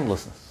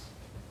mindlessness.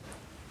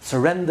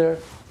 Surrender,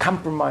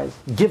 compromise,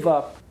 give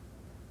up.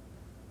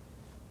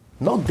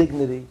 No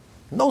dignity,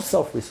 no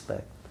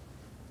self-respect.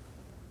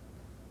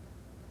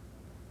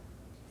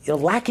 You're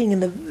lacking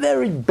in the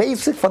very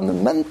basic,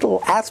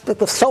 fundamental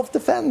aspect of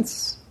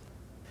self-defense.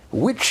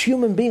 Which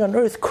human being on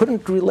earth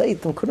couldn't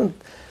relate and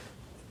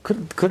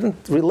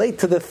couldn't relate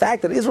to the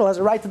fact that Israel has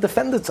a right to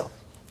defend itself?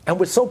 And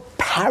we're so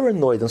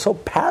paranoid and so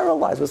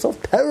paralyzed, we're so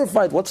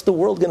terrified, what's the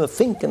world going to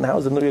think and how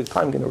is the New York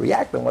Times going to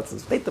react and what's the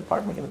State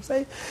Department going to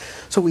say?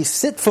 So we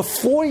sit for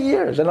 4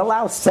 years and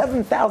allow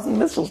 7,000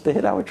 missiles to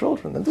hit our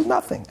children and do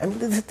nothing. I mean,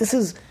 this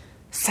is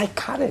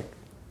psychotic.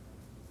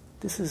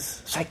 This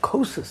is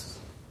psychosis.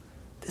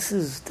 This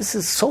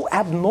is so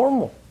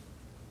abnormal.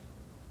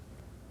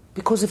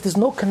 Because if there's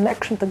no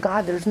connection to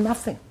God, there's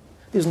nothing.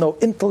 There's no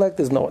intellect,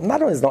 not only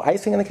there's no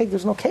icing on the cake,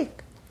 there's no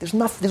cake. There's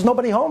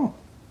nobody home.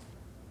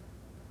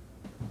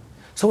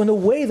 So in a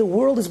way, the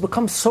world has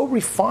become so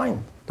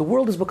refined. The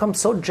world has become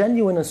so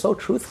genuine and so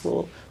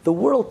truthful. The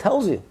world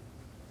tells you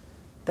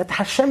that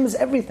Hashem is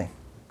everything.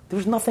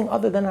 There's nothing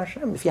other than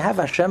Hashem. If you have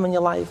Hashem in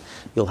your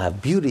life, you'll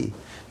have beauty,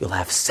 you'll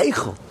have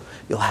seichel,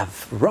 you'll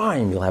have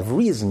rhyme, you'll have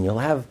reason,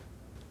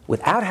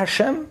 without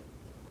Hashem,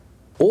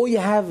 all you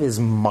have is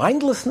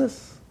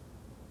mindlessness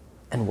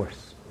and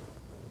worse.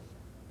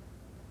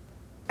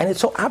 And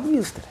it's so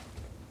obvious today.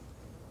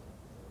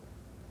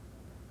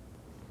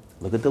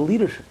 Look at the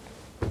leadership.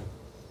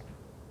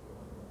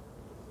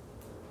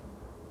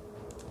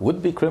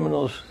 Would-be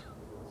criminals,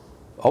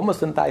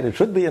 almost indicted,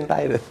 should be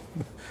indicted,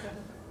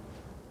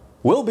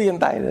 will be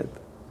indicted.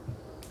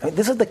 I mean,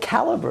 this is the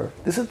caliber,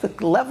 this is the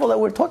level that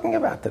we're talking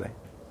about today.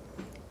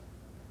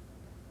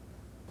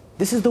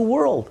 This is the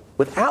world.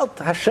 Without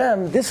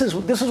Hashem, this is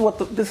what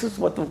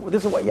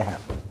you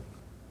have.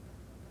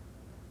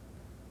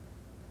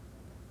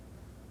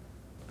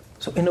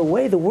 So in a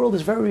way, the world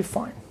is very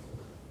refined.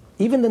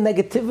 Even the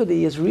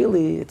negativity is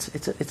really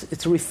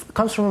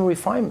comes from a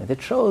refinement.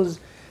 It shows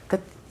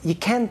that you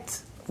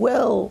can't.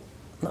 No,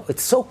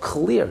 it's so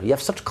clear. You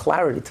have such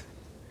clarity.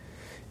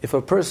 If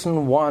a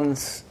person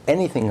wants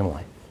anything in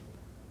life,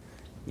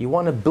 you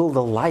want to build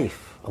a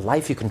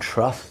life you can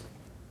trust,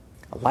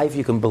 a life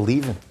you can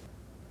believe in,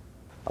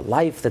 a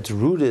life that's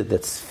rooted,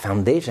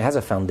 has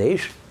a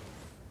foundation.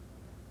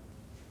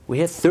 We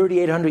had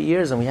 3,800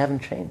 years and we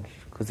haven't changed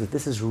because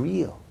this is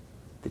real.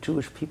 The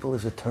Jewish people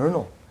is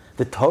eternal.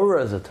 The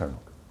Torah is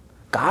eternal.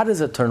 God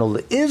is eternal.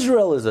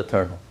 Israel is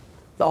eternal.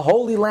 The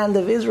Holy Land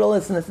of Israel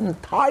in its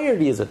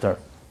entirety is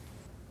eternal.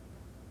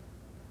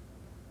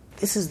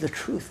 This is the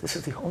truth. This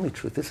is the only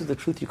truth. This is the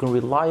truth you can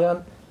rely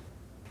on,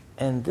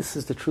 and this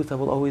is the truth that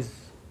will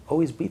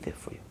always be there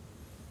for you.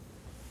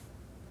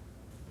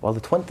 While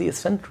the 20th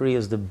century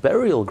is the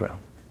burial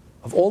ground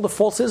of all the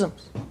false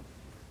isms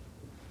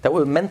that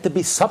were meant to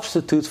be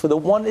substitutes for the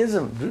one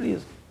ism,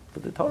 Judaism,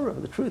 for the Torah,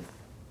 the truth,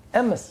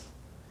 emes.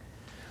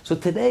 So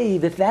today,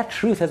 that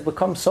truth has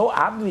become so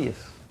obvious.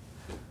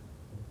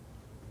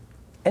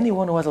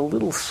 Anyone who has a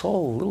little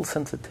soul, a little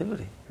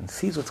sensitivity, and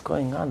sees what's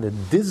going on, the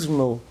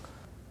dismal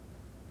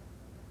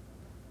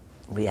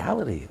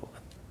reality.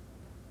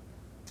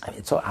 I mean,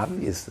 it's so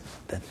obvious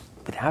that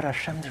without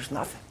Hashem, there's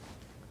nothing.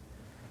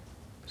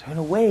 So in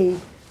a way,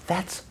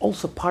 that's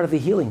also part of the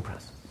healing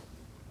process.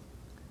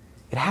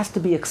 It has to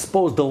be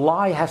exposed. The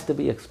lie has to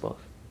be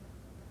exposed.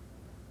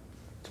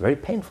 It's very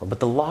painful, but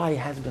the lie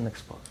has been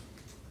exposed.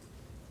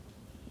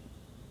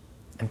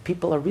 And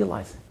people are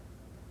realizing.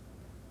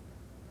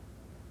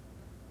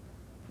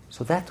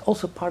 So that's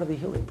also part of the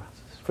healing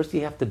process. First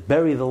you have to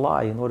bury the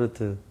lie in order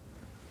to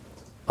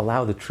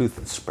allow the truth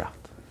to sprout.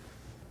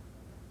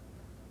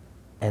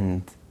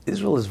 And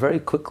Israel is very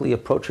quickly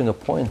approaching a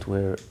point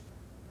where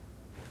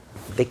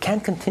they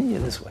can't continue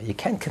this way. You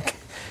can't.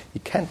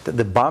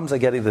 The bombs are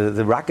getting,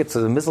 the rockets,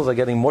 the missiles are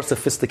getting more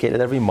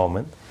sophisticated every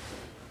moment.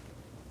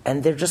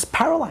 And they're just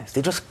paralyzed.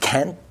 They just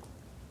can't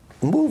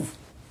move.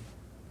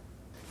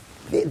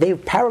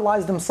 They've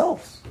paralyzed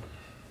themselves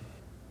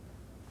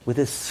with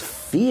this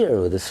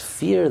fear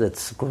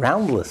that's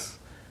groundless.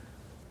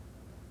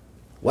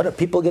 What are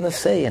people going to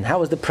say, and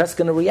how is the press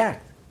going to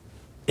react?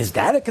 Is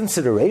that a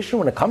consideration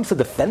when it comes to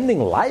defending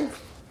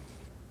life?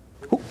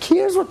 Who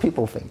cares what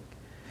people think?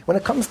 When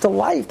it comes to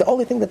life, the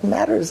only thing that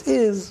matters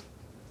is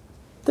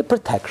the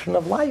protection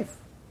of life.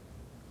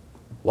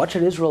 What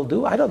should Israel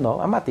do? I don't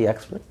know. I'm not the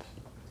expert.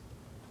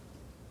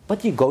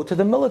 But you go to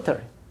the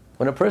military.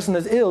 When a person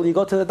is ill, you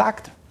go to the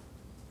doctor.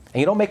 And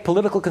you don't make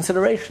political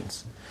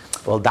considerations.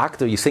 Well,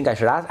 doctor, you think I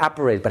should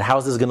operate, but how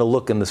is this going to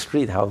look in the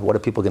street? What are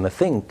people going to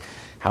think?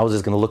 How is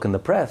this going to look in the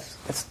press?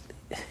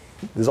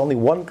 There's only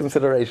one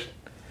consideration.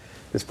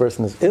 This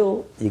person is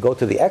ill, you go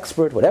to the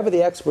expert, whatever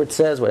the expert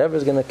says, whatever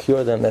is going to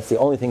cure them, that's the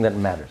only thing that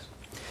matters.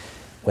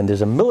 When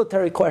there's a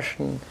military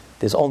question,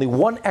 there's only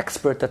one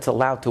expert that's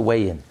allowed to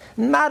weigh in.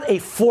 Not a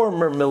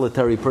former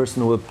military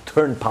person who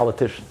turned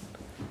politician.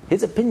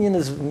 His opinion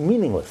is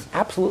meaningless,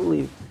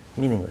 absolutely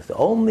meaningless. The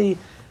only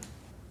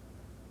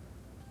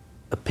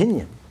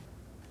opinion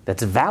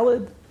that's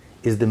valid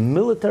is the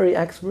military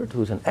expert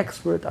who's an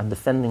expert on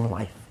defending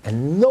life.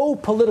 And no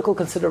political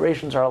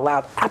considerations are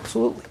allowed,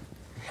 absolutely.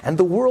 And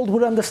the world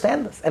would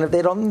understand this. And if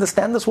they don't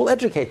understand this, we'll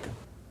educate them.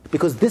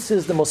 Because this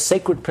is the most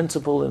sacred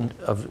principle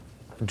of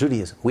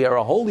Judaism. We are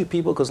a holy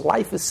people because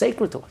life is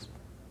sacred to us.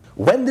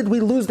 When did we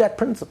lose that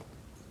principle?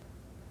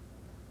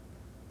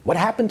 What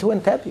happened to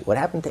Entebbe? What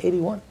happened to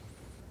 81?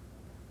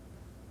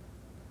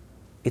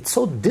 It's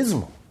so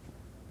dismal.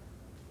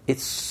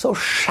 It's so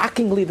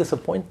shockingly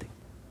disappointing.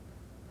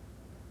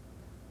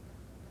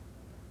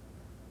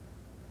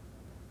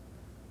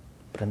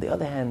 But on the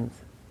other hand,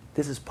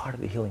 this is part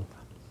of the healing process.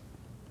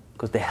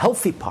 Because the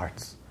healthy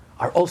parts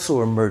are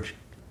also emerging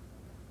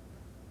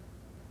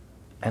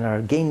and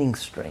are gaining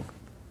strength.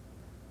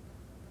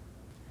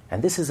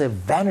 And this is a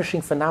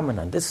vanishing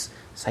phenomenon. This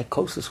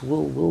psychosis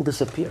will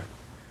disappear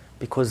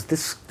because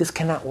this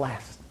cannot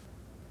last.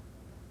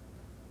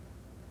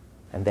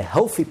 And the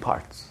healthy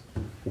parts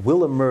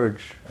will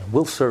emerge and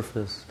will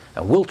surface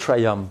and will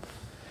triumph.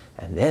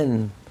 And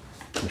then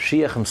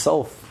Mashiach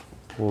himself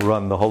will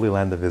run the Holy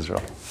Land of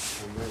Israel.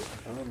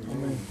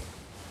 Amen.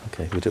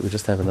 Okay, we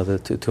just have another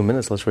 2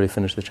 minutes. Let's already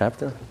finish the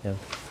chapter. Yeah.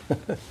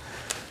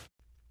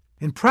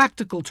 In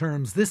practical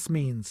terms, this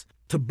means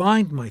to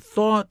bind my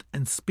thought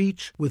and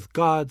speech with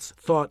God's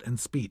thought and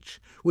speech,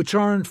 which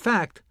are in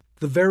fact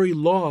the very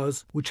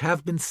laws which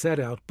have been set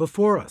out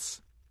before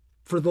us.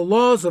 For the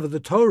laws of the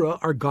Torah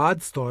are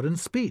God's thought and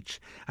speech,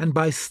 and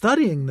by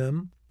studying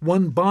them,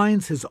 one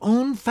binds his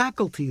own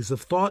faculties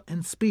of thought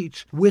and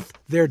speech with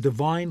their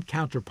divine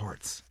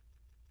counterparts.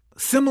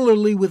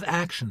 Similarly with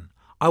action,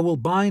 I will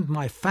bind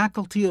my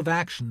faculty of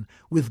action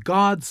with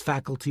God's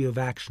faculty of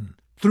action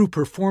through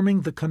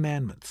performing the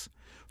commandments.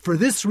 For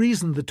this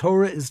reason, the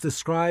Torah is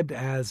described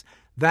as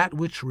that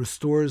which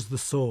restores the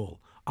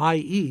soul,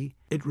 i.e.,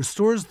 it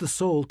restores the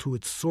soul to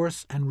its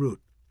source and root.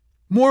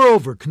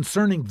 Moreover,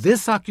 concerning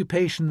this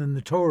occupation in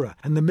the Torah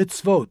and the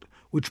mitzvot,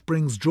 which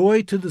brings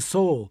joy to the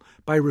soul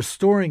by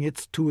restoring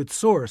it to its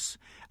source,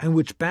 and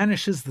which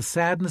banishes the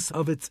sadness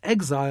of its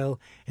exile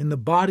in the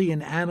body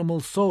and animal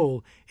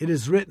soul, it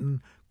is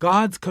written,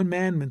 God's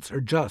commandments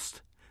are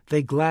just,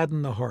 they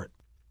gladden the heart.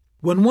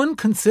 When one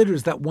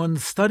considers that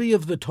one's study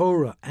of the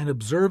Torah and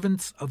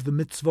observance of the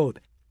mitzvot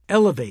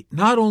elevate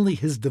not only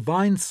his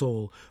divine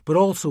soul, but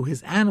also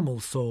his animal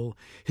soul,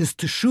 his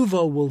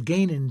teshuvah will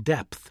gain in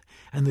depth,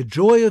 and the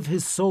joy of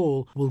his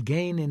soul will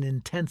gain in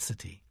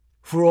intensity.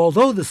 For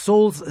although the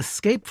soul's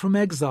escape from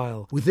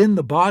exile within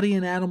the body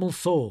and animal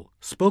soul,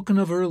 spoken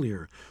of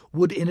earlier,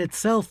 would in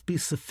itself be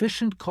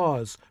sufficient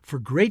cause for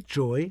great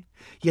joy,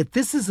 yet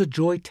this is a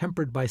joy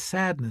tempered by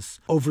sadness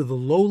over the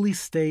lowly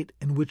state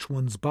in which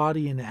one's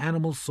body and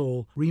animal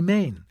soul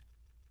remain.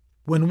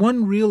 When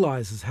one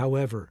realizes,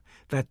 however,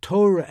 that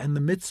Torah and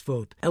the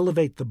mitzvot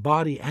elevate the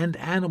body and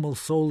animal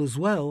soul as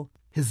well,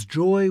 his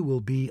joy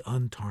will be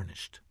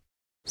untarnished.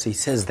 So he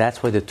says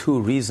that's why the 2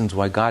 reasons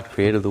why God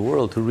created the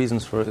world, 2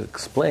 reasons for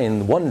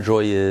explain. One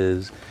joy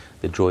is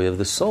the joy of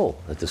the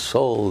soul. That the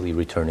soul, you're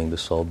returning the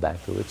soul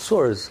back to its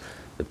source.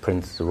 The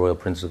royal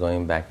prince is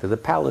going back to the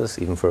palace,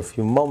 even for a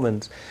few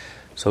moments.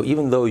 So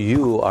even though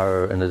you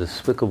are in a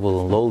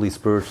despicable and lowly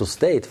spiritual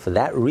state, for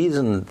that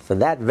reason, for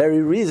that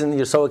very reason,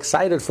 you're so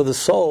excited for the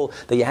soul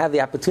that you have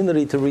the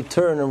opportunity to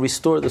return and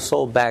restore the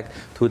soul back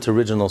to its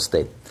original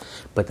state.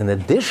 But in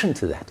addition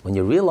to that, when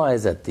you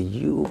realize that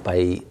you,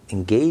 by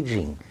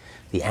engaging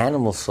the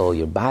animal soul,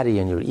 your body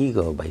and your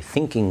ego, by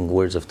thinking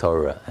words of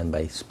Torah and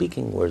by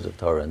speaking words of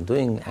Torah and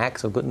doing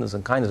acts of goodness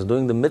and kindness,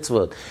 doing the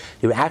mitzvot,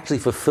 you're actually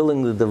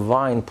fulfilling the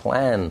divine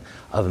plan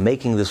of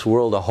making this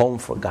world a home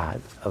for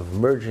God, of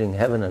merging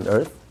heaven and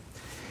earth.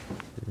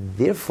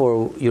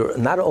 Therefore,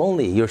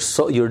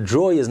 your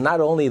joy is not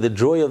only the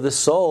joy of the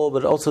soul,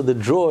 but also the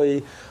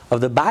joy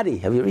of the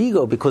body, of your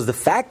ego, because the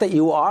fact that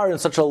you are in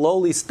such a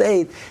lowly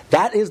state,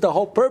 that is the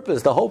whole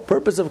purpose. The whole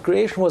purpose of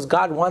creation was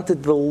God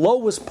wanted the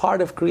lowest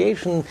part of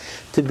creation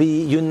to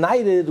be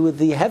united with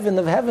the heaven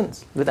of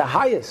heavens, with the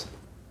highest.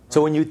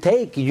 So when you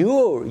take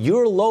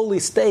your lowly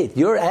state,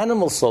 your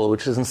animal soul,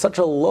 which is in such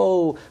a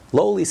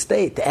lowly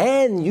state,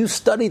 and you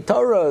study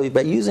Torah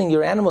by using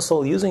your animal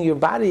soul, using your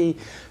body,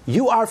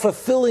 you are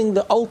fulfilling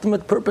the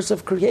ultimate purpose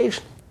of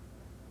creation.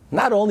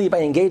 Not only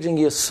by engaging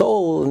your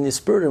soul and your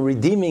spirit and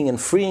redeeming and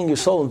freeing your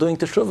soul and doing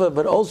teshuvah,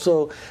 but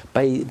also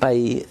by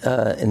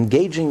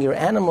engaging your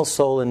animal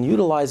soul and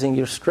utilizing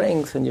your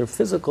strength and your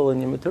physical and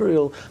your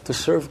material to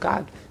serve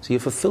God. So you're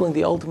fulfilling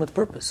the ultimate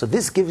purpose. So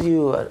this gives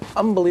you an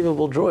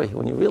unbelievable joy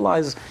when you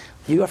realize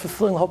you are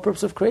fulfilling the whole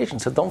purpose of creation.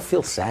 So don't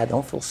feel sad,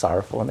 don't feel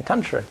sorrowful. On the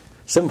contrary,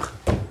 simcha.